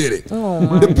never did it.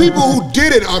 Oh, the people who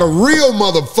did it are the real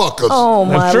motherfuckers. Oh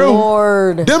my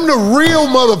Lord. Them the real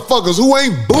motherfuckers who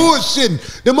ain't bullshitting.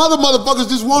 Them other motherfuckers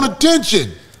just want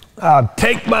attention. I'll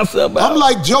take myself out. I'm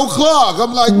like Joe Clark.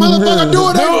 I'm like, motherfucker,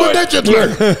 do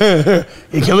it.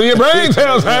 He killing your brain,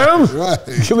 Sam. Right.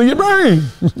 He killing your brain.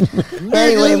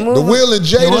 Anyway, the Will and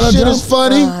Jada shit is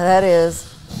funny. That is.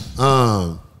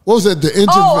 What was that? The interview.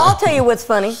 Oh, I'll tell you what's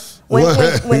funny.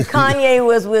 When Kanye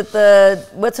was with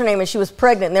what's her name, and she was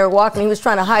pregnant, and they were walking. He was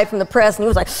trying to hide from the press, and he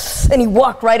was like, and he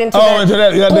walked right into that. Into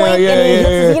that. You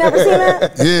never seen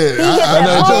that? Yeah, I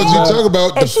know what you talk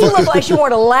about. And she looked like she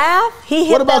wanted to laugh. He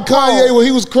hit What about that Kanye pole. when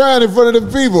he was crying in front of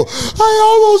the people? I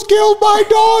almost killed my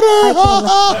daughter.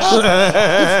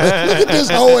 Look at this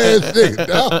whole ass thing.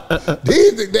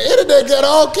 The internet got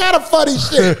all kind of funny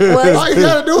shit. All you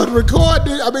gotta do is record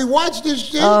this. I mean, watch this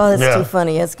shit. Oh, that's too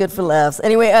funny. It's good for laughs.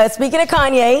 Anyway, speaking of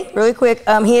Kanye, really quick,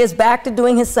 he is back to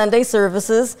doing his Sunday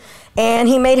services, and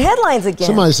he made headlines again.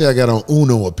 Somebody say I got on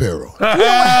Uno apparel. Nigga,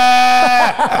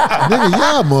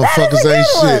 y'all motherfuckers ain't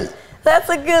shit. That's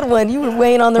a good one. You were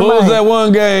weighing on their What mind. was that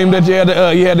one game that you had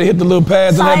to hit the little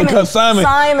pads and had to cut Simon?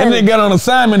 And then got on a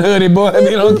Simon hoodie, boy.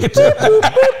 You don't get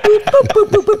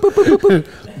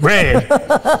red,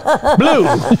 blue.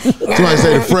 Somebody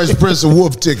say the Fresh Prince of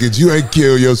Wolf tickets. You ain't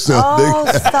kill yourself, Oh,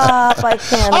 nigga. stop. I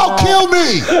can't. Oh, kill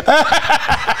me.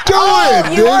 Do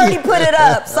it, You nigga. already put it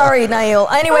up. Sorry, Nail.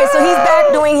 Anyway, so he's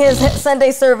back doing his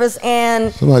Sunday service,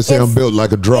 and Somebody say I'm built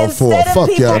like a draw four. Fuck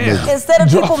y'all niggas. Instead of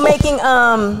people making,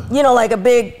 like a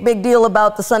big deal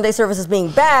about the Sunday services being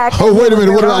back. Oh, wait a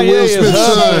minute. What about Will Smith's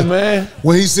son? Man.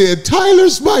 When he said,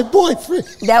 Tyler's my boyfriend.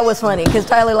 That was funny, because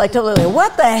Tyler totally like,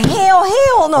 what the hell?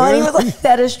 Hell no. And he was like,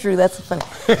 that is true. That's funny.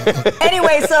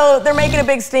 Anyway, so they're making a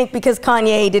big stink because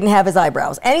Kanye didn't have his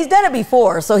eyebrows. And he's done it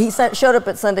before, so he showed up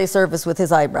at Sunday service with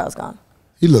his eyebrows gone.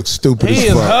 He looks stupid He as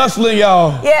is fuck. hustling,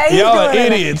 y'all. Yeah, he's y'all are doing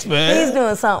it. idiots, man. He's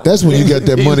doing something. That's when you got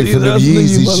that money He's from them hustling, you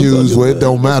Yeezy shoes where it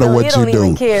don't matter what you don't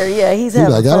even do. care. Yeah, he's He's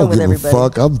having like, I fun don't with give a everybody.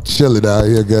 fuck. I'm chilling out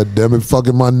here, goddammit,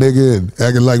 fucking my nigga and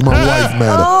acting like my wife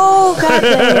matter. Oh,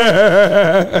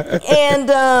 goddamn. And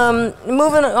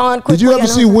moving on quickly. Did you ever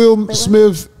see Will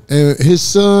Smith and his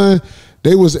son?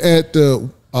 They was at the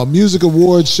music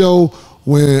awards show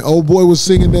when old boy was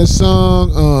singing that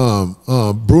song,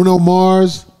 Bruno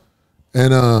Mars,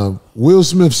 and Will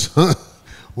Smith's son.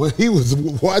 When he was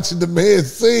watching the man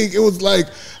sing, it was like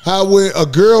how when a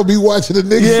girl be watching a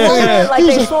nigga sing. Like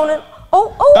they swoon it. Oh.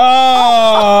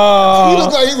 He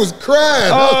looked like he was crying.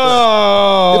 If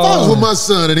I was with my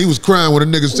son and he was crying when a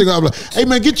nigga sing, I'd be like, hey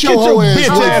man, get your whole ass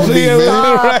away from me,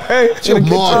 man. Get your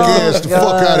mark ass the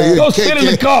fuck out of here. Go sit in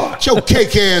the car. Get your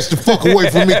cake ass the fuck away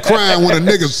from me crying when a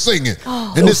nigga's singing.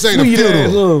 And this ain't a Sweet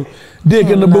funeral. ass, dick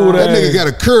in the boot. That nigga got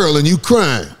a curl and you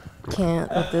crying. Can't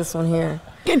with this one here.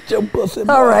 Get your pussy.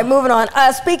 All right, moving on.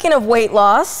 Speaking of weight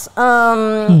loss,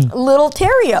 Little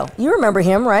Terrio. You remember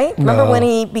him, right? Remember when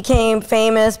he became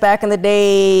famous back in the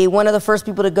day? One of the first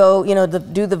people to go, to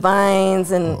do the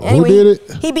vines. And anyway, did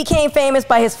it? he became famous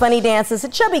by his funny dances. A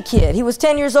chubby kid. He was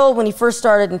 10 years old when he first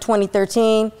started in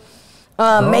 2013.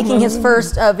 Making his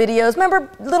first videos. Remember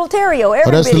Little Terrio?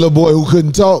 Everybody, That's the little boy who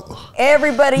couldn't talk.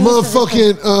 Everybody.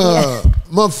 Motherfucking,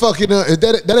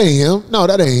 that ain't him. No,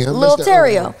 that ain't him. Little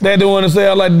Terrio. They don't want to say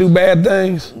I like to do bad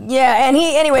things. Yeah, and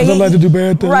he like to do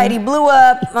bad things. Right, he blew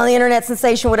up on the internet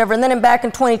sensation, whatever. And then back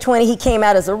in 2020, he came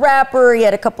out as a rapper. He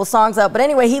had a couple songs out, but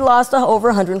anyway, he lost over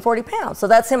 140 pounds. So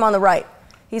that's him on the right.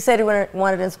 He said he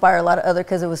wanted to inspire a lot of other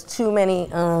because it was too many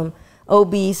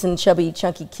obese and chubby,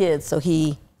 chunky kids. So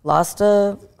he lost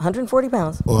 140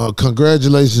 pounds. Well,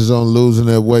 congratulations on losing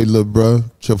that weight, little bro.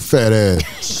 Your fat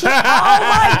ass. Oh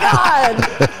my God!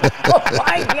 Oh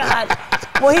my God!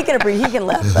 Well, he can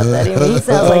laugh about that. He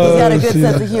sounds like he's got a good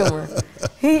sense of humor.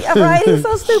 He's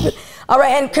so stupid. All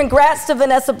right, and congrats to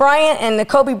Vanessa Bryant and the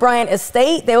Kobe Bryant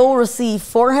estate. They will receive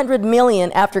 $400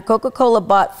 million after Coca-Cola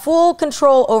bought full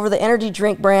control over the energy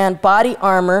drink brand Body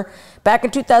Armor. Back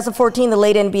in 2014, the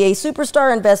late NBA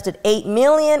superstar invested $8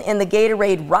 million in the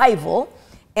Gatorade rival,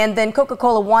 and then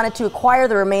Coca-Cola wanted to acquire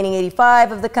the remaining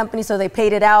 85 of the company, so they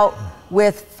paid it out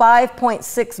with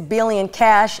 $5.6 billion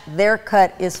cash. Their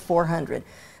cut is $400.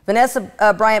 Vanessa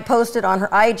Bryant posted on her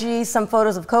IG some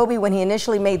photos of Kobe when he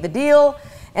initially made the deal,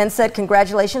 and said,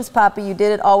 "Congratulations, Papi, you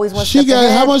did it. Always one step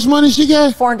ahead." How much money she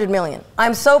got? $400 million.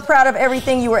 I'm so proud of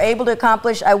everything you were able to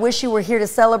accomplish. I wish you were here to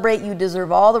celebrate. You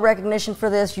deserve all the recognition for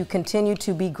this. You continue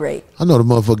to be great. I know the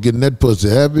motherfucker getting that pussy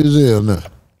happy as hell now.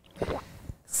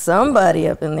 Somebody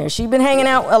up in there. She's been hanging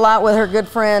out a lot with her good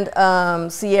friend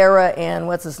Sierra and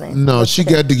what's his name? No, she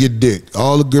got to get dick.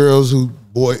 All the girls who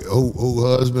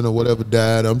husband or whatever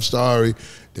died, I'm sorry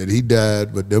that he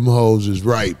died, but them hoes is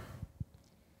right.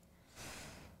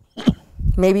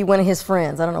 Maybe one of his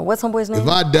friends. I don't know. What's homeboy's name? If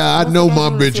I die, I know my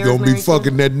bitch gonna be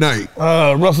fucking that night.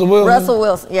 Russell Wilson. Russell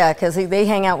Wilson. Yeah, because they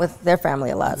hang out with their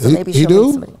family a lot. So maybe He she'll do?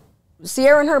 meet somebody.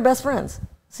 Sierra and her best friends.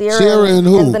 Sierra and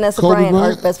who? And Vanessa Kobe Bryant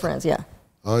Bryant? are best friends. Yeah.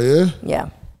 Oh yeah? Yeah.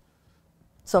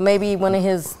 So maybe one of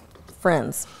his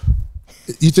friends.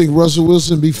 You think Russell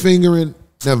Wilson be fingering?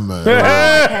 Never mind.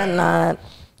 I cannot.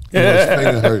 His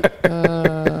finger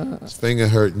hurt. His finger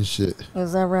hurt and shit.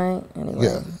 Is that right? Anyway.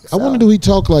 Yeah. I wonder, do he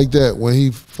talk like that when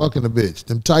he fucking a bitch?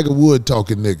 Them Tiger Woods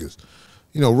talking niggas.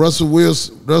 You know, Russell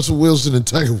Wilson and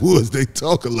Tiger Woods, they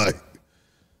talk alike.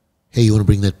 Hey, you want to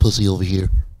bring that pussy over here?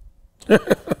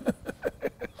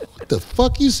 What the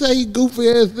fuck you say, you goofy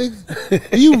ass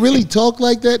nigga? Do you really talk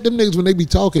like that? Them niggas, when they be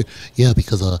talking, yeah,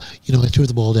 because, you know, I threw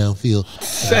the ball downfield.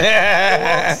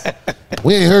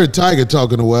 We ain't heard Tiger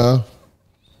talk in a while.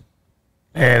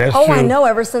 Yeah, that's Oh, true. I know.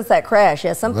 Ever since that crash,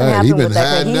 yeah, something Right, he happened been with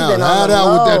that. hiding He's out, been on hide the out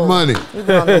low. with that money. He's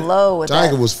been on the low with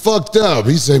Tiger that. was fucked up.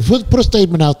 He said, put a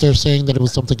statement out there saying that it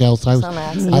was something else. I Some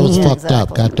accident. was Yeah, fucked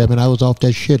up. exactly. Goddammit, I was off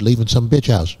that shit, leaving some bitch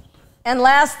house. And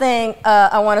last thing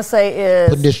I want to say is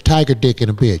Putting this tiger dick in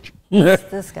a bitch.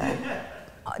 this guy.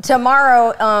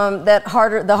 Tomorrow, the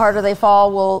harder they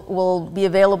fall will be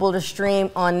available to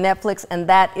stream on Netflix, and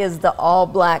that is the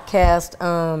all-black cast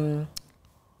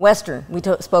Western we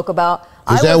spoke about.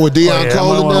 Is that what Deion yeah,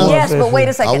 called it now? Yes, but wait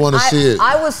a second. I want to see it.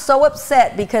 I was so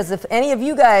upset because if any of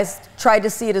you guys tried to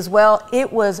see it as well,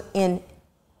 it was in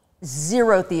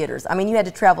 0 theaters. I mean, you had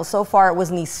to travel so far. It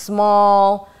was in these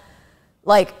small,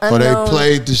 like, But unknown. they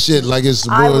played the shit like it's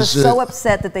some I bullshit. was so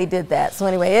upset that they did that. So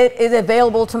anyway, it is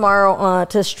available tomorrow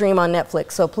to stream on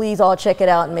Netflix. So please all check it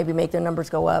out and maybe make their numbers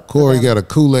go up. Corey got a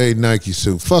Kool-Aid Nike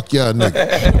suit. Fuck y'all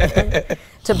niggas.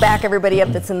 To back everybody up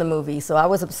that's in the movie. So I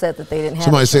was upset that they didn't have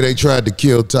Somebody it. say they tried to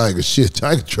kill Tiger. Shit,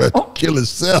 Tiger tried to kill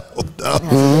himself. Dog.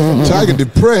 Tiger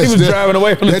depressed. He was driving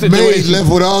away from the that maid situation.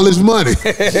 left with all his money.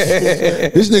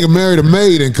 This nigga married a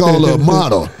maid and called her a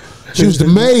model. She was the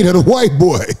maid of the white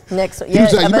boy. Next, He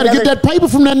was like, you better get that paper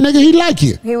from that nigga. He like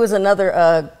you. He was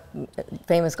another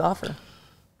famous golfer.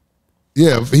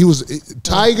 Yeah, he was.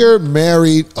 Tiger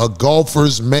married a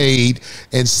golfer's maid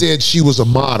and said she was a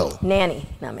model. Nanny,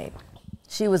 not maid.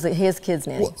 She was his kid's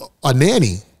nanny. A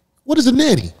nanny? What is a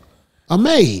nanny? A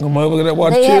maid. A motherfucker that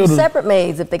watch They have children. separate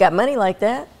maids if they got money like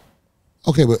that.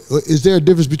 Okay, but is there a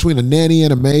difference between a nanny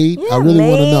and a maid? Yeah, I really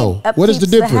want to maid know. What is the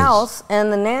upkeeps difference? The house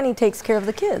and the nanny takes care of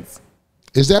the kids.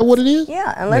 Is that what it is?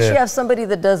 Yeah, unless you have somebody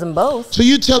that does them both. So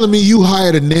you telling me you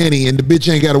hired a nanny and the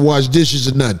bitch ain't got to wash dishes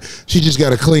or nothing? She just got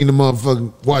to clean the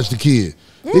motherfucking, watch the kid.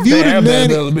 Yeah. If you They the have that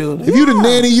nanny, availability. if you the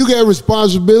nanny, you got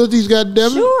responsibilities.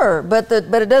 Goddamn it. Sure, but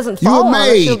it doesn't You a fall on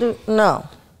her. She'll maid. do no.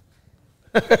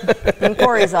 In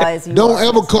Corey's eyes, you Don't are.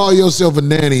 ever call yourself a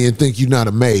nanny and think you're not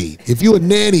a maid. If you a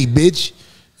nanny, bitch,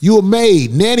 you a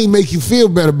maid. Nanny make you feel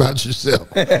better about yourself.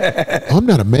 I'm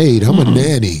not a maid. I'm a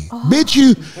nanny. Bitch,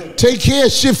 you take care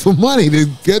of shit for money that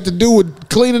got to do with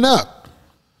cleaning up.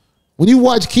 When you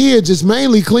watch kids, it's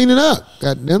mainly cleaning up.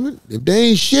 God damn it. If they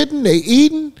ain't shitting, they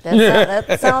eating,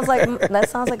 That sounds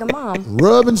like a mom.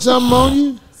 rubbing something on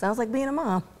you. Sounds like being a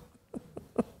mom.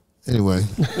 Anyway,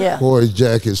 Yeah. Corey's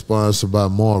jacket sponsored by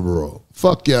Marlboro.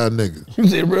 Fuck y'all niggas. You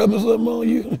said rubbing something on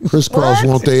you. Chris Cross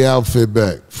want their outfit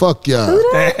back. Fuck y'all.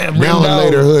 Damn, Now bring and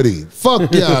later dog. hoodie. Fuck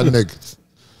y'all niggas.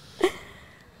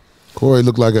 Corey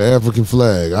look like an African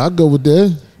flag. I'll go with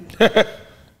that.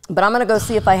 But I'm gonna go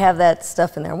see if I have that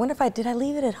stuff in there. I wonder if did I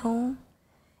leave it at home?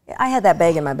 I had that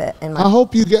bag in my bed. I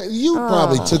hope you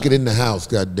probably took it in the house,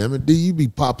 goddammit. Do you be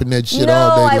popping that shit No,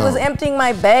 all day I long? was emptying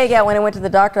my bag out when I went to the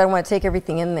doctor. I didn't want to take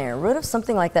everything in there. What if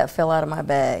something like that fell out of my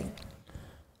bag?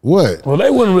 What? Well, they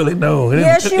wouldn't really know.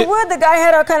 Yes, you would. The guy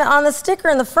had kind of on the sticker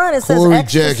in the front. It says Corey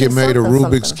ecstasy jacket made of something,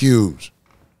 Rubik's something. cubes.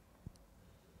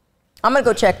 I'm gonna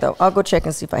go check though. I'll go check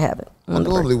and see if I have it. I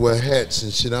normally wear hats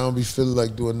and shit. I don't be feeling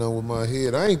like doing nothing with my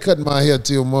head. I ain't cutting my hair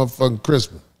till motherfucking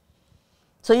Christmas.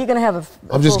 So you're gonna have a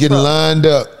I'm just full getting fro. lined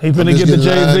up. He I'm finna just get the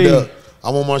getting lined Jay-Z. up.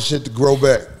 I want my shit to grow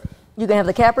back. You gonna have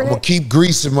the Kaepernick? I'm gonna keep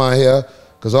greasing my hair,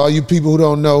 because all you people who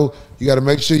don't know, you gotta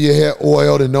make sure your hair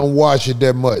oiled and don't wash it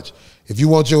that much. If you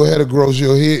want your hair to grow,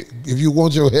 your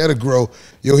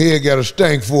hair gotta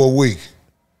stink for a week.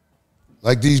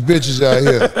 Like these bitches out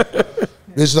here.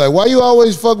 Bitch like, why you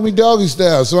always fuck me doggy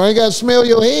style? So I ain't gotta smell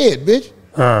your head, bitch.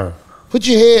 Put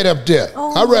your head up there.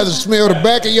 I'd rather smell the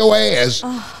back of your ass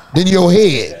than your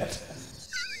head.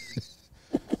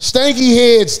 Stanky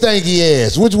head, stanky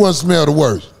ass. Which one smell the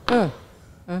worst?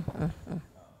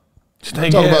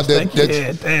 Stanky Talk ass, about that- stanky that-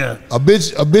 head, damn. A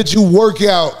bitch who work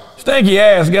out. Stanky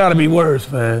ass gotta be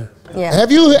worse, man. Yeah.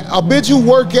 Have you a bitch who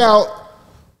work out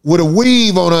with a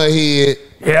weave on her head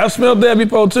Yeah, I smelled that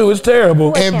before too. It's terrible.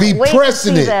 and Can't be wait to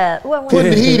pressing see it, that.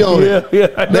 putting heat on it? Yeah,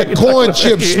 I know That you're corn talking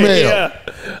chip about- smell.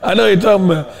 Yeah, I know you're talking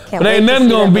about. Can't But wait ain't to nothing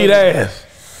see gonna that beat baby. ass.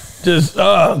 Just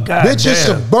oh god Bitch, it's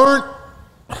a damn. burnt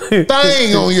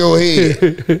thing on your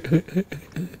head.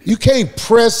 You can't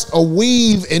press a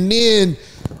weave and then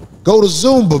go to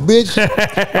Zumba, bitch.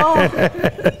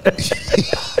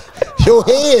 Your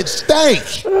head stank.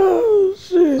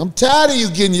 I'm tired of you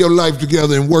getting your life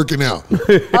together and working out.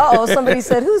 Uh-oh, somebody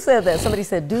said, who said that? Somebody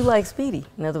said, do like Speedy.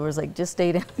 In other words, like, just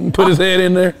stay down. Put his head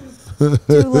in there. Do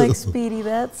like Speedy,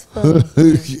 that's funny.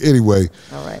 Anyway.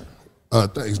 All right.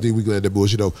 Thanks, D. We glad that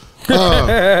bullshit over.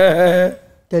 That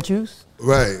juice?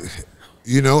 Right.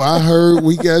 You know, I heard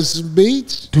we got some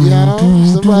beats. Y'all.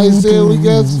 Somebody said we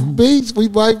got some beats. We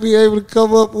might be able to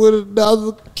come up with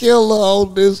another killer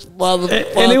on this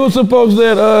motherfucker. And it was supposed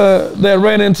that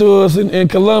ran into us in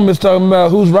Columbus talking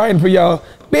about who's writing for y'all.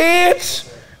 Bitch,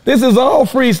 this is all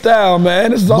freestyle,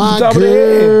 man. This is off the top of the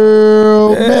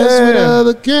head. Mess with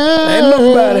other girls. Ain't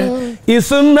nobody. It's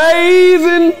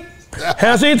amazing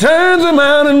how she turns them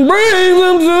out and brings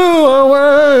them to a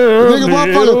world.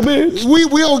 Nigga,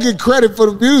 we don't get credit for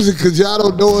the music because y'all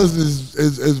don't know us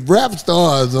as rap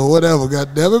stars or whatever,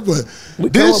 goddammit.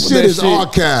 But this shit is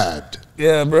archived.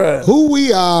 Yeah, bruh. Who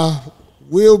we are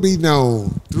will be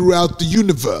known throughout the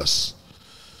universe.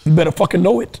 You better fucking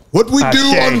know it. What we do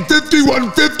on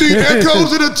 5150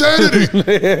 echoes in eternity.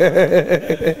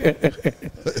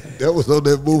 That was on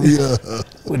that movie.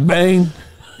 With Bane.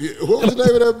 What was the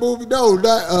name of that movie? No,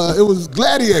 it was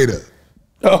Gladiator.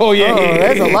 Oh, yeah.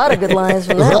 There's a lot of good lines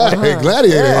from that one, huh?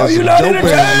 Gladiator. Yeah. You not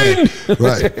entertained?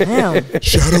 Right. Damn.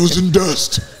 Shadows and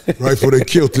dust. Right before they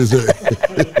killed his ass.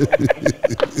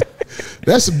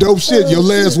 That's some dope shit. Your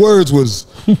last words was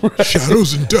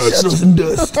shadows and dust. Shadows and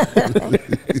dust.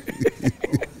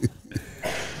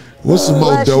 What's some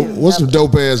more dope? What's some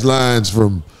dope ass lines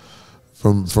from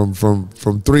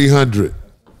 300?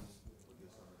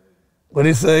 What did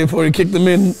he say before he kicked them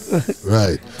in?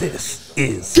 Right. This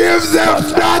is. Give them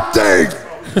nothing,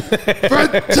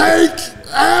 but take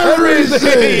everything.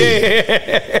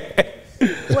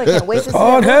 Boy, I can't wait to see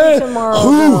that movie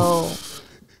tomorrow.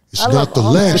 It's not the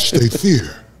lash they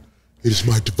fear. It is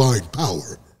my divine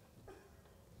power.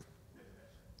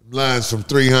 Lines from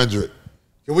 300.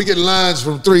 Can we get lines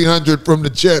from 300 from the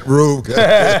chat room? They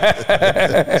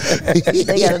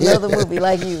got another movie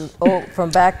like you,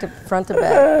 from front to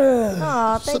back.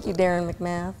 Aw, thank you, Darren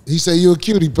McMath. He said you a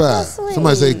cutie pie. Sweet.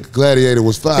 Somebody say Gladiator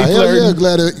was fire. Hell yeah,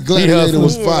 Gladiator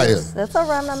was fire. That's all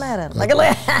right, I'm not mad at him.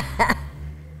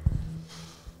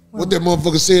 What that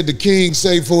motherfucker said the king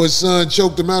say for his son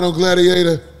choked him out on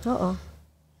Gladiator? Uh-oh.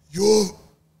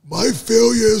 My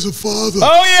failure as a father.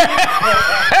 Oh, yeah.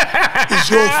 Is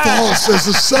your fault as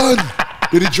a son.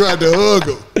 Then he tried to hug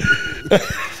him.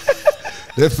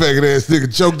 That faggot ass nigga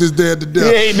choked his dad to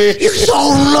death. Yeah, he did. You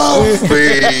don't love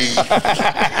me.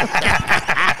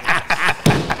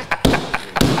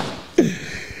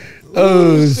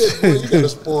 Oh, shit, boy, you got a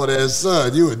spoiled ass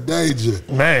son. You in danger.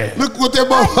 Man. Look what that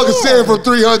motherfucker said from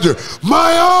 300.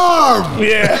 My arm.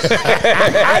 Yeah.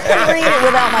 I can read it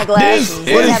without my glasses.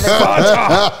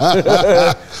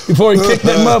 Before he kicked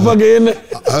that motherfucker in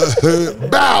there.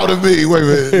 Bow to me. Wait a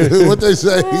minute. What they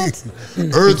say?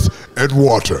 Earth and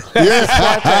water. Yes.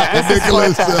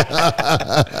 Nicholas.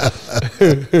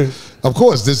 Of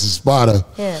course, this is Sparta.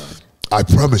 Yeah. I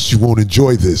promise you won't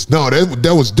enjoy this. No,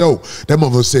 that was dope. That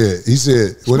motherfucker said,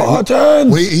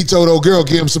 he told old girl,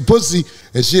 give him some pussy,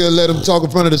 and she'll let him talk in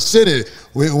front of the Senate.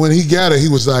 When he got her, he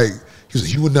was like,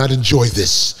 you will not enjoy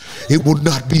this. It will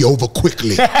not be over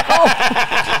quickly.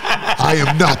 I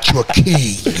am not your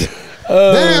king.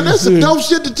 Damn, that's some dope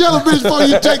shit to tell a bitch before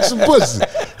you take some pussy.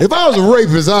 If I was a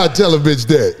rapist, I'd tell a bitch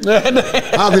that.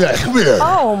 I'd be like, come here.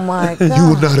 Oh, my God. You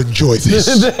will not enjoy this.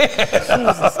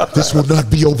 This will not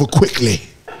be over quickly.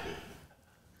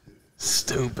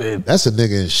 Stupid. That's a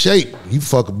nigga in shape. You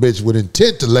fuck a bitch with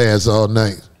intent to last all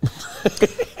night.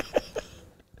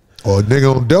 Or a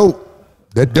nigga on dope.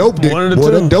 That dope dick, boy,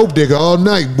 that dope dick all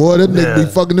night, boy. That nigga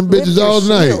be fucking them bitches all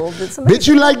night. Bitch,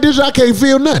 you like this? I can't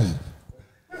feel nothing.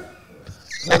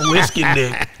 Whiskey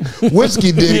dick.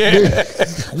 Whiskey dick. Yeah.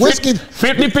 Whiskey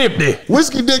 50-50.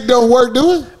 Whiskey dick don't work,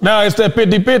 do it? No, it's that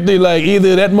 50-50. Like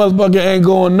either that motherfucker ain't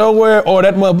going nowhere or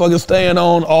that motherfucker staying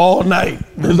on all night.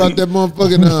 What about that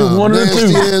motherfucking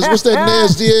nasty ass? What's that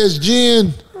nasty ass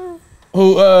gin?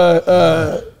 Who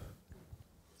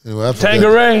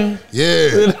Tanqueray?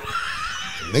 Yeah.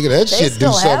 Nigga, that shit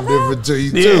do something different to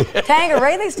you too.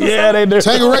 Tanqueray, they still yeah, they do.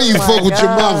 Tanqueray, you fuck with your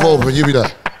mouth open. You be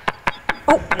like.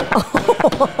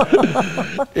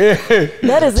 Yeah.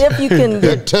 That is if you can.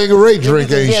 That Tanqueray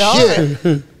drink ain't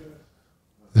shit.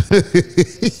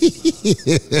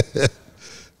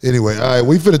 Anyway, all right,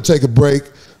 we finna take a break.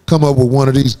 Come up with one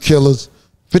of these killers.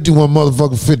 51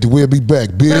 motherfucking 50. We'll be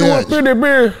back. Beer. 51 50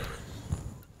 beer.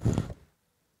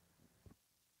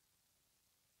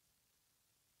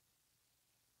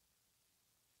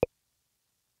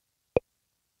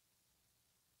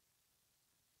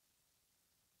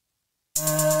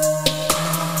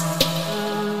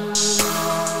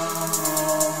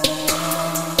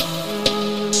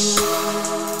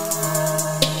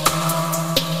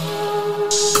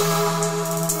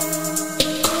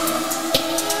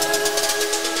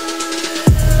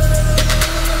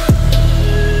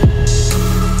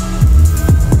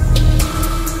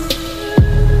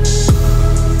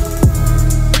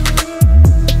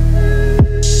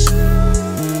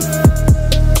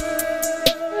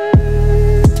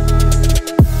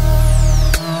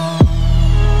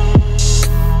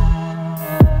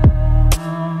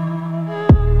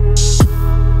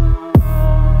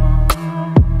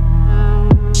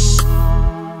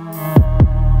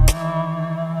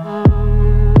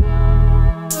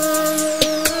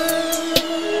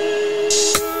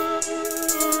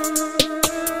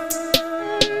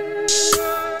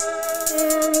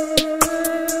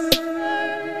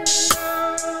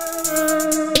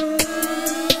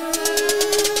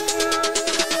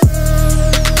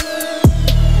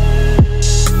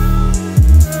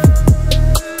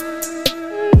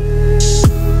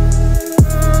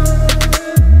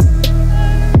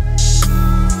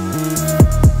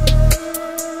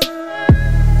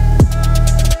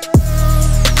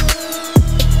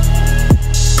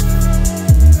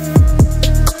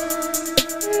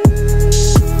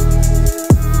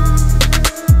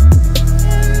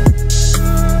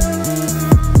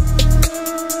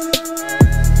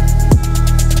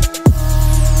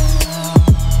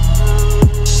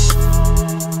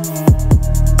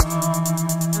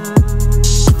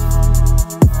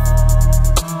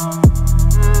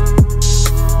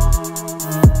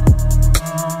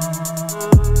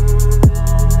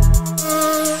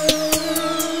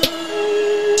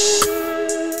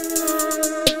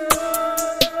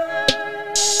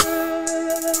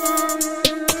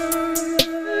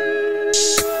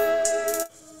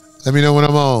 Let me know when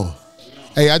I'm on.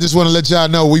 Hey, I just want to let y'all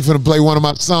know we finna play one of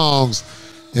my songs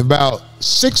in about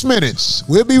 6 minutes.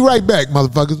 We'll be right back,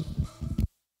 motherfuckers.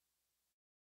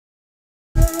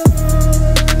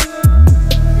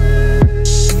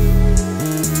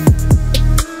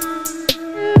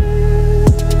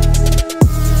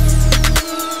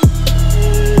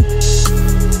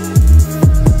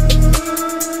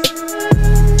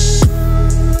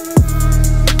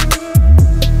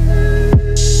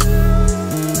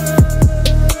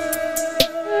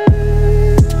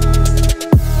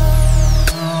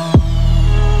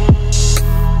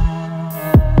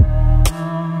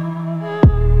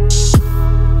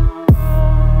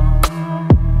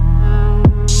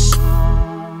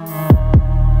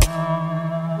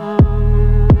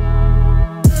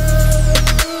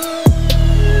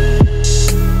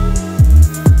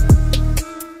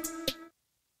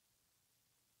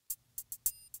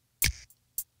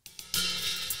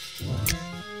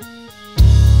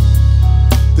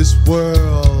 This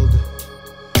world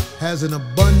has an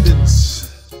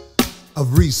abundance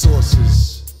of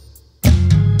resources.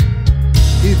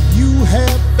 If you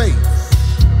have faith,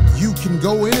 you can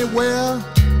go anywhere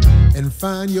and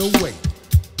find your way.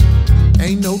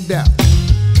 Ain't no doubt.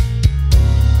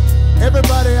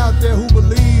 Everybody out there who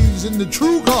believes in the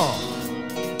true God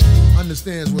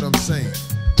understands what I'm saying.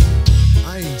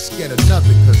 I ain't scared of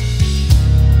nothing, because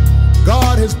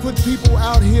God has put people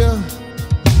out here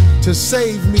to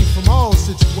save me from all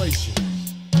situations.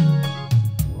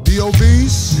 The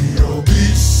obese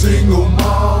single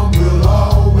mom will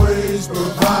always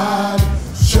provide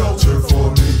shelter for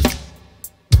me.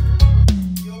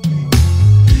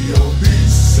 The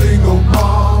obese single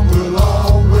mom will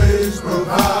always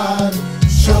provide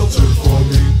shelter for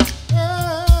me.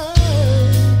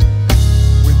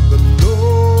 When the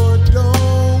Lord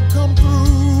don't come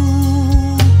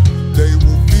through, they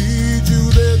will feed you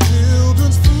their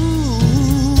children's food.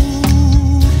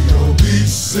 The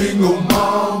obese single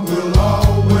mom will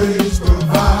always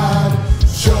provide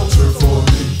shelter for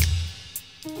me.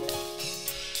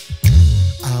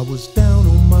 I was down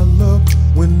on my luck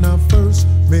when I first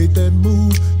made that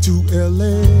move to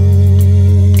LA.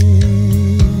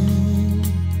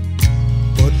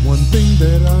 But one thing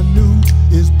that I knew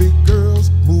is big girls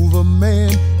move a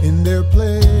man in their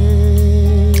place.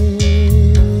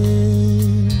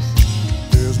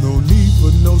 There's no need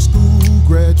for no school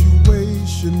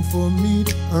graduation for me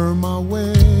to earn my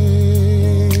way.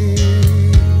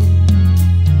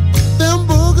 Them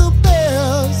booger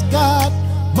bears got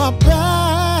my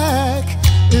back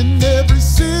in every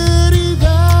city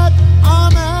that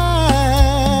I'm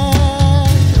at.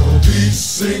 The obese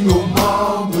single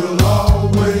mom will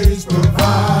always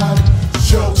provide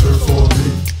shelter for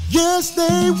me. Yes,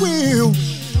 they will.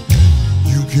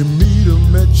 You can meet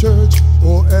them at church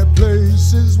or at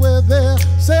places where they're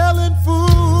selling food.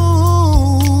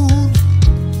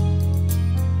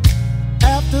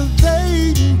 After they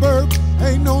eat and burp,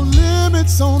 ain't no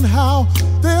limits on how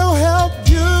they'll help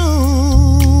you.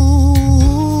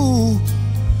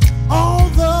 All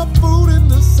the food in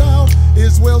the South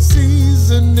is well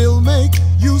seasoned, it'll make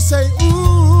you say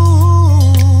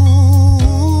ooh.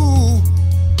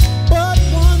 But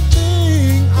one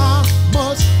thing I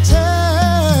must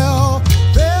tell,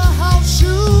 their house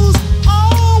shoes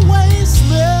always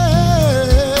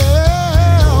smell.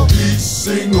 Each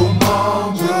single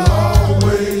mom will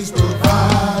always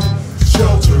provide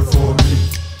shelter for me.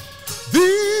 The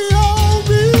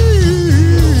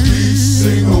obese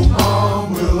single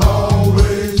mom will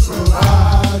always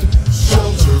provide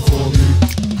shelter for me.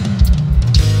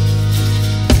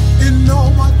 In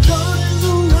all my journeys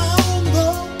around the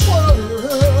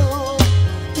world,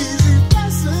 easy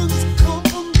blessings come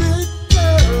from big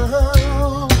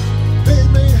girls. They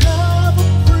may have a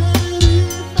pretty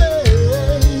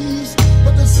face,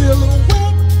 but the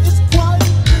silhouette is quite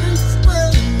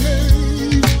displayed.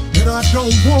 And I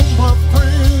don't want my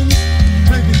friends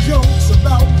making jokes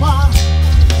about my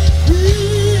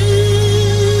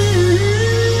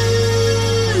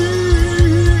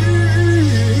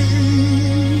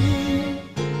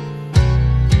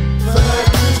Bad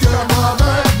bitch got my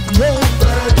back.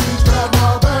 Bad bitch got my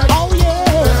back. Oh yeah.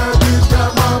 Bad bitch got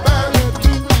my back.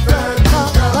 Bad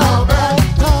bitch got my back.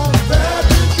 Bad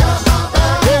bitch got my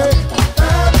back.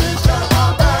 Bad bitch got my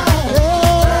back.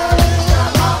 Bad bitch got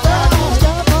my back.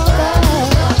 Bad bitch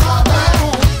got my back.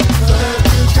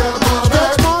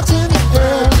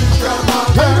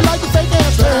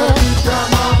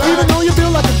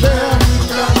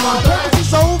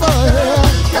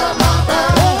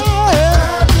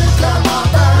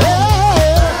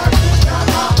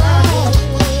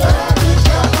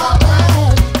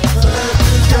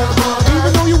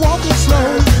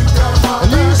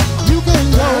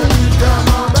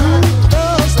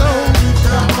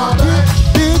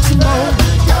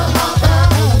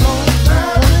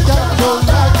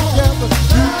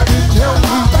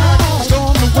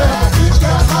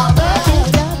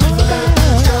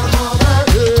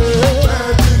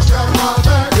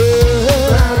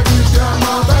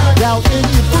 in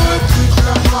your foot.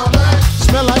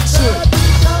 Smell like soot.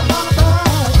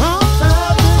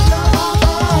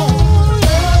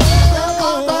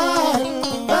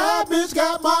 That bitch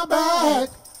got my back.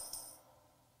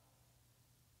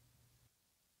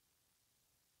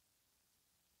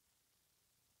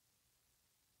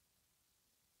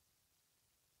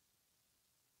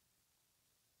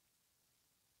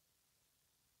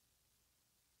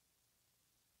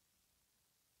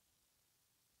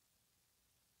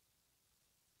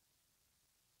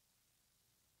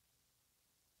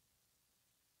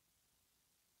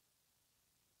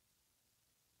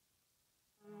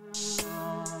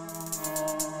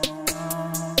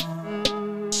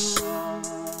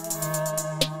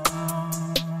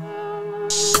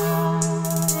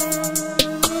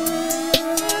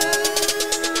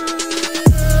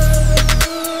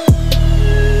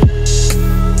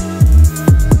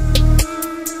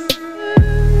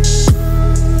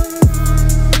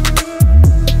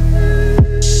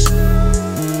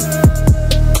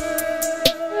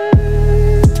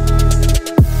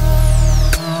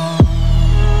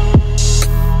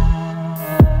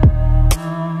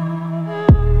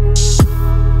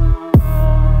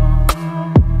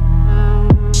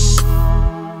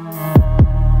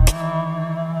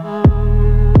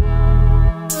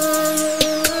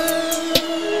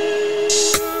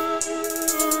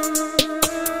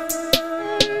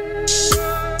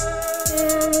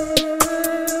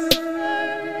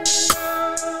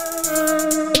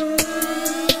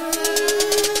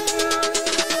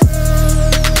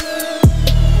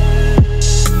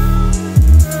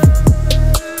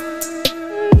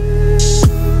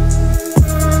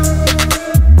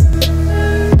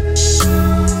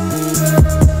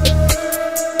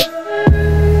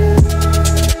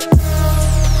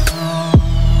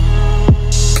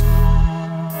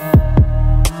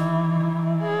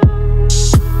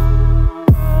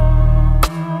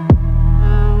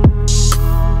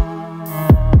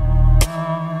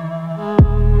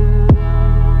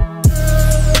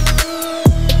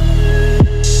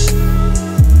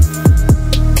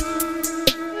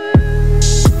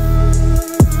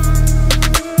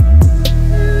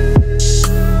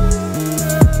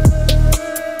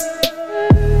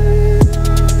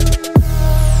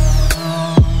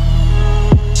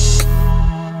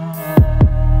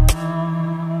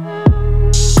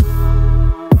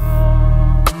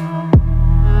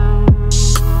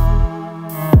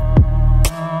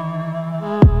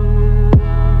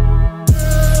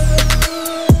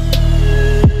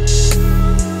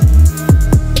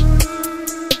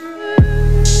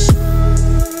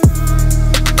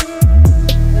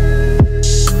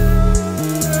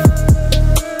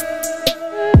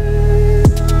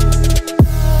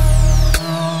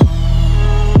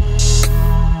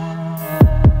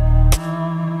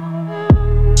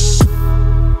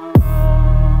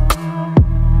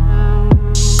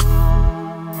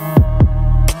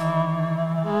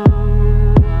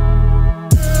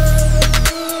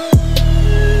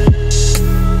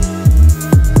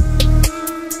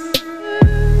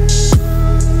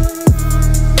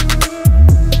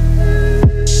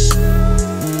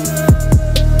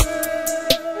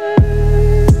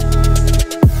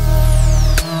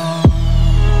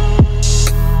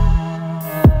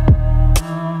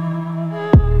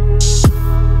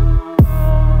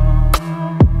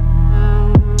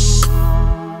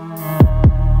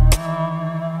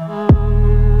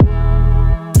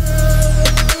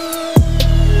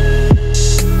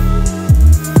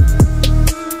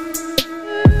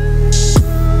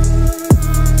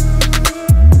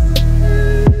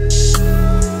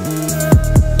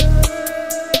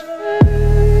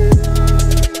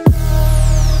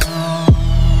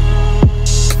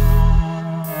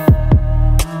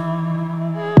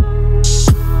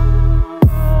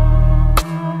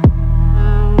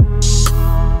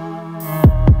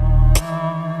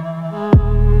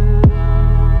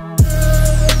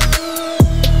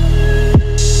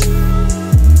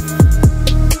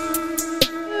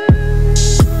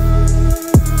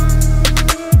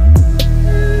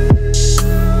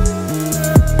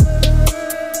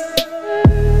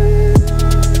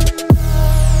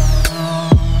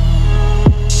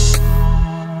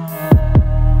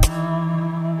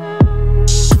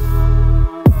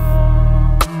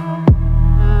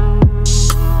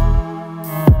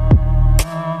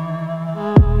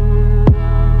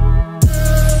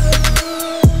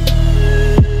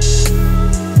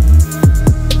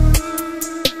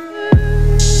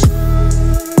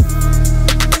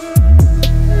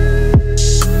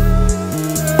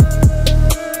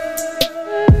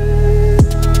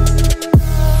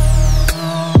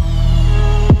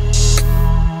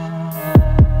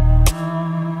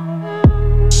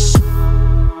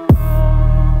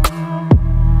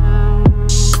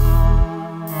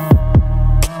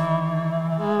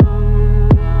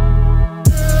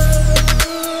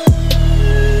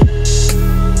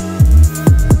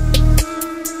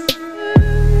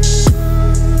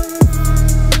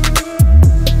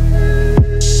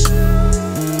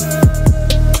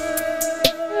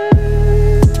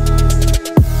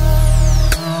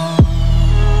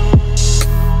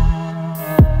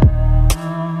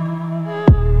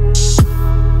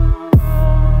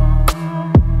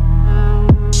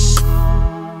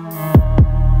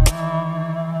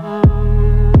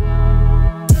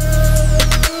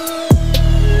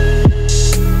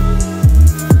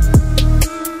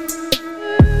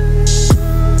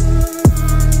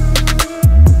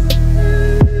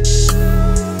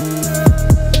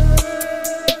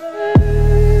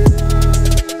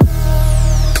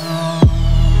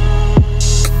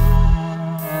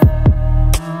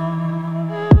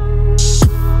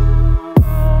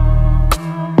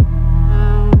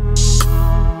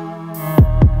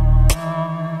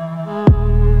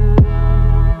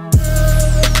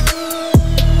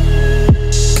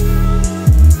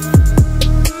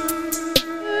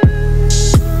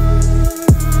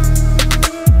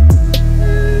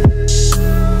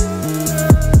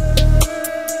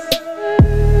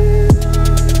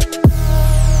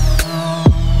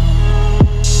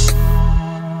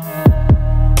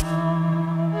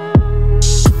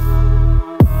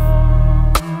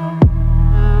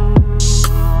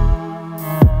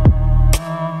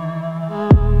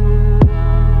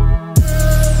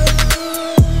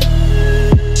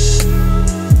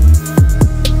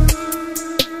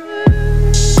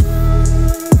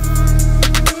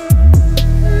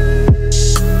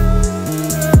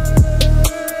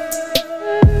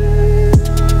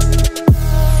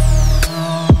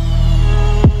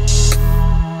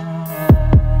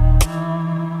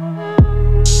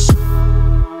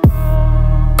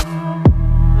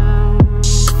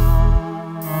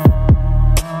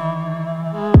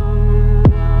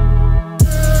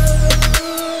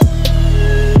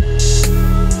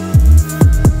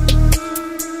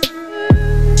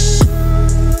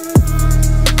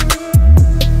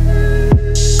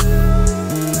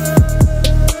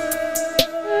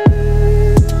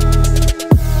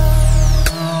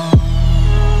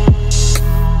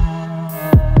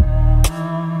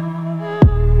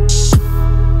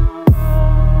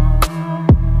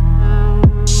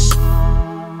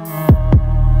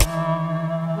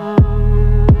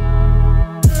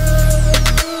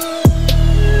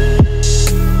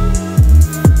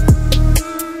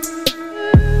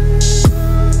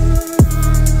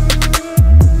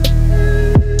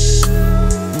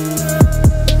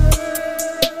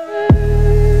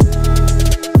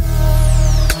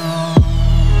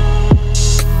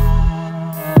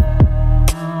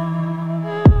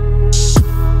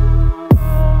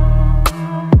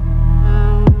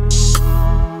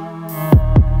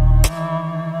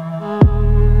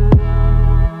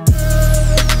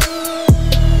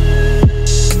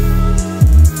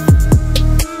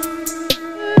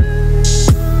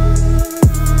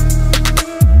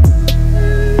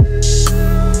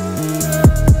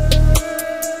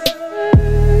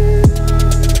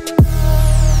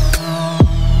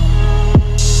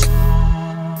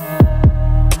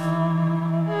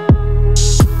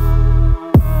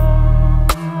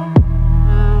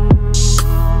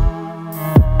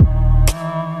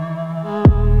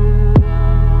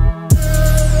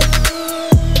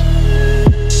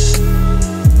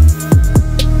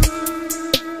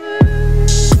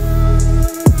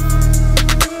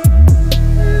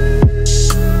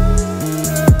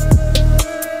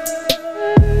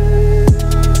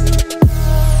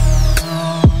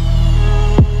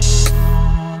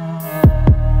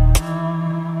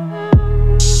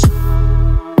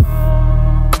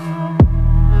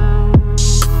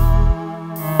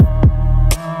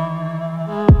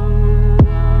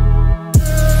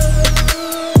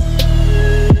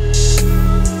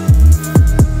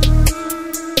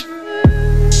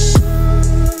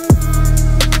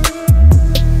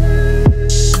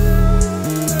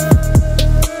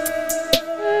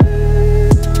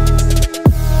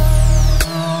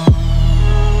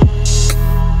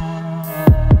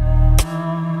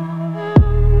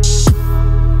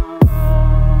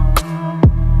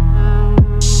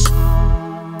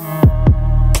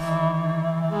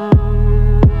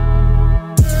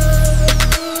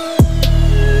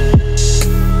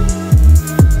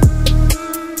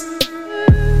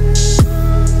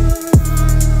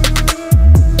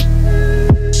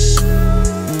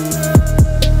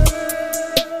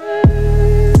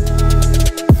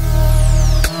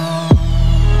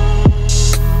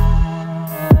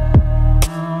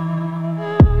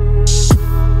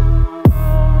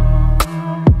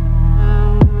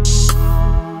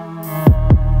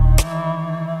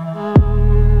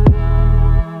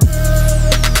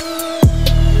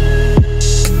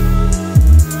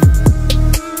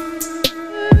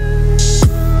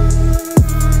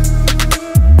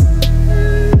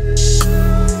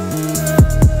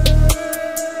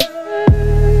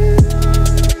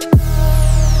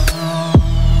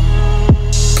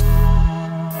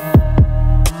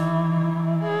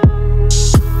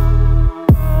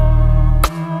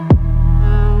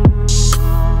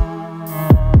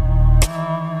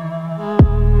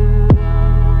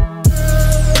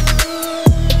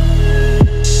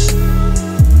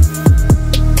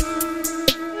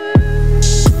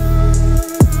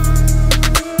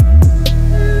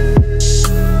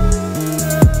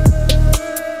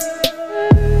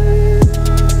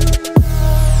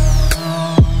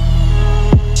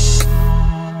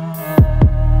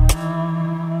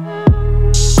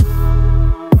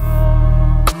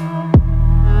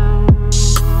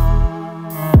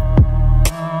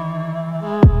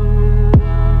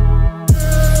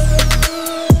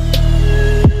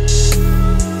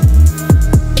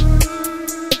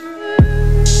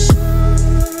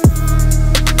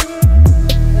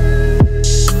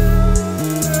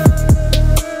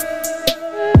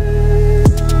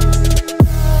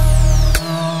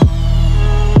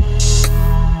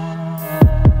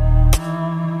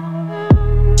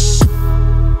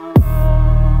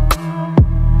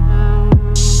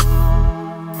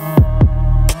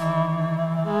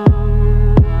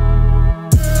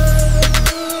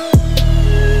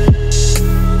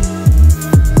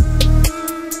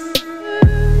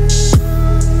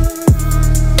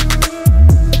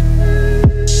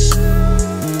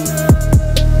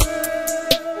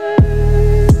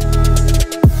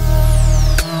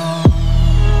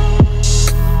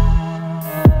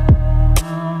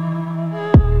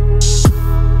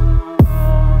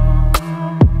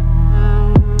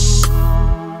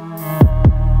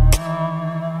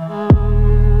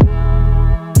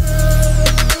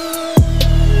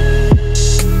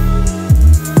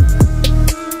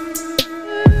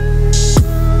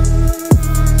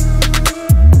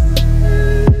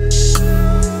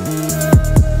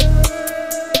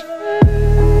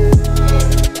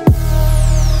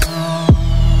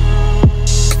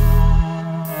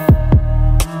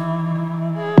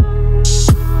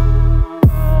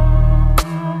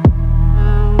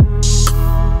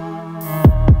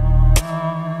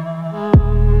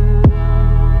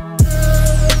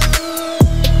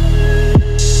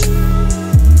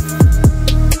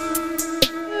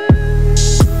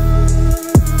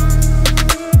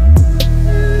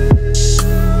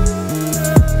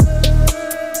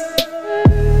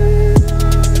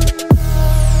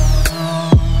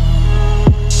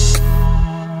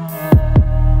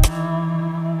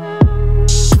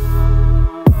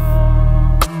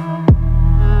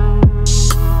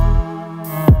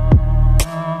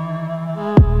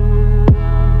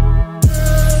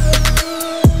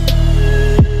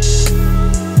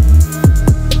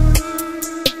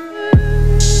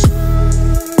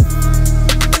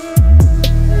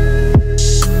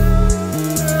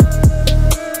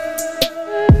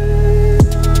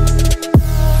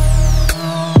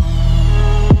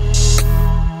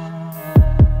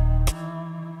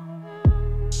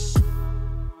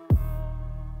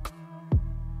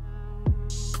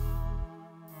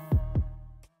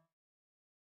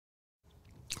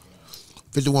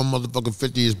 51 motherfucking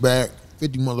 50 is back.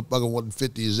 50 motherfucking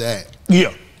 150 is at.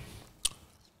 Yeah.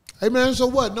 Hey, man, so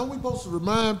what? Don't we supposed to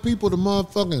remind people to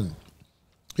motherfucking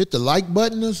hit the like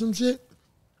button or some shit?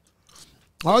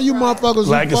 All you motherfuckers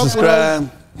like and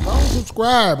subscribe. Don't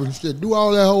subscribe and shit. Do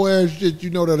all that whole ass shit you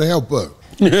know that'll help us.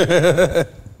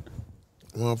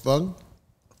 Motherfucker.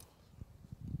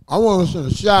 I want to send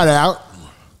a shout out.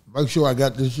 Make sure I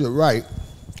got this shit right.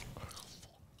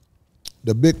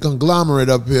 The big conglomerate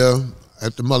up here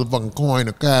at the motherfucking Coin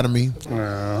Academy.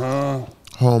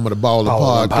 Home of the Baller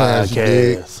Podcast. You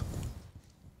dig?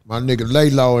 My nigga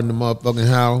Laylaw in the motherfucking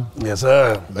house. Yes,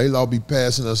 sir. Laylaw be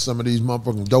passing us some of these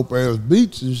motherfucking dope ass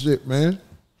beats and shit, man.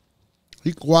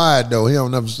 He quiet though. He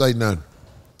don't never say nothing.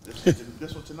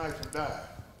 This one tonight from Dyer.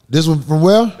 This one from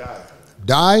where?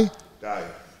 Dyer.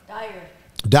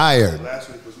 Dyer. Last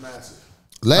week was Massive.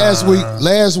 Last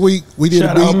week we did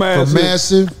a beat from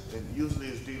Massive. And usually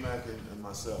it's D-Mac and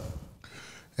myself.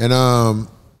 And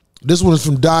this one is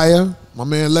from Dyer. My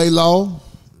man Laylaw,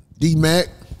 D-Mac.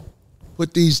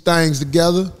 Put these things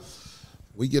together.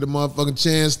 We get a motherfucking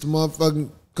chance to motherfucking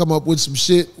come up with some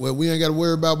shit where we ain't got to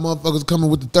worry about motherfuckers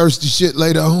coming with the thirsty shit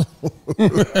later on.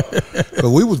 But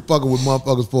we was fucking with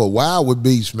motherfuckers for a while with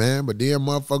beats, man. But then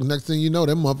motherfuckers, next thing you know,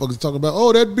 them motherfuckers talking about,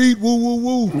 oh, that beat, woo, woo,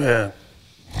 woo. Yeah.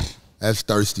 That's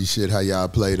thirsty shit, how y'all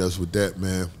played us with that,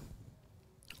 man.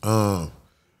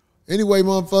 Anyway,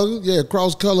 motherfucker, yeah,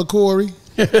 cross color Corey.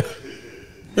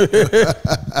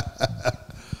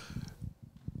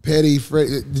 Petty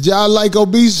Fred. Did y'all like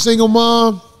Obese Single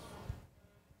Mom?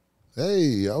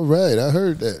 Hey, all right, I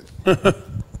heard that.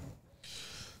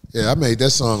 Yeah, I made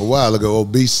that song a while ago,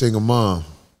 Obese Single Mom.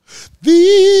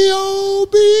 The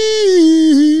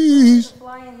obese.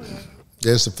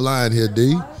 There's a fly in here,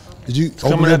 D. Did you open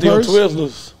coming that out your purse?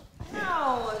 Twizzlers.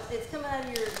 No, it's coming out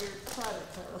of your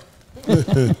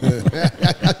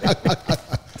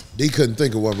product. D couldn't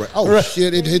think of one right. Oh,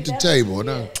 shit, it hit the table.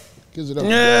 Now, kiss it up.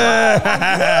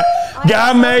 Yeah.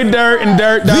 God made dirt and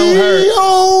dirt don't hurt. The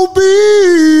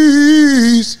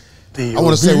obese. I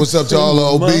want to say what's up to all the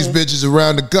obese bitches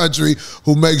around the country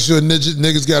who make sure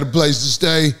niggas got a place to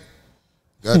stay.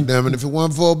 God damn it, if it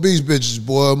wasn't for obese bitches,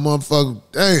 boy, motherfucker,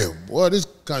 damn, boy, this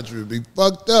country would be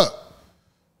fucked up.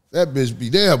 That bitch be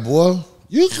there, boy.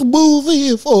 You can move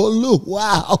in for a little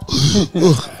while.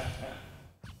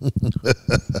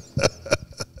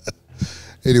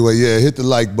 Anyway, yeah, hit the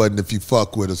like button if you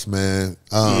fuck with us, man.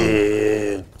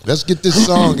 Yeah. Let's get this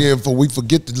song in before we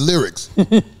forget the lyrics.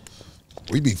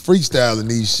 We be freestyling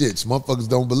these shits. Motherfuckers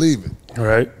don't believe it.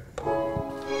 Right.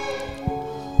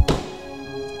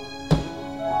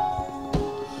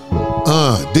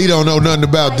 D don't know nothing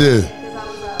about this.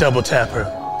 Double tap her.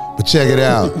 But check it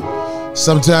out.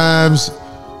 Sometimes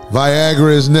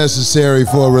Viagra is necessary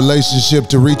for a relationship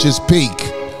to reach its peak.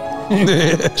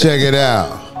 Check it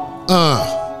out.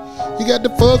 You got to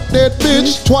fuck that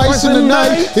bitch twice in the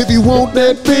night. If you want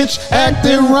that bitch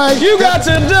acting right, You got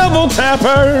to double tap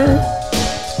her.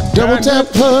 double tap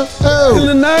her. Oh. In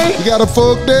the night. You gotta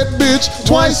fuck that bitch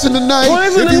twice in the night.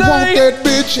 Twice in if the you night. want that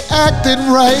bitch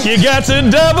acting right. You got to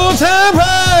double tap her.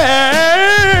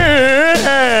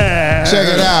 Check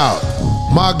it out.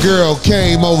 My girl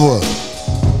came over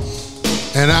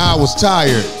and I was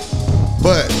tired,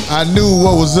 but I knew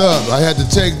what was up. I had to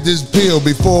take this pill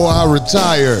before I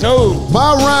retired. Oh.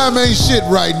 My rhyme ain't shit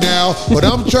right now, but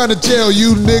I'm trying to tell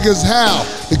you niggas how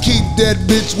to keep that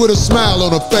bitch with a smile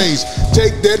on her face.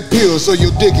 Take that pill so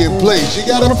your dick in place. You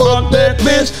gotta fuck that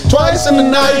bitch twice in the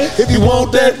night. If you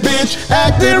want that bitch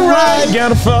acting right. You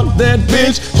gotta fuck that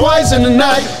bitch Twice in the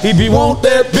night. If you want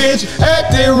that bitch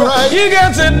acting right. You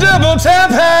got to double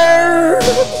tap her.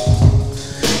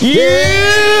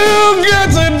 You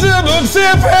got to double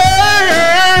tap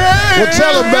her. Well,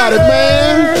 tell about it,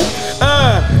 man.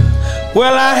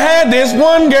 Well, I had this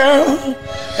one girl,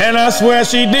 and I swear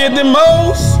she did the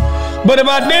most. But if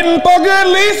I didn't fuck her at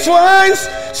least twice,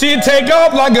 she'd take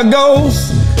off like a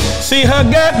ghost. See, her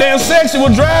goddamn sexual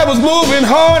drive was moving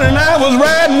hard, and I was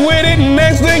riding with it. And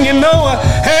next thing you know, I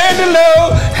had to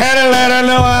let her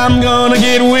know I'm gonna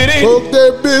get with it. Fuck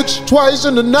that bitch twice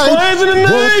in the night. Twice in the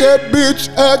Fuck night. that bitch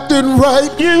acting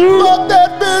right. You Fuck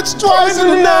that bitch twice in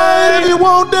the night. If you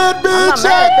want that bitch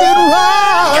acting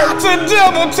right. got to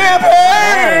double tap her.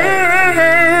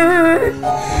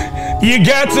 You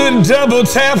got to double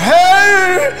tap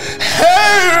her.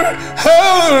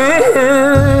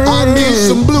 I need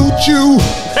some blue chew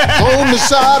on the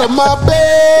side of my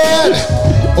bed.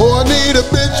 Or I need a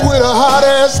bitch with a hot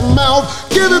ass mouth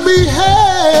giving me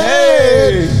head.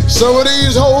 Hey. Some of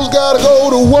these hoes gotta go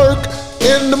to work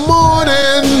in the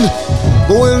morning.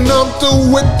 When I'm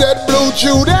through with that blue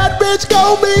chew, that bitch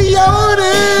gon' be yawning.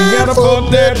 You gotta fuck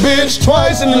that bitch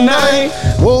twice in the night.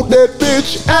 Want that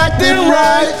bitch acting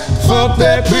right. Fuck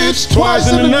that bitch twice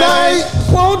in the night.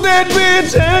 Want that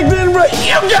bitch acting right.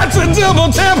 You got to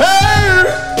double tap her.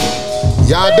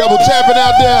 Y'all double tapping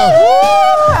out there.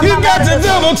 You got to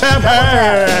double tap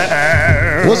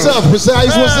her. What's up,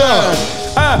 PRECYSE? What's up?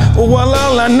 Well,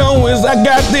 all I know is I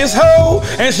got this hoe,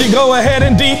 and she go ahead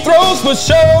and deep throws for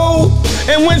show.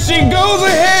 And when she goes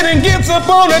ahead and gets up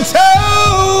on her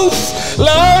toes,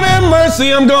 Lord have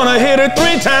mercy, I'm gonna hit her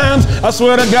 3 times. I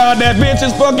swear to God, that bitch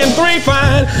is fucking 3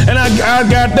 fine. And I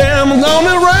goddamn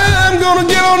gonna ride. I'm gonna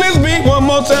get on this beat one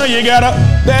more time. You gotta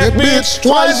that bitch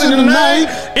twice in the night.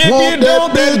 If you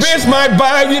don't, that bitch might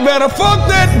bite. You better fuck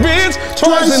that bitch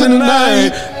twice in the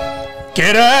night.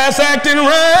 Get her ass acting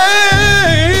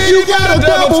right. You gotta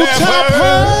double tap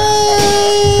her.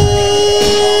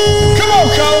 Come on,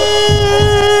 Cole.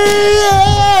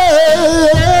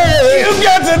 You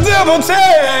got to double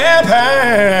tap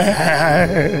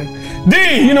her. D,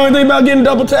 you know anything about getting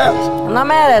double tapped? I'm not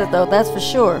mad at it though, that's for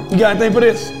sure. You got anything for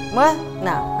this? What?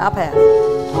 No, I'll pass.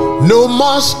 No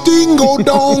more stingo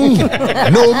dong.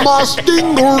 No more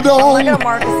stingo dong. No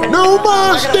more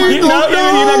stingo dong.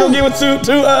 You're not gonna give it two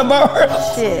bars?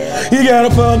 Shit. You gotta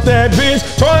fuck that bitch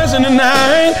twice in the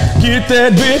night. Get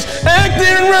that bitch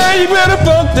acting right. You better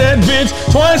fuck that bitch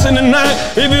twice in the night.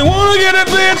 If you wanna get a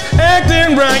bitch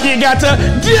acting right, you got to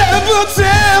double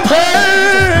tap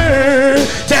her.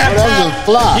 Tap, tap.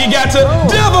 You got to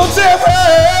double tap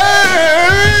her.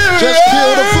 Just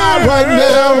kill the fly right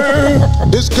now.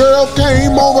 This girl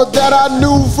came over that I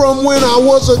knew from when I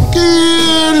was a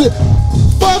kid.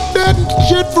 Fuck that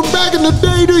shit from back in the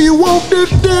day. Do you want this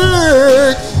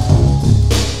dick?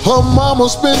 Her mama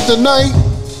spent the night.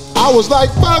 I was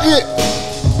like, fuck it.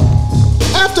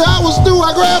 After I was through,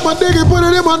 I grabbed my dick and put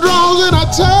it in my drawers and I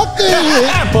tucked it.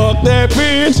 Fuck that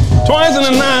bitch twice in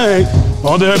the night.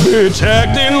 Oh, that bitch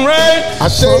acting right. I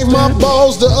shaved my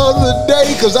balls the other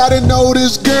day cause I didn't know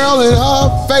this girl in her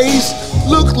face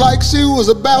looked like she was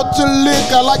about to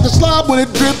lick. I like to slob when it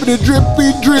drippity,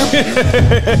 drippy, drip.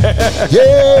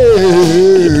 Yeah.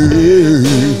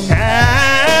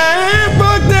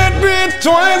 Fuck that bitch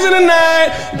twice in the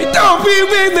night. If you don't be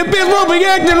big, the bitch won't be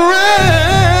acting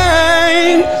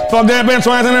right. Fuck that bitch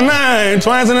twice in the night,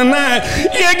 twice in the night.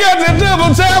 You got to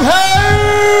double tap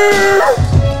her.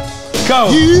 Go.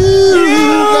 You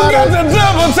got to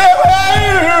double tap her.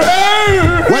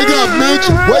 Wake up, bitch.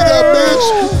 Wake up, bitch.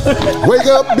 Wake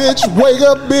up, bitch. Wake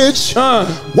up, bitch.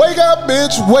 Wake up,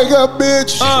 bitch. Wake up,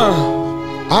 bitch.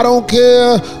 I don't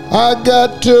care. I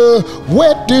got to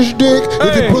wet this dick. Hey.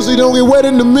 If your pussy don't get wet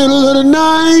in the middle of the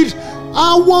night,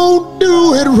 I won't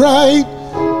do it right.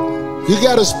 You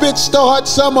gotta spit start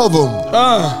some of them.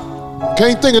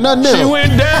 Can't think of nothing else. She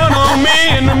went down on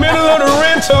me in the middle of the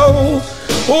rental.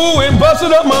 Ooh, it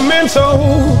busted up my mental.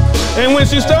 And when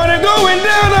she started going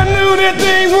down, I knew that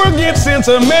things were getting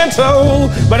sentimental.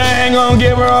 But I ain't gonna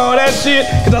give her all that shit,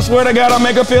 cause I swear to God I'll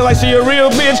make her feel like she a real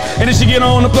bitch. And if she get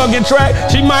on the fucking track,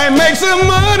 she might make some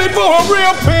money for a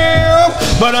real pimp.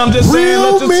 But I'm just saying,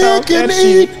 let's just talk that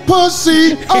shit. Real men can eat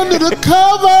pussy under the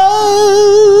cover.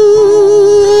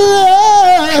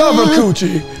 Cover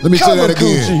coochie. Let me say that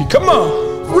again. Coochie. Come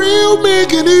on. Real men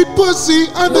can eat pussy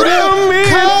under the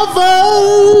cover.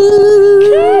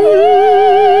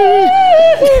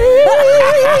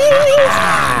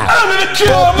 Under the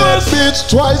Fuck that covers. bitch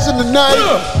twice in the night.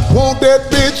 Want that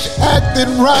bitch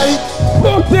acting right.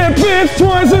 Fuck that bitch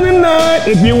twice in the night.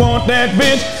 If you want that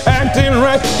bitch acting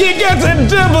right, you got to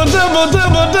double tap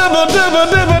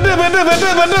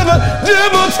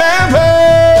her.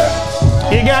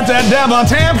 You got to double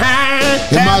tap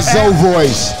her. In my Zoe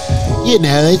voice. You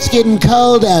know, it's getting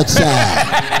cold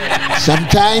outside.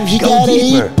 Sometimes you gotta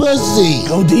eat pussy.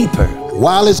 Go deeper.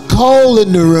 While it's cold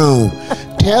in the room.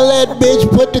 Tell that bitch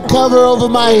put the cover over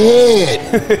my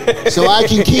head so I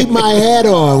can keep my hat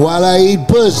on while I eat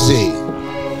pussy.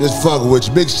 Just fuck with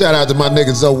you. Big shout out to my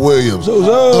nigga Zoe Williams.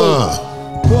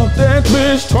 Fuck that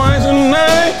bitch twice in the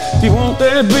night. You want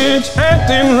that bitch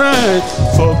acting right.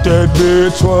 Fuck that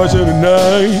bitch twice in the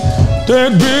night.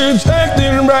 That bitch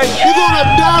acting right. You're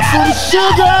gonna die from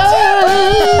sugar.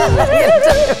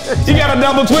 You got a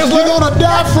double twist. You're gonna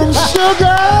die from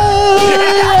sugar.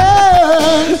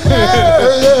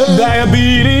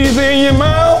 Diabetes in your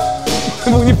mouth.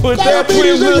 When you put that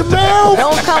Diabetes in your mouth.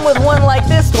 Don't come with one like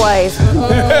this twice.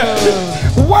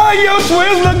 Why your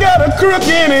Twizzler got a crook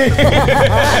in it?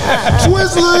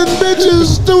 Twizzling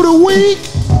bitches through the week.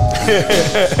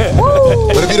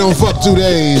 But if you don't fuck 2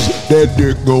 days, that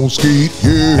dick gon' skeet,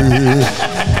 yeah.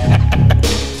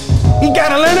 He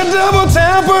gotta learn to double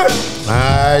temper.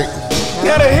 Alright.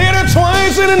 Gotta hit her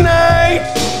twice in the night.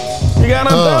 You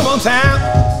gotta double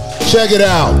tap. Check it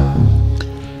out.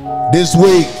 This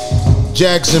week,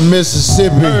 Jackson,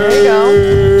 Mississippi. There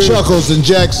you go. Chuckles in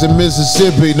Jackson,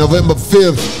 Mississippi, November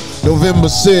 5th, November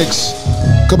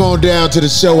 6th. Come on down to the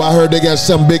show. I heard they got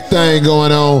some big thing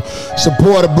going on.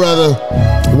 Support a brother.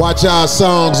 Watch our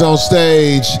songs on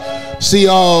stage. See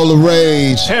all the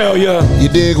rage. Hell yeah. You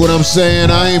dig what I'm saying?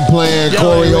 I ain't playing.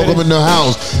 Corey Holcomb in the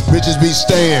house. Bitches be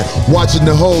staying, watching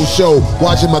the whole show,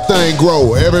 watching my thing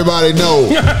grow. Everybody know.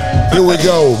 Here we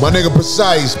go. My nigga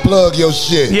PRECYSE, plug your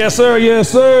shit. Yes, sir. Yes,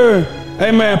 sir.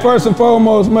 Hey, man, first and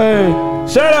foremost, man,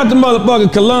 shout out to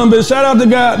motherfucking Columbus. Shout out to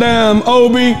goddamn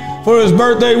Obi for his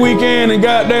birthday weekend and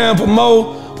goddamn for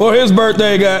Mo for his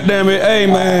birthday, goddamn it. Hey,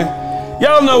 man,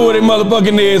 y'all know what it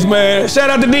motherfucking is, man.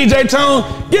 Shout out to DJ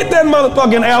Tone. Get that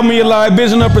motherfucking album of your life,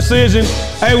 Vision of Precision.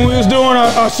 Hey, when we was doing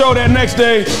our show that next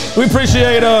day, we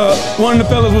appreciate one of the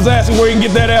fellas was asking where you can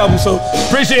get that album. So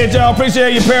appreciate y'all,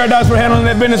 appreciate your Paradise for handling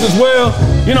that business as well.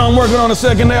 You know, I'm working on a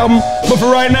second album, but for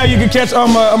right now, you can catch all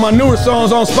my newer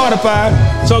songs on Spotify.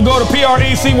 So go to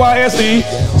PRECYSE,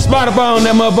 Spotify on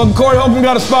that motherfucker. Corey Holcomb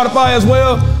got a Spotify as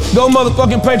well. Go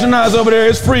motherfucking patronize over there.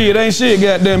 It's free. It ain't shit,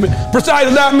 goddammit.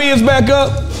 PRECYSE.me is back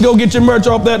up. Go get your merch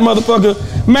off that motherfucker.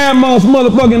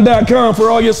 MadMossMotherfucking.com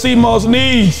for all your CMOS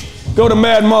needs. Go to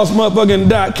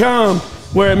MadMossMotherfucking.com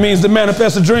where it means to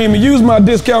manifest a dream and use my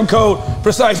discount code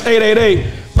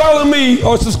PRECYSE888. Follow me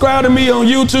or subscribe to me on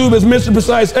YouTube as Mr.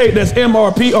 PRECYSE 8. That's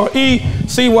MRPRECYSE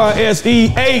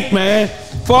 8, man.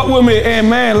 Fuck with me. And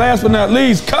man, last but not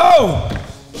least, Cole.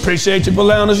 Appreciate you for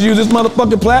allowing us to use this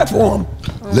motherfucking platform.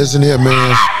 Listen here,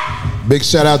 man. Big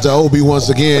shout out to Obi once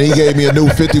again. He gave me a new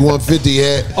 5150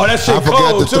 hat. Oh, that shit I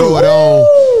forgot to throw it on.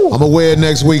 I'm gonna wear it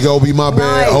next week, Obi. My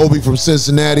bad. Nice. Obi from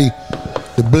Cincinnati.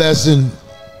 The blessing.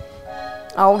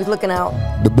 Always looking out.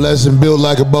 The blessing built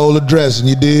like a bowl of dressing.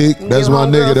 You dig? That's my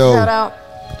nigga though. Shout out.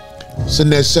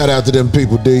 Send that shout out to them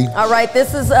people, D. All right,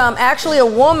 this is actually a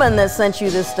woman that sent you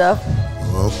this stuff.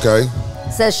 Okay.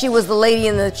 Says she was the lady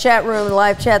in the chat room, the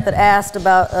live chat, that asked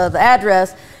about the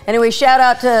address. Anyway, shout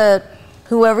out to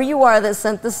whoever you are that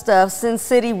sent the stuff. Sin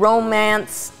City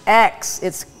Romance X.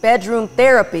 It's bedroom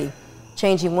therapy,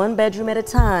 changing one bedroom at a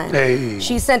time. Hey.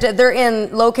 She sent it. They're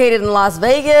located in Las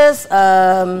Vegas.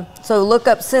 So look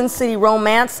up Sin City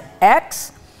Romance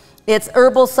X. It's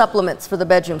herbal supplements for the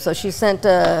bedroom. So she sent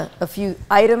a few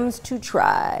items to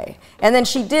try. And then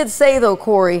she did say, though,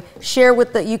 Corey, share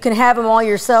with you can have them all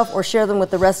yourself or share them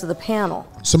with the rest of the panel.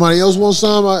 Somebody else want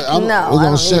some? No, we're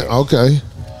gonna share. Okay.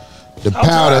 The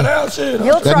powder.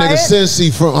 You'll That try nigga it.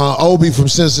 Cincy from Obi from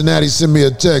Cincinnati sent me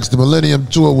a text. The Millennium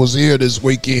Tour was here this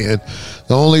weekend.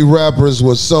 The only rappers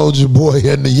was Soulja Boy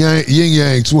and the Yin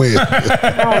Yang Twins.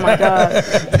 Oh my God.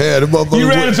 Yeah, the motherfucker. You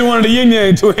ran into one of the Yin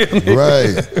Yang twins.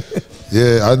 Right.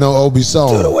 Yeah, I know Obi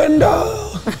saw To the him.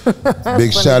 window.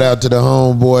 Big shout out to the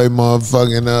homeboy,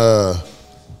 motherfucking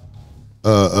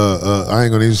I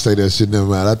ain't gonna even say that shit. Never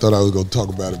mind. I thought I was gonna talk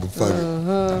about it, but fuck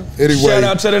it. Anyway, Shout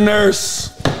out to the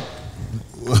nurse.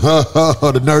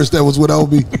 the nurse that was with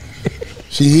Obi,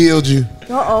 she healed you.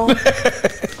 Uh-oh.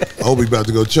 Obi about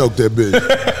to go choke that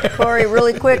bitch. Corey,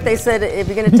 really quick, they said if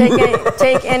you're going to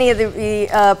take any of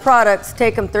the products,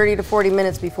 take them 30 to 40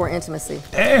 minutes before intimacy.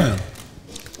 Damn.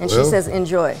 And she Well. says,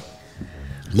 enjoy.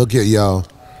 Look at y'all.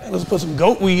 Let's put some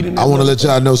goat weed in there. I want to let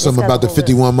y'all know something got about the the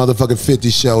whole 51 motherfucking 50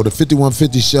 show. The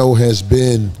 5150 show has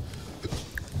been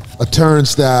a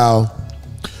turnstile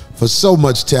for so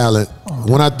much talent.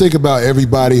 When I think about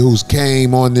everybody who's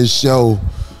came on this show,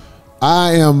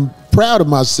 I am proud of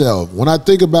myself. When I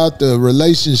think about the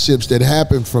relationships that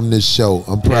happened from this show,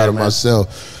 I'm proud of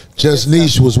myself. Just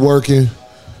Niche was working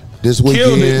this weekend.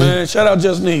 Killed it, man. Shout out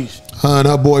Just Niche. Her and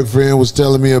her boyfriend was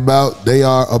telling me about. They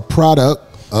are a product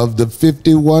of the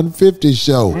 5150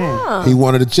 show. He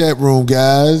wanted the chat room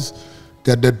guys.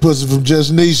 Got that pussy from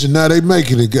Just Niche, and now they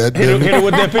making it. Goddamn. Hit it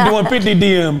with that 5150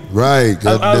 DM. Right.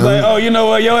 I was like, oh, you know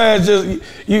what? Your ass just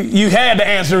you had to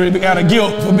answer it out of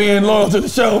guilt for being loyal to the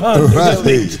show, huh?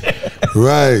 Right.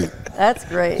 Right. That's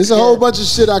great. There's a whole bunch of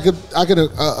shit I could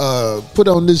put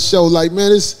on this show. Like,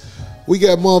 man, we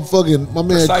got motherfucking my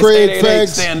man PRECYSE Craig 888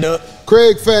 Fax. stand up.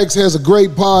 Craig Fax has a great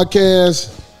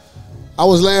podcast.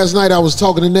 Last night I was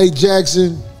talking to Nate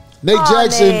Jackson. Nate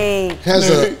Jackson Nate. has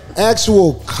an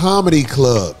actual comedy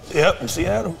club. Yep, in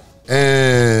Seattle.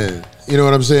 And you know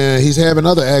what I'm saying? He's having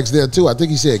other acts there too. I think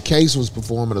he said Case was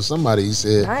performing or somebody. He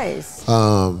said, Nice.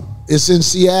 it's in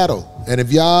Seattle. And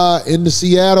if y'all in the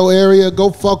Seattle area,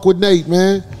 go fuck with Nate,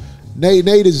 man.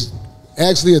 Nate is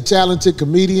actually a talented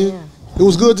comedian. Yeah. It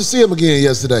was good to see him again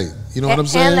yesterday. You know what I'm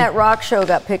saying? And that rock show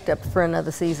got picked up for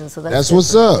another season, so that's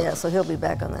what's up. Yeah, so he'll be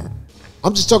back on that.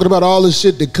 I'm just talking about all the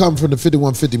shit that come from the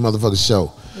 5150 motherfucker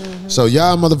show. So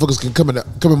y'all motherfuckers can come in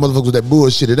motherfuckers with that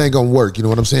bullshit. It ain't gonna work. You know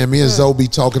what I'm saying? Me and Zoe be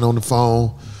talking on the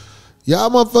phone. Y'all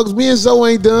motherfuckers, me and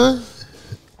Zoe ain't done.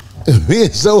 Me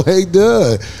and Zoe ain't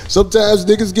done. Sometimes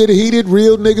niggas get heated.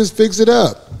 Real niggas fix it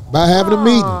up by having a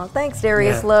meeting. Thanks,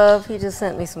 Darius Love. He just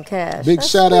sent me some cash. Big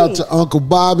shout out to Uncle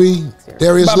Bobby.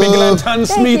 Darius Bobby Love. Glenn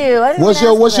Thank you. I didn't What's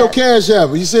even your ask for that. cash app?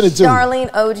 You send it to me. Darlene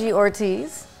OG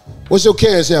Ortiz. What's your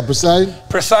cash app, PRECYSE?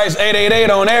 PRECYSE 888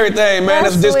 on everything, man.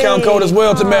 That's a That's discount sweet. code as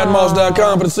well to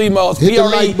madmoss.com for the CMOS. Hit the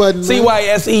like button, man.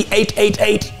 PRECYSE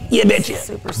 888. You betcha.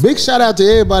 Super Big shout out to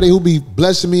everybody who be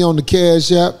blessing me on the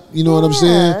cash app. You know what I'm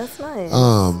saying? That's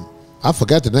nice. I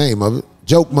forgot the name of it.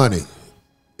 Joke money.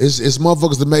 It's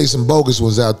motherfuckers that made some bogus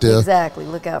ones out there. Exactly.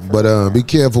 Look out for But that. be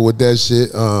careful with that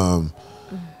shit.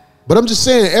 But I'm just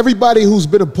saying, everybody who's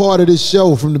been a part of this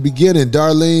show from the beginning,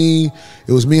 Darlene,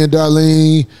 it was me and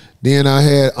Darlene. Then I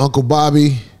had Uncle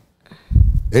Bobby.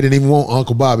 They didn't even want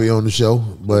Uncle Bobby on the show,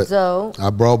 but Zoe. I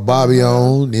brought Bobby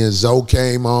on. Then Zoe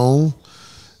came on.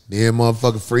 Then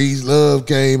motherfucker Freeze Love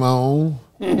came on.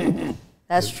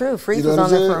 That's true. Freeze You know was what on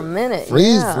I'm there saying? for a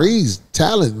minute. Freeze,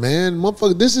 talent, man.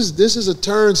 Motherfucker, this is a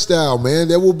turnstile, man.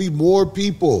 There will be more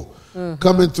people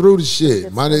coming through the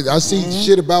shit. I see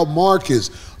shit about Marcus.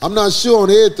 I'm not sure on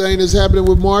everything that's happening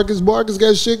with Marcus. Marcus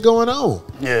got shit going on.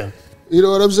 Yeah. You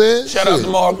know what I'm saying? Shout out to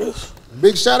Marcus.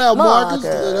 Big shout out, Marcus.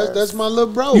 Marcus. That's my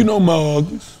little bro. You know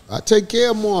Marcus. I take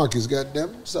care of Marcus,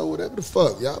 goddamn. So whatever the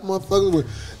fuck, y'all motherfuckers.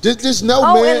 Just know,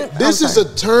 Oh, man. and- This I'm is sorry. a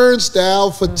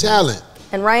turnstile for talent.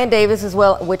 And Ryan Davis as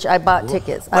well, which I bought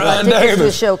tickets. I bought Ryan tickets to the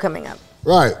Davis. show coming up.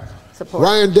 Right. Support.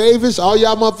 Ryan Davis, all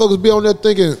y'all motherfuckers be on there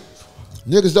thinking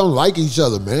niggas don't like each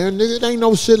other, man. Nigga, it ain't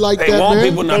no shit like They that, want man.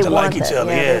 people not They to want like each that.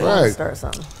 other. Yeah, Yeah. they want to Right. start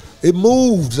something. It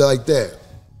moves like that.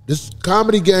 This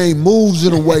comedy game moves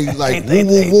in a way like woo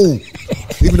woo woo.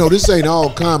 Even though this ain't all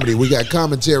comedy, we got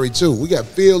commentary too. We got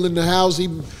Phil in the house. He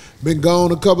been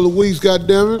gone a couple of weeks,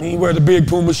 goddamn it. He wear the big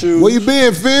Puma shoes. Where you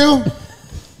been, Phil?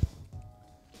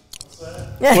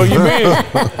 Where you been?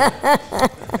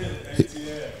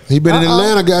 He been in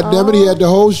Atlanta, goddamn it. He had the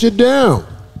whole shit down.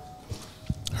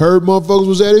 Heard motherfuckers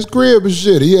was at his crib and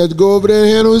shit. He had to go over there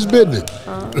and handle his business.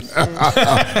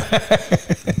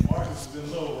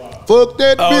 Fuck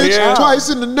that bitch yeah. twice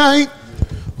in the night.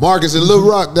 Marcus and Lil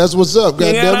Rock, that's what's up, You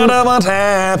got goddamn it. another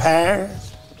time,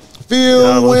 Paris. Phil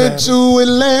Double went tap. to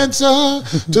Atlanta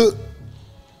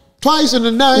twice in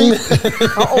the night.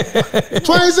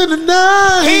 Twice in the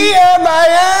night. He had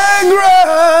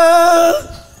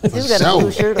Viagra. He's got a So-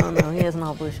 blue shirt on though. He has an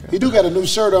all blue shirt. He do got a new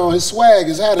shirt on. His swag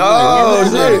is out of Oh,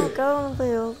 shit. Go,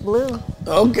 Phil. Blue.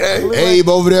 Okay. Abe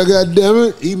over there, goddamn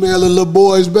it, emailing little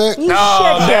boys back. You He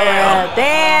shut your damn. ass.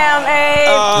 Damn,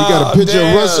 Abe. got a picture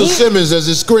damn. of Russell Simmons as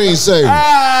his screensaver.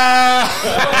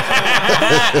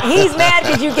 He's mad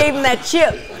because you gave him that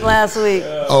chip last week.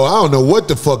 Oh, I don't know what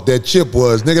the fuck that chip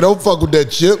was. Nigga, don't fuck with that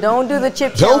chip. Don't do the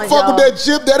chip Don't challenge, fuck y'all. with that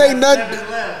chip. That ain't nothing.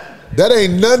 That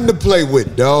ain't nothing to play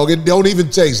with, dog. It don't even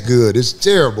taste good. It's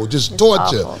terrible. Just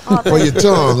torture awful. Oh, for your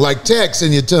tongue, like tax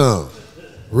in your tongue.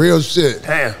 Real shit.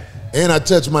 Damn. And I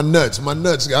touched my nuts. My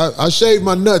nuts. I shaved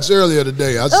my nuts earlier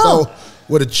today. I saw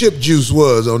where the chip juice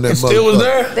was on that It still was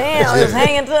motherfucker. there? Damn, it's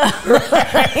hanging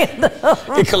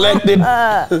to. It collected.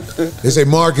 They say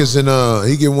Marcus and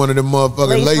he get one of them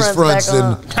motherfucking lace fronts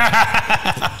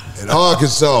back in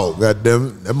Arkansas. Goddamn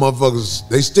it. That motherfuckers,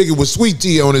 they stick it with sweet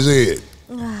tea on his head.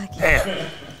 Damn.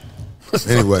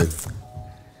 Anyway.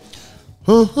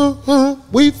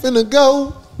 We finna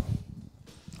go.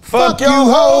 Fuck You your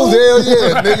hoes. hoes. Hell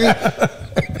yeah,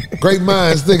 nigga. Great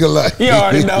minds think alike. You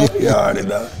already know. You already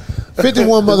know.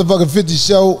 51 motherfucking 50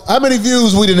 show. How many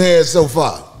views we done had so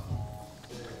far?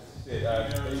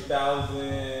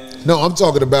 3,000. No, I'm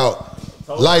talking about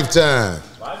lifetime.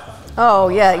 Oh,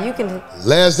 yeah, you can.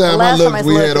 Last time Last I time looked, I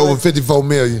we looked, had it over was- 54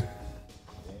 million.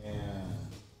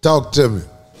 Talk to me.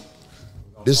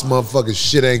 This motherfucking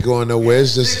shit ain't going nowhere.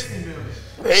 It's just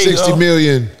There you 60 go.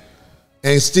 million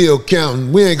and still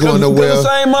counting. We ain't going The nowhere.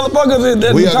 same motherfuckers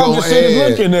that We are talking gonna shit is add.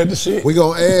 looking at the shit. We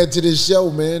gonna add to this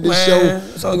show, man. This Man,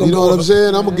 it's all show, gonna you know go what I'm up.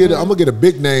 saying? I'm gonna get a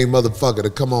big name motherfucker to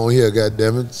come on here.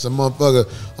 Goddamn it, some motherfucker.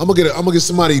 I'm gonna get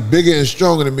somebody bigger and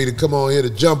stronger than me to come on here to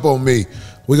jump on me.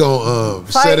 We gonna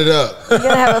Fight. set it up. You're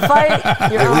going to have a fight?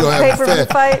 You're Yeah, we on gonna have a pay-per-view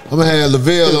fight? I'm gonna have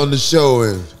Lavelle on the show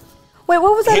and Wait,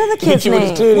 what was that other kid's you with name?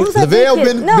 his titties. What was that Lavelle big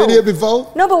kid? been here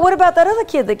before. No, but what about that other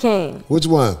kid that came? Which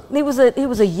one? He was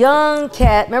a young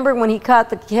cat. Remember when he caught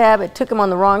the cab? It took him on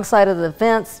the wrong side of the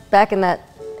fence back in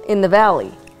the valley.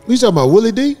 You talking about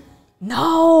Willie D?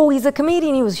 No, he's a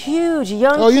comedian. He was huge, a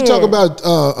young kid. Oh, you talk about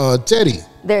Teddy.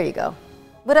 There you go.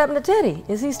 What happened to Teddy?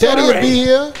 Is he still Teddy out will be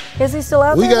here. Is he still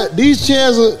out We there? got these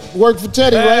chairs work for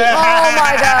Teddy, right? Oh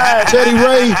my God. Teddy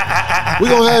Ray. We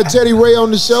gonna have Teddy Ray on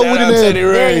the show. Shout We out didn't Teddy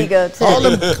Ray. There you go, Teddy. all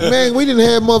them, man, we didn't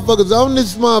have motherfuckers on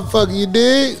this motherfucker, you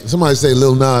dig? Somebody say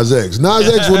Lil Nas X. Nas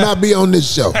X will not be on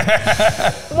this show.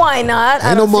 Why not?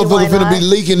 Ain't no motherfucker finna be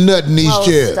leaking nut in these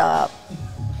chairs Stop.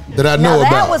 that I Now know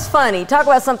that about. was funny. Talk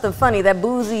about something funny. That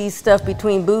Boozy stuff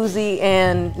between Boozy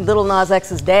and Little Nas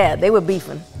X's dad. They were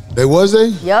beefing. They was they?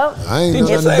 Yup. I ain't know Did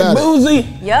you nothing say about it. Boozy?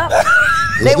 Yup.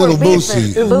 It's They were Little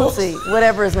beefing. Boosie. Boozy,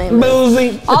 whatever his name is.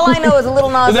 Boozy. All I know is Little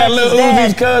Nas Is that Lil X's dad.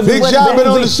 Uzi's cousin? Big was Job been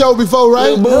on the Boozy. show before,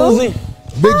 right? Lil Boozy.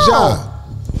 Big No. Job.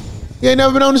 You ain't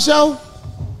never been on the show?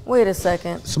 Wait a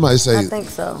second. Somebody say. I think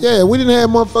so. Yeah, we didn't have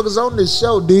motherfuckers on this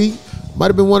show, D. Might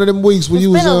have been one of them weeks when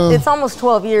you was It's almost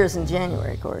 12 years in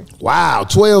January, Corey. wow,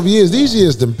 12 years. These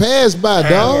years done passed by,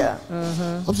 dog. Yeah.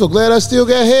 Mm-hmm. I'm so glad I still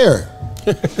got hair.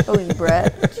 Oh, you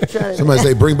brat. What you trying to Somebody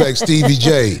say, bring back Stevie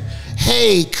J.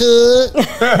 Hey, could.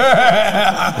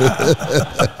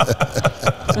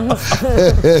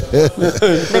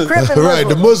 The Crip and Right,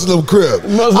 the Muslim crib.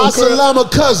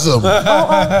 Assalamu cousin.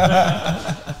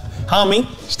 Homie.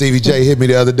 Stevie J hit me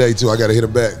the other day, too. I got to hit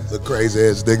him back. The crazy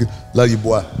ass nigga. Love you,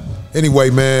 boy. Anyway,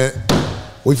 man,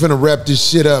 we finna wrap this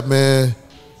shit up, man.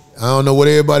 I don't know what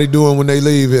everybody doing when they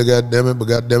leave here, goddammit, but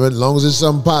goddammit, as long as it's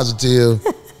something positive,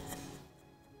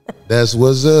 that's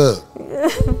what's up.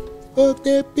 Fuck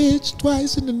that bitch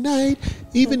twice in the night,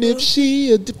 even if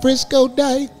she a Frisco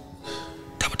dyke.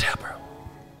 Double tap, bro.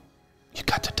 You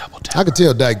got to double tap. I can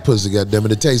tell dyke pussy,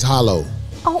 goddammit, it tastes hollow.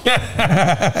 Like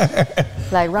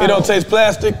It don't taste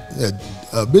plastic. Yeah,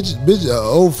 bitch,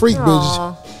 old freak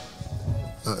Aw. bitch.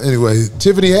 Anyway,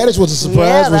 Tiffany Haddish was a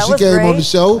surprise when that she was came on great. the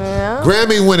show. Yeah.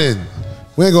 Grammy winning.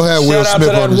 We ain't gonna have Will Shout out Smith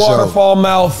to that on the show. waterfall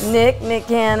mouth. Nick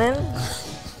Cannon.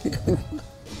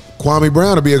 Kwame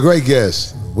Brown will be a great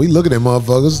guest. We look at them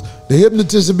motherfuckers. The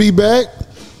hypnotist will be back.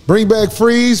 Bring back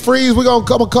Freeze. Freeze, we gonna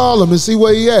come and call him and see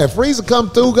where he at. Freeze will come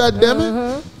through,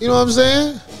 goddammit. You know what I'm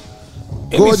saying?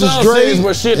 It be Gorgeous some Dre. cities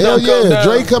where shit Hell don't come yeah, down.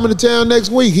 Dre coming to town next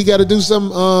week. He got to do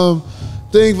some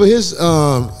thing for his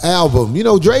album. You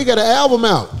know, Dre got an album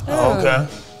out. Oh, okay.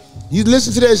 You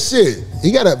listen to that shit.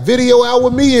 He got a video out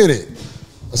with me in it.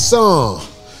 A song.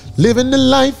 Living the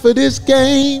life of this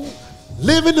game.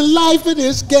 Living the life of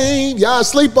this game. Y'all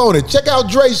sleep on it. Check out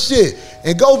Dre's shit.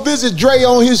 And go visit Dre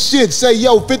on his shit. Say,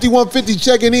 yo, 5150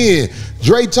 checking in.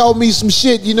 Dre taught me some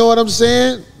shit, you know what I'm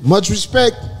saying? Much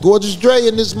respect. Gorgeous Dre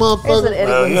in this They said motherfucker.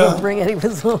 Eddie yeah. Winslow, bring Eddie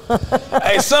Winslow.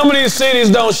 Hey, some of these cities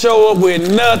don't show up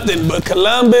with nothing, but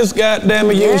Columbus,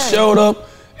 goddamn it, you Yeah. showed up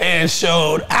and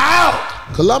showed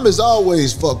out. Columbus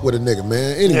always fuck with a nigga,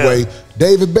 man. Anyway,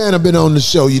 David Banner been on the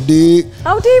show, you dig?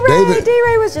 Oh, D-Ray. David-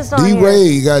 D-Ray was just on here.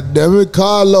 D-Ray, goddamn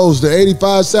Carlos, the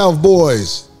 85 South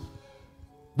Boys.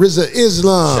 RZA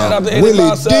Islam. Shout out to Willie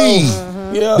 85 D. South.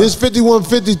 Yeah. This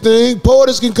 5150 thing.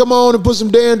 Porters can come on and put some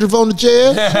dandruff on the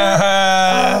chair.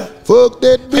 Fuck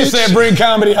that He said bitch. bring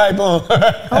comedy hype on.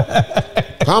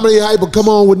 Comedy Hyper come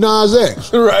on with Nas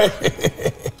X. Right.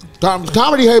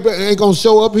 Comedy Hyper ain't gonna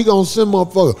show up. He gonna send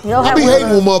motherfucker. He'll I have be one hating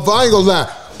of with motherfucker. I ain't gonna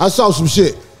lie. I saw some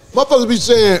shit. Motherfuckers be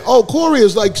saying, oh, Corey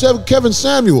is like Kevin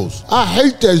Samuels. I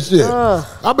hate that shit.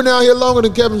 I've been out here longer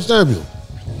than Kevin Samuels.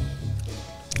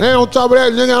 And on top of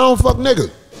that, nigga, I don't fuck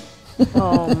niggas.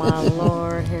 Oh, my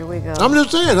Lord. Here we go. I'm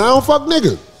just saying, I don't fuck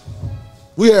niggas.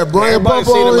 We had Brian Everybody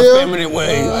Bumper seen him on a here. feminine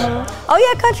way. Oh,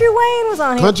 yeah, Country Wayne was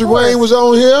on here. Country of course. Wayne was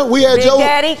on here. We had Big Joe.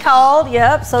 Daddy called.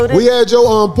 Yep, so did We had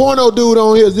Joe porno dude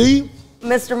on here, Z.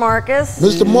 Mr. Marcus.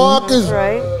 Mr. Marcus. That's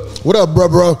right. What up,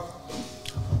 bro?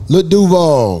 Lil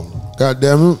Duval. God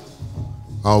damn it.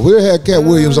 Oh, we had Cat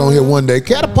Williams on here one day.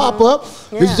 Cat'll pop up.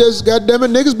 Yeah. It's just, goddamn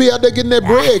it, niggas be out there getting that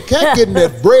bread. Cat getting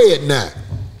that bread now.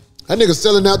 That nigga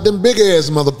selling out them big ass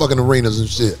motherfucking arenas and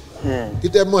shit.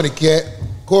 Get that money, Cat.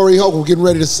 Corey Holcomb getting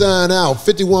ready to sign out.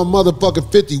 51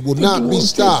 motherfucking 50 will not be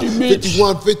stopped.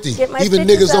 5150. Get my Even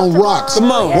stitches niggas out on rocks.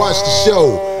 tomorrow. Come on. Watch the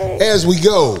show as we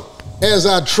go. As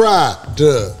I try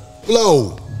to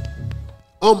flow.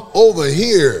 I'm over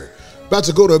here. About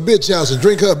to go to a bitch house and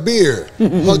drink her beer.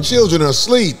 Her children are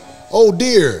asleep. Oh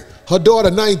dear. Her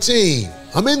daughter 19.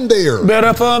 I'm in there.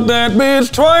 Better fuck that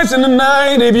bitch twice in the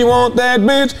night if you want that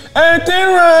bitch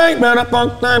acting right. Better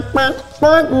fuck that bitch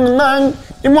twice in the night.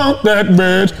 You want that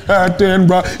bitch acting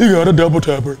right. You gotta double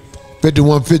tap her.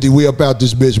 5150, we up out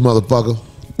this bitch, motherfucker.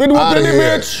 5150, Outta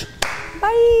here. bitch.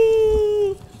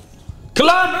 Bye.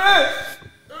 Columbus!